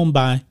company owned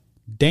by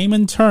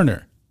Damon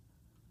Turner,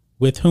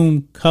 with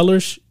whom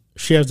Cullors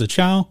shares a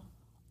child,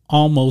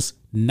 almost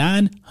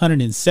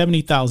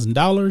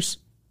 $970,000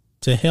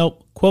 to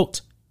help,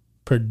 quote,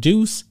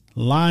 produce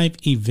live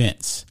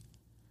events,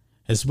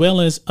 as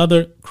well as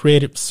other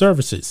creative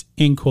services,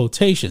 in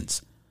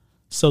quotations.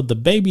 So the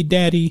baby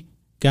daddy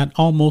got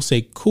almost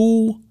a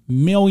cool $1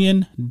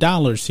 million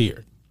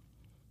here.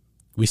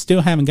 We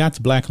still haven't got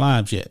to Black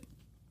Lives yet.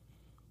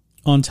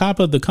 On top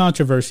of the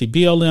controversy,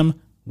 BLM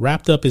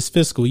wrapped up its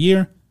fiscal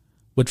year,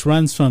 which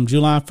runs from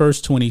July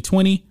 1st,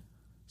 2020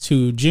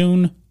 to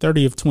June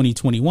 30th,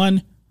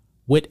 2021,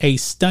 with a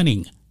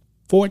stunning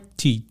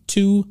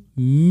 $42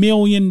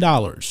 million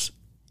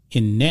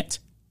in net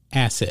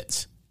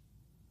assets.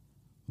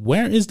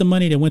 Where is the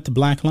money that went to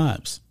Black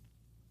Lives?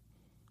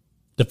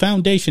 The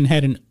foundation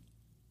had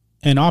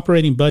an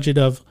operating budget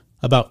of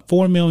about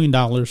 $4 million,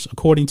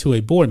 according to a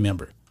board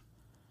member.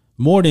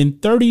 More than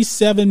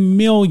 $37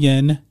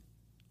 million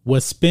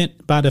was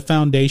spent by the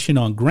foundation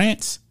on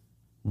grants,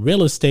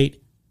 real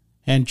estate,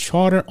 and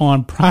charter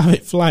on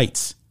private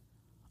flights,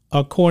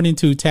 according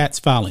to tax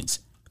filings.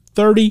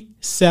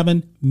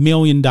 $37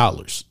 million.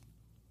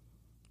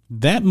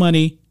 That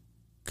money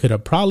could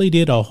have probably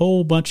did a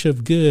whole bunch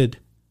of good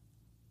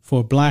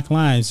for Black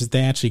lives if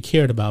they actually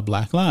cared about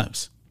Black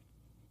lives.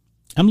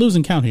 I'm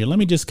losing count here. Let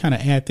me just kind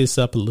of add this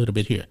up a little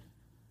bit here.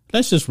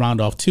 Let's just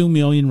round off 2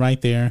 million right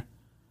there.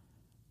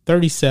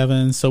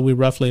 37. So we're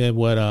roughly at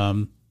what,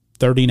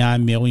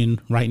 39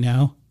 million right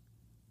now.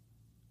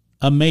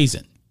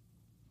 Amazing.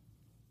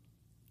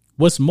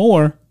 What's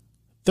more,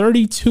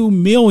 32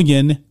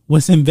 million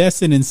was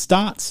invested in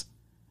stocks,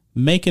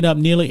 making up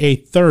nearly a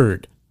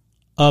third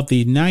of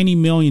the $90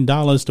 million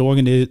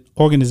the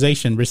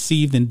organization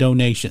received in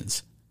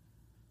donations.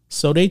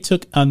 So they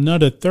took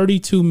another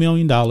 $32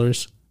 million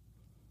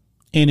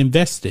and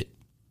invested.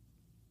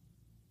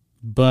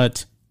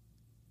 But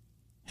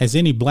has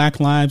any Black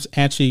lives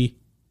actually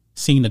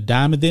seen a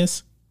dime of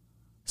this?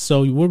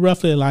 So we're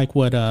roughly like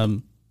what,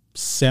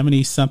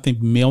 70 something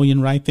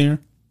million right there.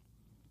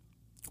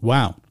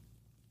 Wow.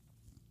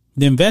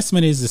 The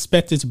investment is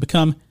expected to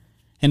become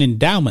an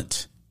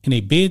endowment in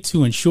a bid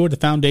to ensure the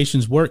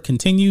foundation's work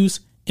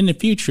continues in the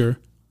future,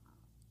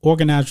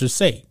 organizers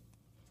say.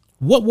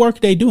 What work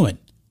are they doing?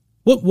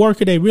 What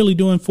work are they really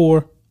doing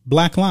for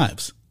Black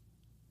lives?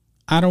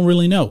 I don't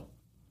really know.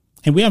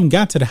 And we haven't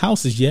got to the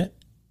houses yet.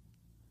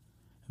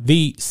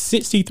 The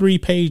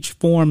 63-page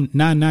Form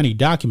 990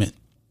 document,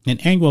 an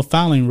annual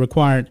filing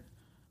required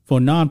for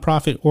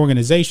nonprofit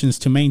organizations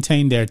to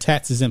maintain their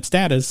tax-exempt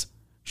status,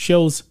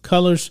 shows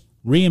Colors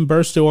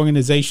reimbursed the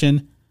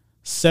organization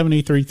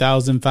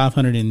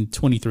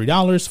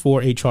 $73,523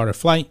 for a charter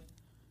flight,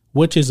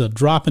 which is a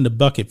drop in the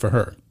bucket for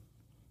her.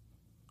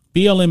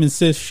 BLM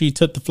insists she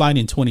took the flight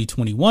in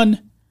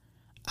 2021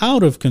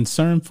 out of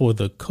concern for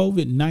the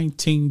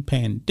COVID-19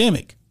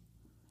 pandemic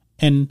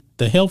and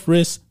the health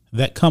risks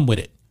that come with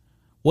it.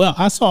 Well,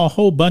 I saw a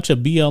whole bunch of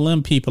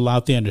BLM people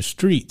out there in the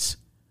streets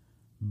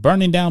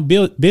burning down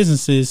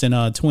businesses in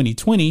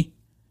 2020.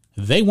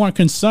 They weren't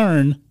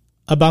concerned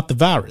about the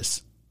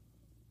virus.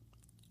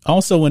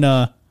 Also, when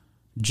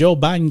Joe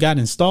Biden got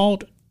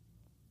installed,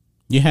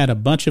 you had a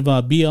bunch of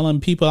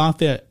BLM people out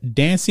there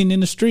dancing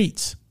in the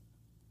streets.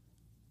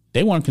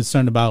 They weren't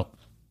concerned about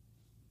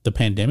the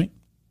pandemic.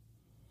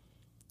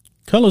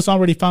 Colors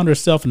already found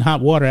herself in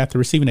hot water after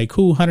receiving a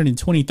cool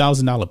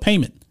 $120,000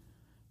 payment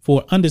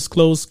for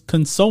undisclosed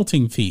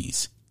consulting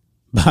fees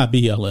by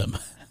BLM.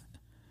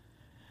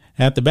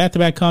 After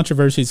back-to-back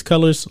controversies,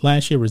 Colors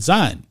last year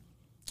resigned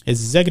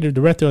as executive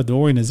director of the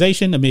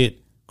organization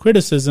amid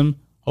criticism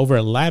over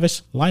a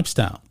lavish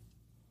lifestyle.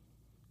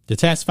 The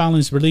tax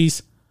filings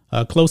release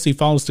closely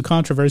follows the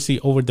controversy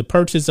over the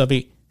purchase of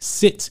a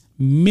 $6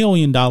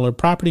 million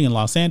property in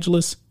Los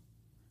Angeles.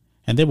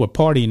 And they were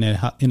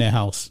partying in that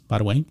house, by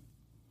the way.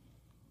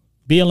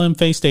 BLM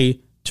faced a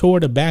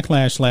torrent of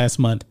backlash last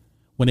month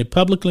when it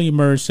publicly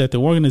emerged that the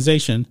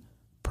organization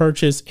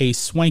purchased a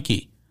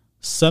swanky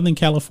Southern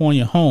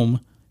California home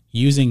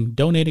using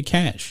donated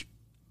cash.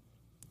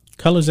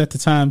 Colors at the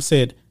time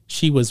said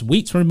she was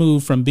weeks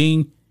removed from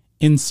being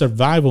in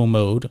survival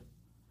mode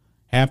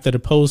after the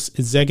Post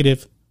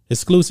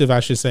exclusive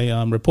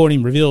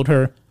reporting revealed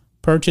her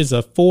purchase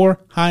of 4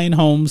 high-end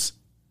homes,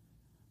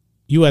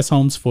 U.S.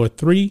 homes, for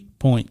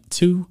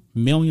 $3.2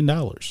 million.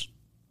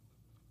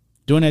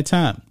 During that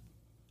time,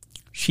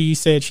 she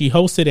said she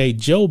hosted a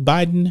Joe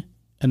Biden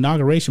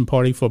inauguration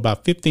party for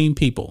about 15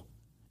 people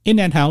in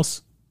that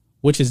house,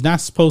 which is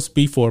not supposed to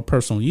be for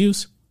personal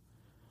use,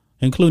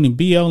 including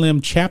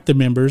BLM chapter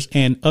members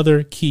and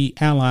other key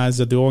allies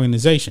of the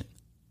organization.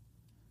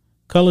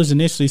 Colors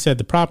initially said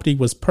the property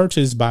was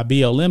purchased by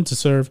BLM to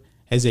serve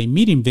as a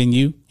meeting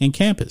venue in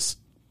campus.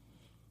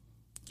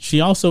 She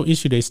also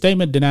issued a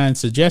statement denying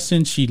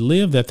suggestions she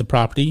lived at the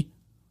property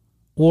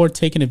or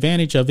taken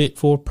advantage of it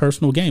for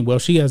personal gain. Well,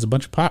 she has a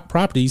bunch of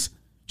properties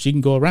she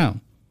can go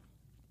around.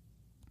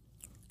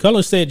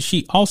 Colors said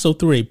she also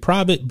threw a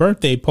private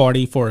birthday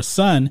party for her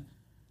son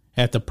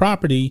at the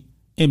property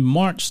in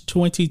March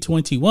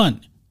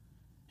 2021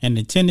 and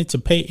intended to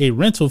pay a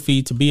rental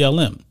fee to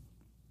BLM.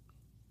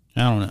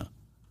 I don't know.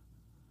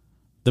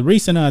 The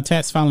recent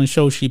tax filing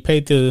shows she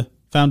paid the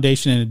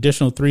foundation an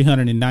additional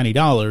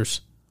 $390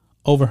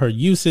 over her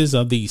uses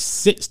of the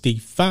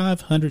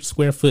 6,500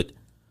 square foot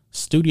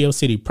Studio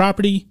City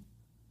property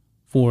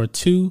for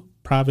 2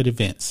 private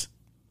events.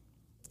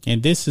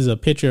 And this is a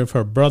picture of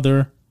her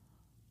brother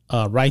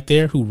right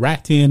there, who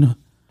racked in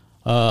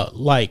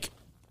like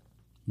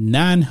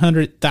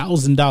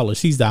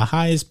 $900,000. He's the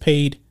highest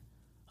paid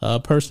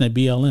person at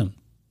BLM.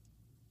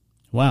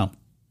 Wow.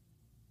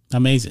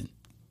 Amazing.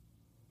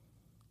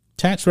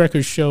 Tax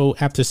records show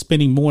after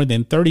spending more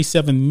than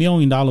 $37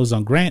 million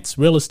on grants,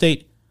 real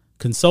estate,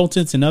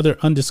 consultants, and other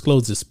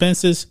undisclosed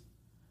expenses,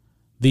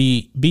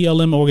 the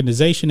BLM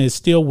organization is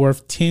still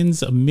worth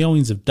tens of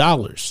millions of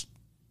dollars.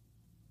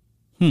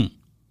 A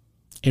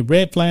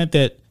red flag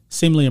that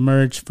seemingly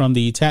emerged from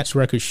the tax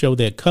records show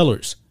that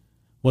Colors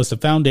was the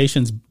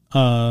foundation's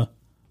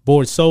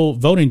board sole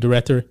voting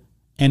director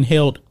and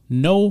held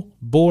no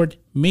board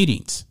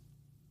meetings.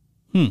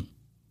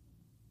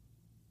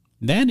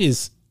 That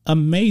is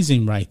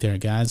amazing right there,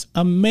 guys.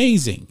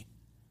 Amazing.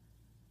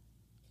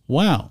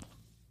 Wow.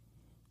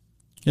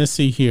 Let's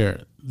see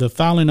here. The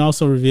filing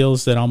also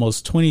reveals that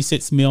almost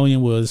 $26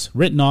 million was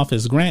written off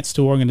as grants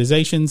to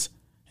organizations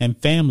and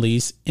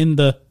families in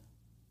the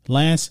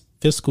last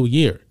fiscal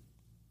year.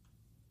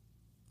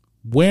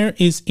 Where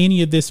is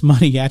any of this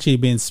money actually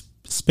being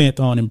spent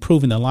on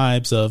improving the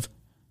lives of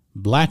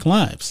Black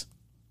lives?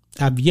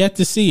 I've yet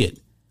to see it.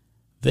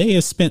 They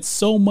have spent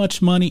so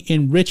much money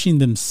enriching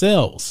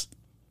themselves,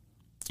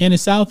 and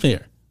it's out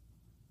there.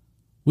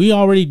 We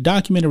already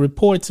documented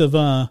reports of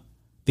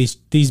these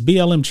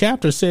BLM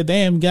chapters said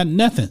they haven't got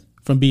nothing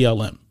from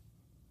BLM.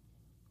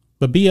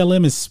 But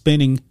BLM is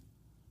spending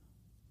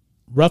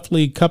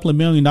roughly a couple of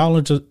million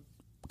dollars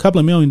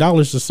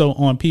or so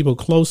on people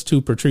close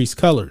to Patrisse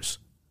Cullors.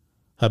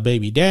 Her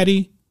baby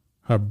daddy,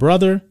 her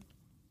brother,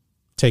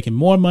 taking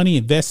more money,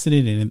 investing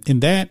it in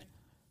that,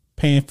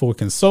 paying for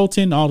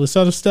consulting, all this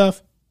other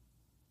stuff.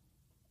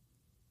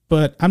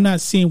 But I'm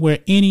not seeing where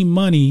any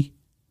money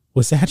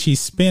was actually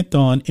spent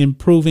on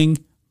improving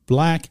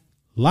Black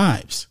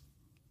lives.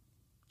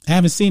 I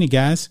haven't seen it,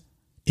 guys.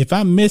 If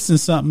I'm missing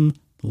something,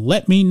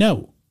 let me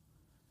know.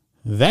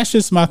 That's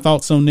just my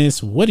thoughts on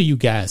this. What do you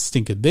guys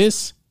think of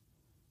this?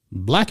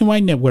 Black and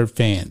White Network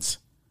fans.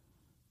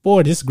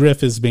 Boy, this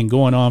grift has been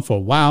going on for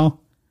a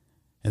while.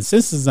 And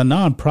since it's a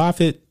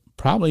nonprofit,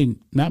 probably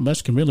not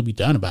much can really be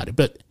done about it.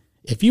 But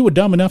if you were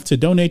dumb enough to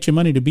donate your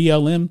money to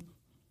BLM,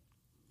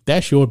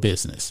 that's your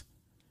business.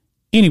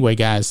 Anyway,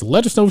 guys,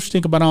 let us know what you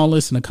think about all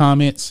this in the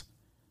comments.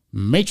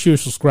 Make sure you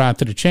subscribe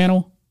to the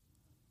channel.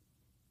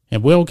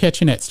 And we'll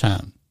catch you next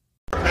time.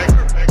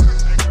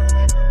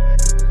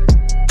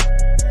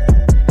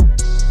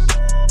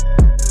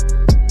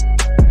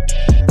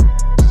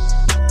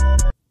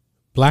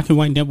 Black and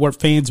White Network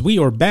fans, we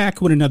are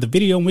back with another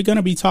video, and we're going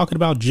to be talking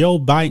about Joe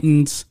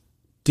Biden's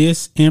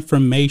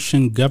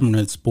Disinformation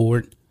Governance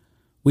Board.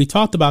 We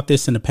talked about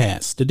this in the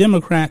past. The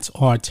Democrats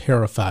are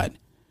terrified.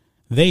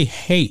 They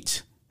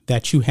hate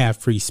that you have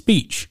free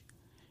speech,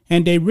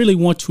 and they really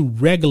want to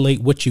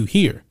regulate what you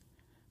hear.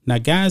 Now,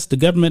 guys, the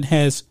government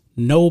has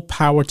no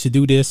power to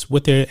do this.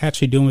 What they're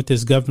actually doing with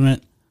this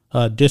government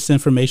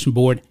disinformation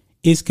board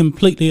is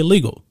completely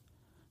illegal.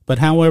 But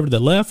however, the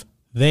left,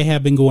 they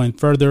have been going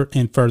further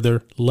and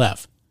further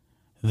left.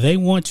 They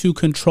want to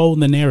control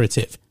the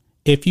narrative.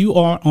 If you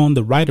are on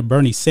the right of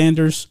Bernie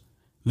Sanders,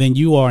 then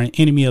you are an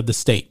enemy of the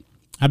state.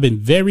 I've been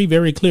very,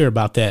 very clear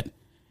about that.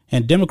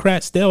 And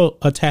Democrats, they'll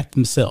attack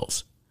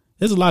themselves.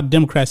 There's a lot of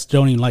Democrats that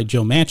don't even like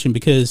Joe Manchin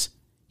because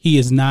he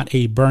is not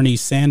a Bernie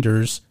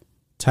Sanders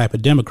type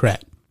of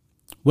Democrat.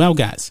 Well,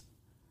 guys,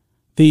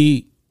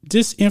 the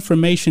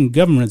Disinformation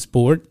Governance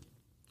Board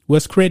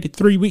was created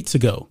 3 weeks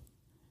ago.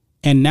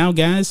 And now,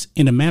 guys,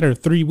 in a matter of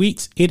 3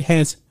 weeks, it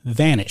has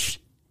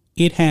vanished.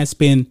 It has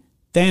been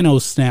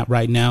Thanos snapped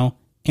right now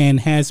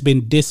and has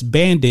been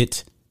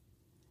disbanded,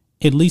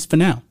 at least for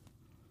now.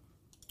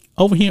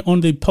 Over here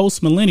on the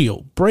Post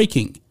Millennial,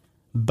 breaking: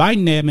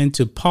 Biden admin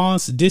to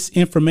pause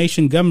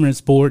Disinformation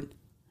Governance Board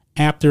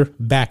after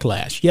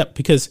backlash. Yep,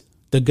 because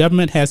the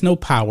government has no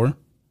power.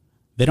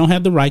 They don't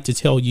have the right to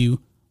tell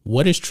you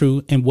what is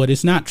true and what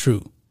is not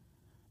true.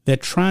 They're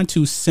trying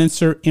to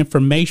censor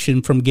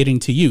information from getting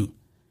to you.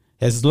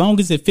 As long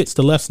as it fits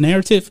the left's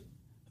narrative,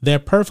 they're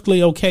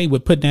perfectly okay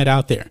with putting that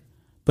out there.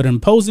 But an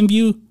opposing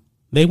view,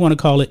 they want to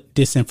call it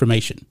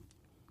disinformation.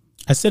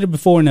 I said it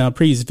before in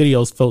previous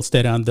videos, folks,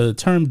 that the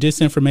term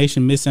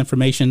disinformation,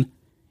 misinformation,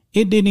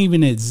 it didn't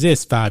even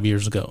exist 5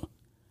 years ago.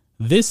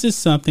 This is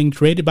something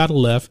created by the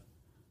left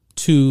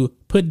to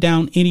put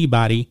down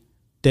anybody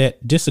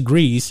that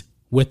disagrees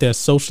with their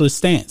socialist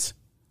stance.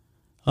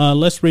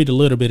 Let's read a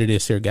little bit of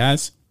this here,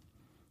 guys.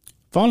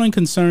 Following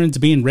concerns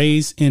being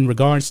raised in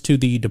regards to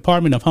the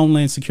Department of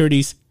Homeland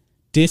Security's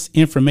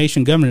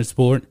Disinformation Governance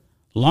Board,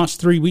 launched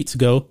 3 weeks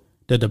ago,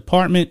 the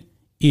department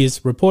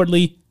is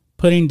reportedly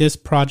putting this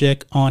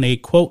project on a,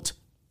 quote,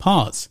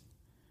 pause.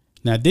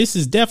 Now, this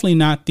is definitely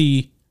not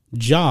the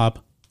job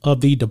of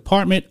the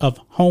Department of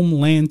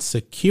Homeland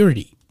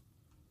Security.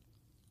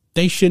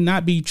 They should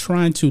not be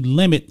trying to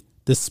limit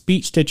the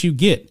speech that you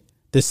get,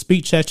 the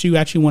speech that you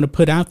actually want to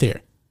put out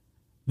there.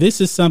 This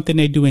is something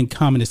they do in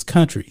communist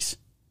countries.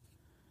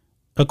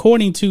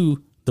 According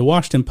to the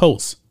Washington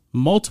Post,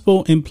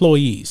 multiple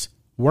employees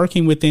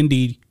working within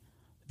the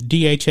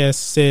DHS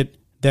said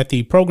that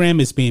the program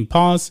is being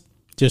paused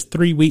just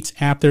 3 weeks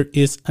after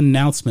its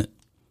announcement.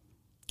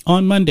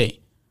 On Monday,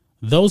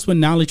 those with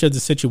knowledge of the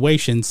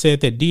situation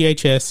said that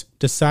DHS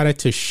decided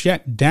to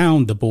shut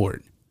down the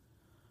board.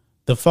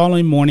 The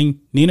following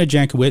morning, Nina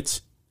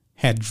Jankowicz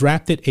had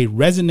drafted a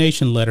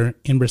resignation letter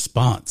in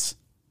response.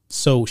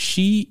 So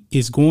she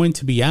is going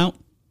to be out.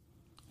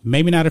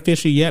 Maybe not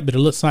officially yet, but it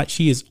looks like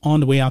she is on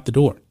the way out the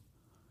door.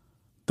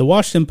 The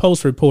Washington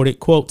Post reported,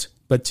 quote,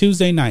 but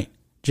Tuesday night,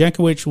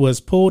 Jankowicz was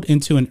pulled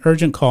into an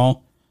urgent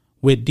call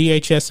with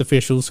DHS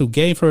officials who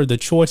gave her the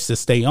choice to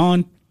stay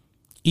on,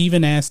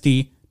 even as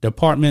the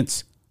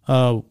department's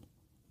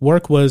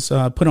work was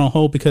put on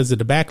hold because of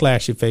the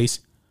backlash it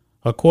faced,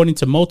 according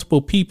to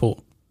multiple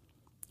people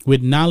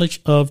with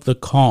knowledge of the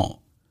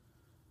call.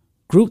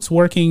 Groups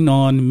working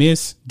on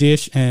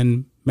misdish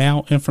and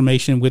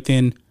malinformation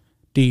within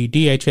the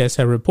DHS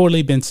have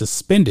reportedly been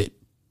suspended,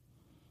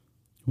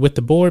 with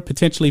the board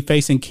potentially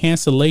facing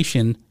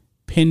cancellation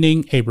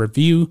pending a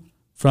review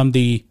from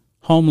the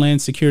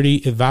Homeland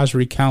Security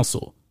Advisory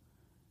Council.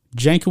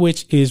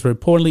 Jankowicz is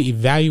reportedly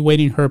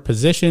evaluating her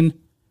position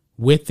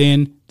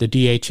within the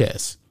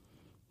DHS.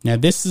 Now,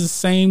 this is the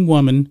same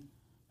woman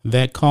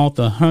that called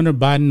the Hunter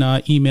Biden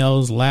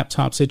emails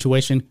laptop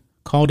situation,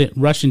 called it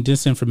Russian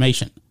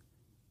disinformation.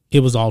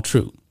 It was all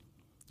true.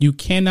 You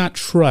cannot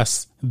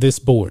trust this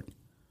board.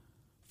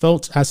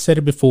 Folks, I said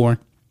it before.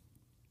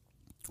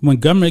 When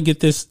government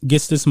gets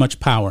this much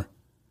power,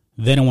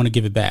 they don't want to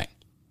give it back.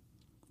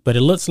 But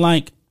it looks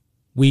like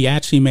we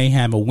actually may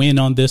have a win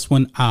on this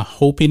one. I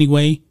hope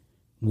anyway.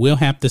 We'll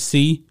have to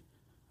see.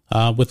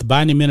 With the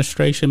Biden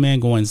administration, man,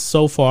 going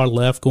so far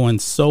left, going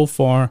so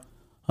far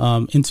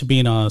into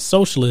being a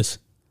socialist,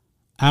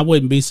 I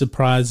wouldn't be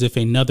surprised if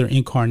another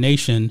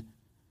incarnation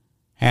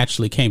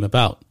actually came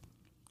about.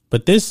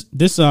 But this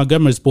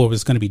government's board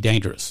was going to be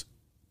dangerous.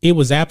 It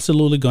was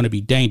absolutely going to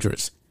be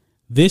dangerous.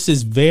 This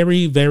is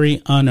very,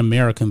 very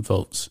un-American,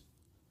 folks.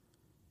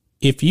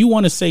 If you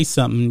want to say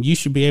something, you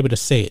should be able to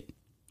say it.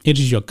 It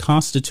is your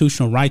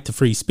constitutional right to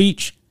free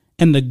speech,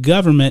 and the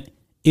government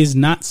is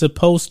not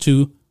supposed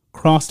to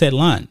cross that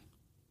line.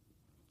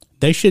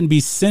 They shouldn't be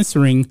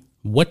censoring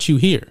what you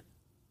hear.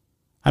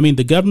 I mean,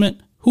 the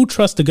government, who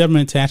trusts the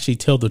government to actually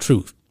tell the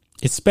truth,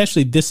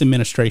 especially this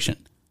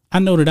administration? I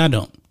know that I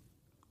don't.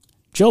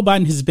 Joe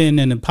Biden has been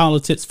in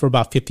politics for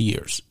about 50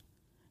 years,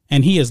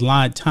 and he has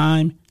lied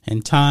time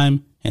and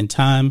time and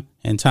time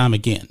and time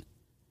again.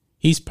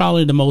 He's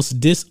probably the most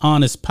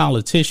dishonest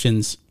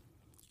politicians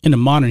in the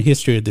modern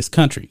history of this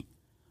country.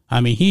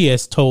 I mean, he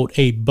has told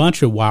a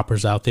bunch of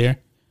whoppers out there,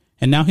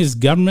 and now his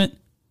government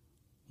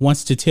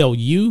wants to tell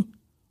you,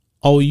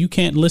 oh, you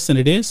can't listen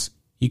to this,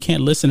 you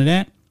can't listen to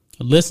that,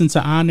 listen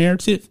to our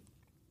narrative.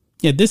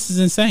 Yeah, this is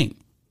insane.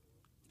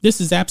 This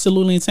is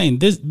absolutely insane.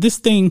 This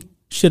thing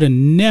should have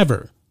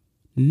never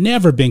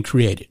been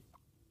created.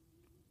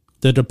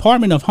 The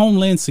Department of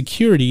Homeland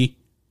Security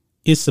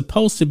is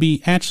supposed to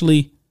be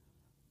actually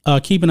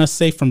keeping us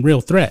safe from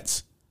real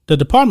threats. The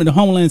Department of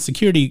Homeland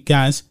Security,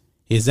 guys,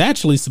 is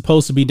actually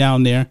supposed to be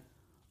down there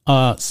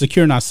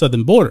securing our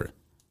southern border.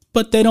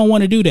 But they don't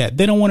want to do that.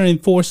 They don't want to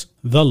enforce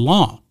the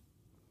law.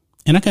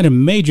 And I got a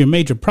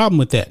major problem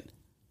with that.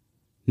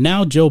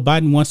 Now Joe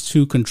Biden wants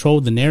to control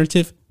the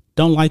narrative.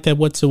 Don't like that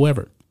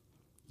whatsoever.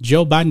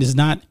 Joe Biden is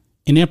not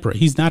an emperor.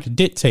 He's not a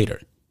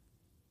dictator.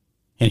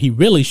 And he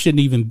really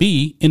shouldn't even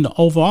be in the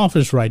Oval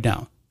Office right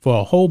now for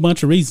a whole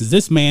bunch of reasons.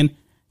 This man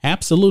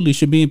absolutely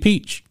should be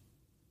impeached.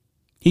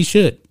 He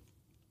should.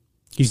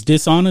 He's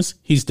dishonest.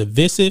 He's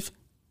divisive.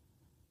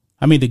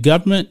 I mean, the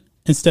government,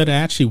 instead of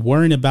actually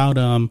worrying about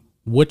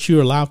what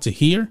you're allowed to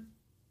hear,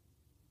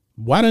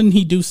 why doesn't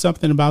he do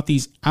something about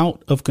these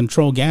out of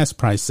control gas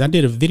prices? I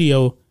did a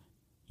video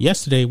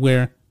yesterday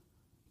where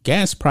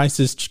gas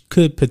prices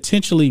could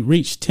potentially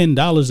reach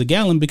 $10 a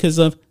gallon because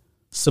of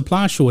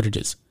supply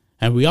shortages.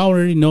 And we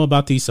already know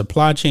about these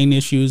supply chain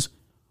issues.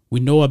 We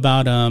know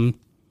about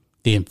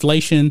the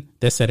inflation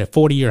that's at a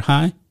 40-year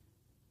high.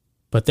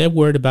 But they're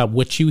worried about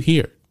what you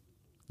hear.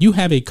 You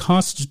have a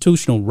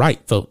constitutional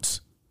right,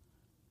 folks.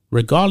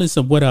 Regardless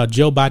of what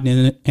Joe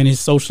Biden and his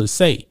socialists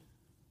say,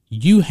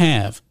 you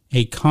have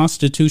a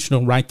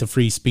constitutional right to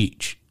free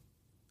speech.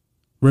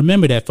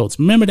 Remember that, folks.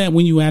 Remember that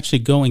when you actually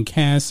go and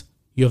cast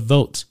your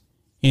votes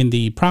in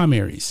the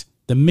primaries,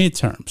 the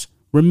midterms.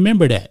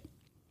 Remember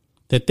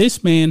that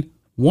this man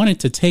wanted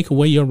to take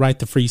away your right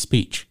to free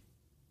speech.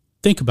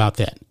 Think about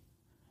that.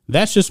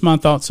 That's just my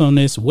thoughts on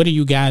this. What do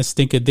you guys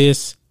think of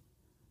this?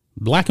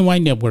 Black and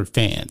White Network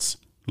fans,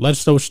 let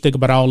us know what you think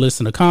about all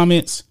this in the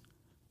comments.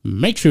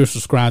 Make sure you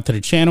subscribe to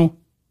the channel,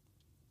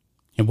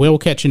 and we'll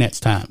catch you next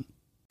time.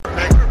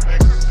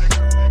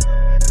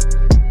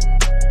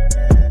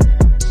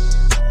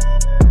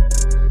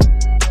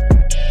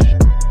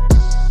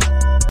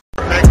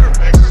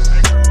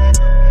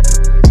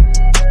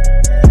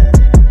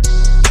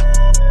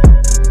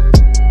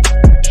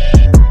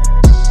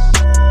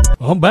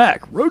 I'm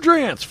back.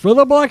 Rodrance for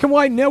the Black and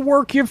White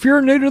Network. If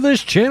you're new to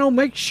this channel,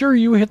 make sure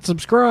you hit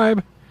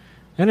subscribe.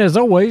 And as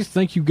always,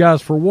 thank you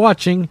guys for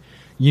watching.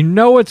 You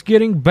know it's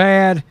getting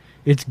bad.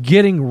 It's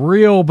getting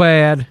real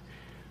bad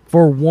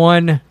for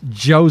one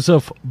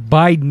Joseph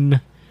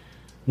Biden.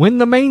 When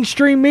the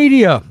mainstream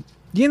media,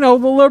 the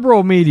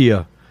liberal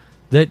media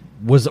that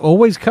was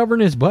always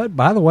covering his butt,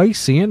 by the way,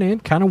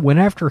 CNN kind of went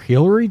after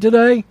Hillary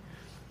today.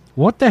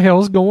 What the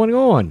hell's going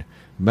on?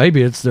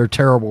 Maybe it's their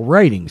terrible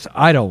ratings.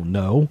 I don't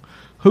know.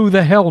 Who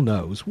the hell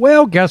knows?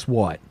 Well, guess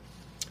what?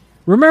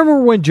 Remember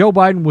when Joe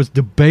Biden was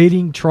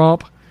debating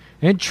Trump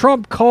and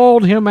Trump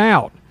called him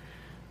out,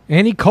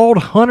 and he called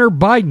Hunter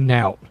Biden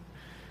out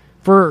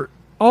for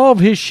all of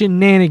his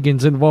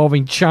shenanigans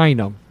involving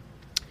China.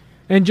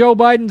 And Joe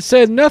Biden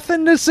said,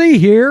 nothing to see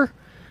here.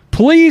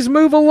 Please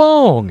move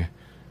along.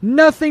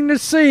 Nothing to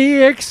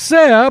see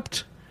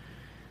except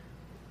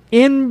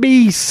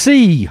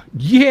NBC.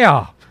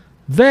 Yeah,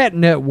 that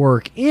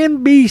network,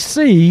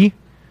 NBC,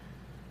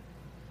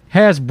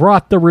 has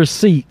brought the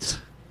receipts.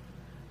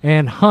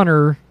 And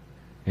Hunter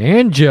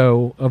and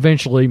Joe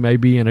eventually may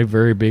be in a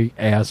very big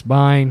ass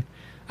bind.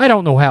 I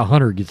don't know how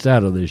Hunter gets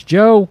out of this.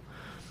 Joe,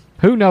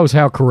 who knows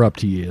how corrupt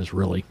he is,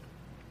 really.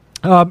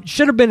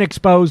 Should have been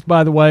exposed,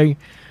 by the way.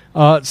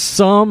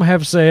 Some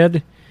have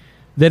said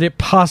that it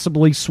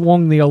possibly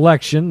swung the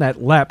election, that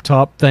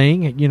laptop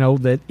thing,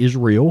 that is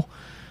real.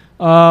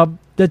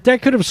 That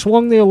could have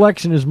swung the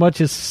election as much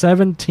as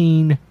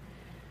 17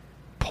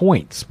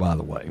 points, by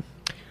the way.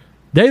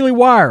 Daily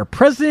Wire,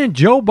 President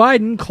Joe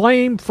Biden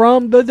claimed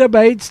from the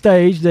debate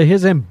stage that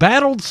his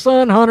embattled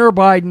son, Hunter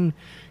Biden,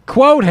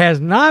 quote, has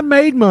not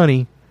made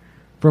money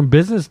from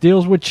business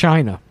deals with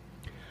China.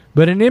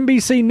 But an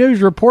NBC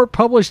News report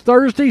published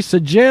Thursday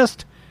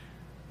suggests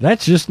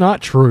that's just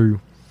not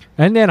true.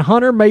 And that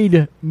Hunter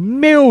made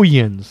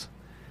millions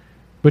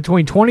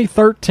between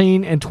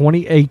 2013 and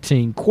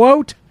 2018.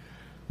 Quote,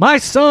 my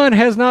son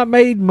has not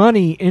made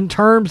money in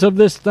terms of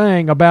this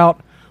thing about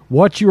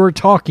what you are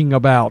talking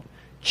about,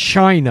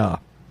 China.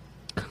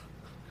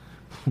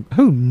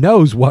 Who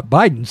knows what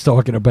Biden's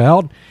talking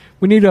about?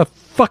 We need a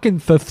fucking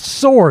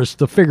thesaurus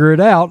to figure it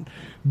out.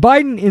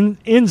 Biden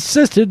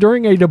insisted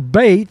during a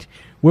debate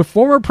with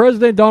former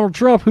President Donald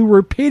Trump, who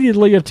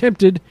repeatedly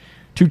attempted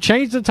to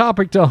change the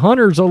topic to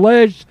Hunter's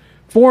alleged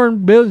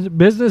foreign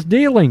business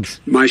dealings.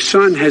 My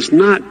son has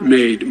not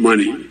made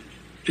money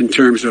in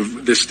terms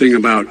of this thing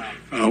about,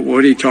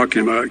 what are you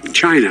talking about,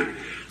 China?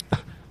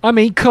 I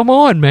mean, come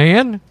on,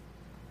 man.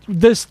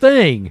 This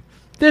thing,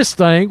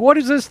 what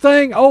is this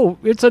thing? Oh,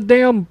 it's a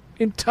damn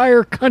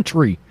entire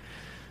country.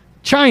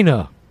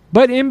 China.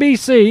 But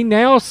NBC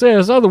now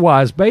says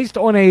otherwise, based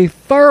on a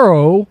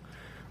thorough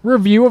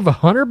review of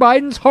Hunter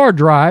Biden's hard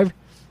drive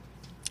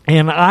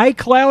and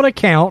iCloud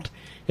account,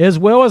 as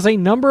well as a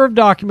number of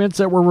documents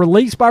that were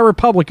released by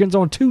Republicans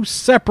on two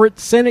separate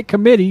Senate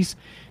committees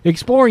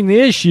exploring the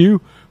issue.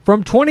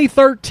 From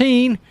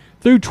 2013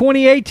 through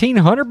 2018,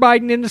 Hunter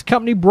Biden and his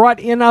company brought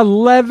in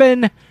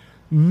 $11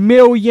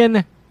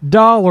 million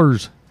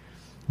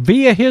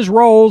via his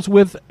roles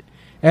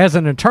as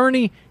an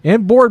attorney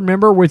and board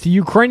member with the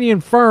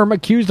Ukrainian firm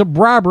accused of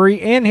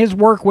bribery and his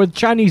work with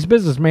Chinese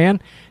businessman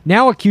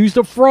now accused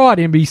of fraud,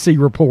 NBC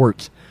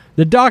reports.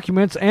 The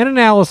documents and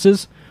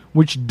analysis,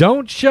 which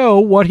don't show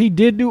what he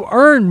did to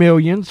earn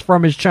millions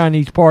from his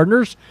Chinese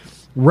partners,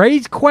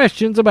 raise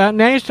questions about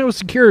national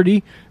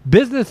security,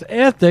 business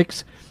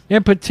ethics,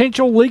 and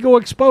potential legal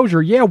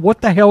exposure. Yeah,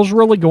 what the hell's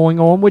really going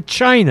on with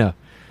China?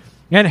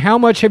 And how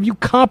much have you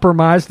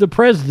compromised the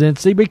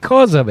presidency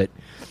because of it?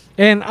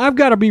 And I've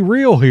got to be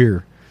real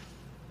here.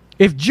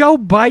 If Joe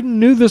Biden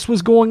knew this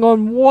was going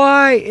on,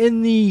 why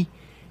in the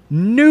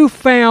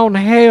newfound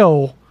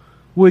hell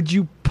would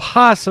you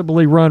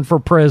possibly run for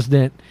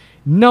president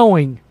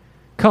knowing,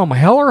 come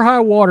hell or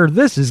high water,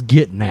 this is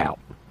getting out?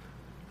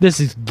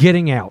 This is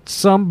getting out.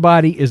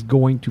 Somebody is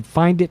going to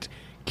find it,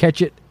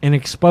 catch it, and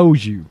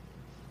expose you.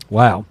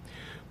 Wow.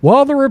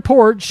 While the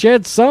report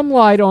sheds some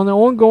light on the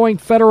ongoing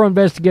federal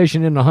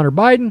investigation into Hunter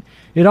Biden,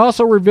 it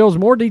also reveals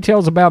more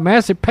details about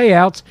massive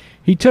payouts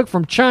he took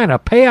from China,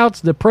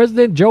 payouts that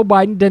President Joe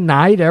Biden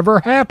denied ever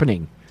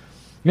happening.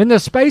 In the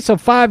space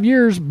of 5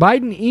 years,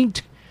 Biden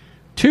inked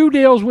 2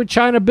 deals with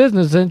China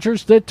business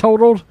interests that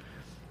totaled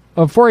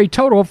for a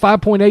total of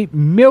 $5.8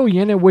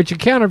 million, and which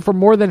accounted for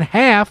more than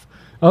half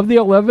of the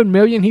 $11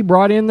 million he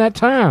brought in that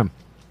time.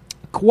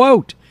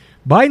 Quote,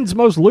 Biden's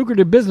most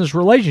lucrative business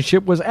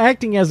relationship was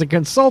acting as a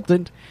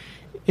consultant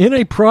in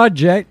a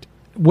project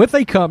with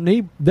a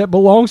company that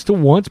belongs to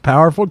once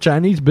powerful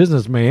Chinese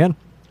businessman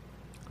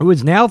who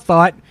is now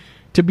thought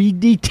to be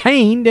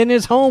detained in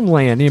his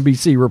homeland,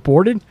 NBC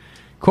reported.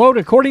 Quote,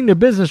 according to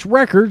business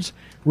records,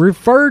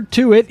 referred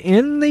to it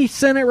in the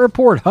Senate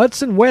report,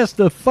 Hudson West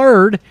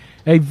III,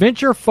 a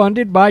venture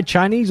funded by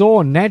Chinese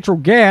oil and natural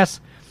gas,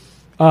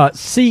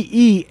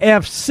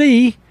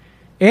 CEFC,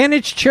 and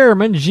its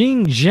chairman,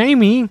 Xing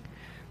Jianming,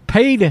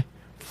 paid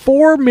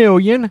 $4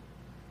 million.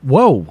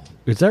 Whoa,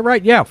 is that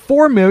right? Yeah,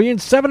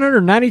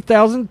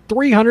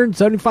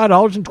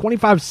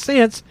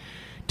 $4,790,375.25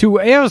 to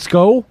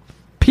ESCO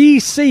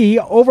PC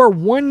over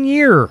 1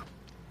 year.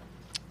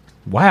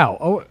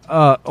 Wow,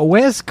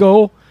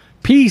 OESCO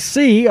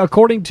PC,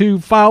 according to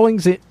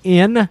filings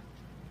in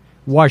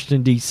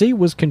Washington, D.C.,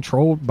 was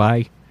controlled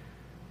by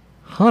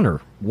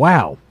Hunter.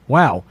 Wow.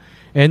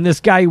 And this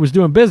guy he was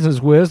doing business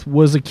with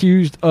was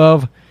accused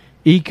of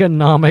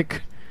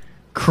economic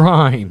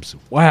crimes.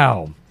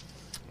 Wow,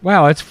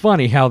 it's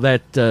funny how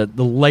that the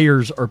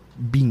layers are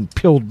being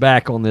peeled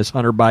back on this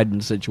Hunter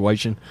Biden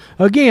situation.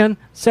 Again,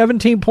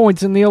 17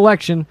 points in the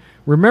election.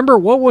 Remember,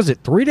 what was it,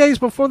 3 days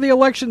before the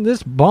election?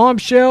 This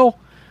bombshell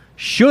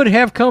should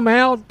have come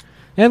out.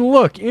 And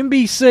look,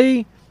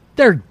 NBC,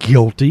 they're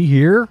guilty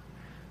here.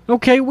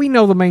 Okay, we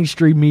know the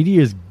mainstream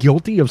media is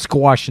guilty of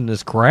squashing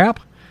this crap.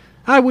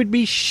 I would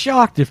be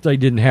shocked if they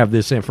didn't have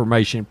this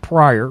information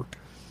prior.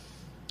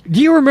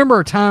 Do you remember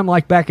a time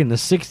like back in the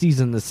 60s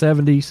and the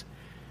 70s?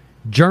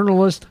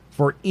 Journalists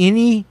for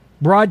any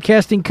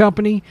broadcasting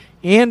company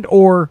and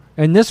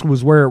this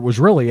was where it was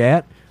really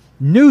at,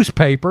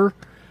 newspaper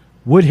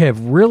would have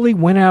really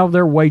went out of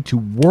their way to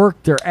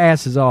work their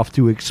asses off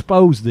to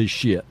expose this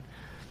shit.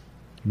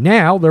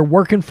 Now they're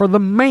working for the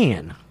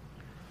man.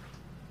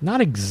 Not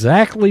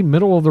exactly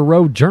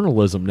middle-of-the-road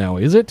journalism now,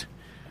 is it?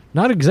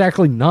 Not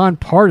exactly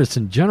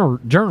nonpartisan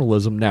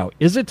journalism now,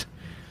 is it?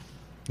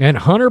 And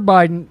Hunter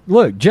Biden,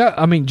 look,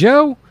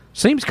 Joe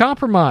seems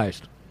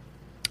compromised.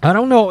 I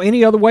don't know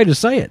any other way to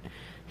say it.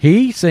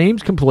 He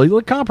seems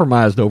completely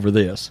compromised over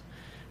this.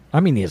 I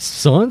mean, his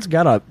son's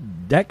got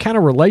that kind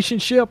of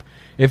relationship.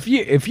 If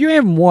you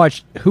haven't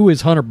watched Who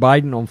is Hunter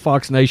Biden on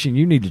Fox Nation,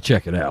 you need to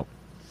check it out.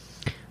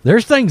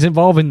 There's things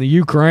involving the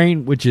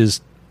Ukraine, which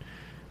is,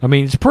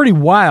 it's pretty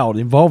wild,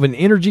 involving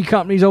energy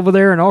companies over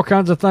there and all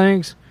kinds of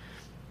things.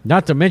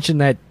 Not to mention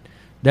that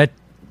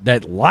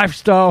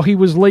lifestyle he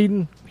was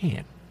leading.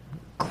 Man,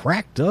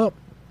 cracked up.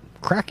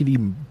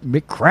 Crackety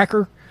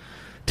McCracker.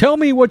 Tell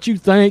me what you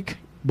think,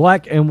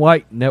 Black and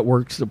White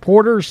Network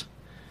supporters.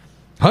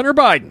 Hunter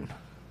Biden.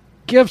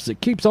 Gifts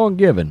that keeps on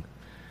giving.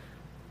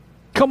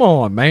 Come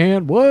on,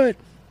 man. What?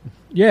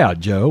 Yeah,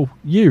 Joe.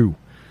 You.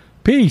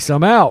 Peace.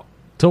 I'm out.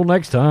 Till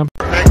next time.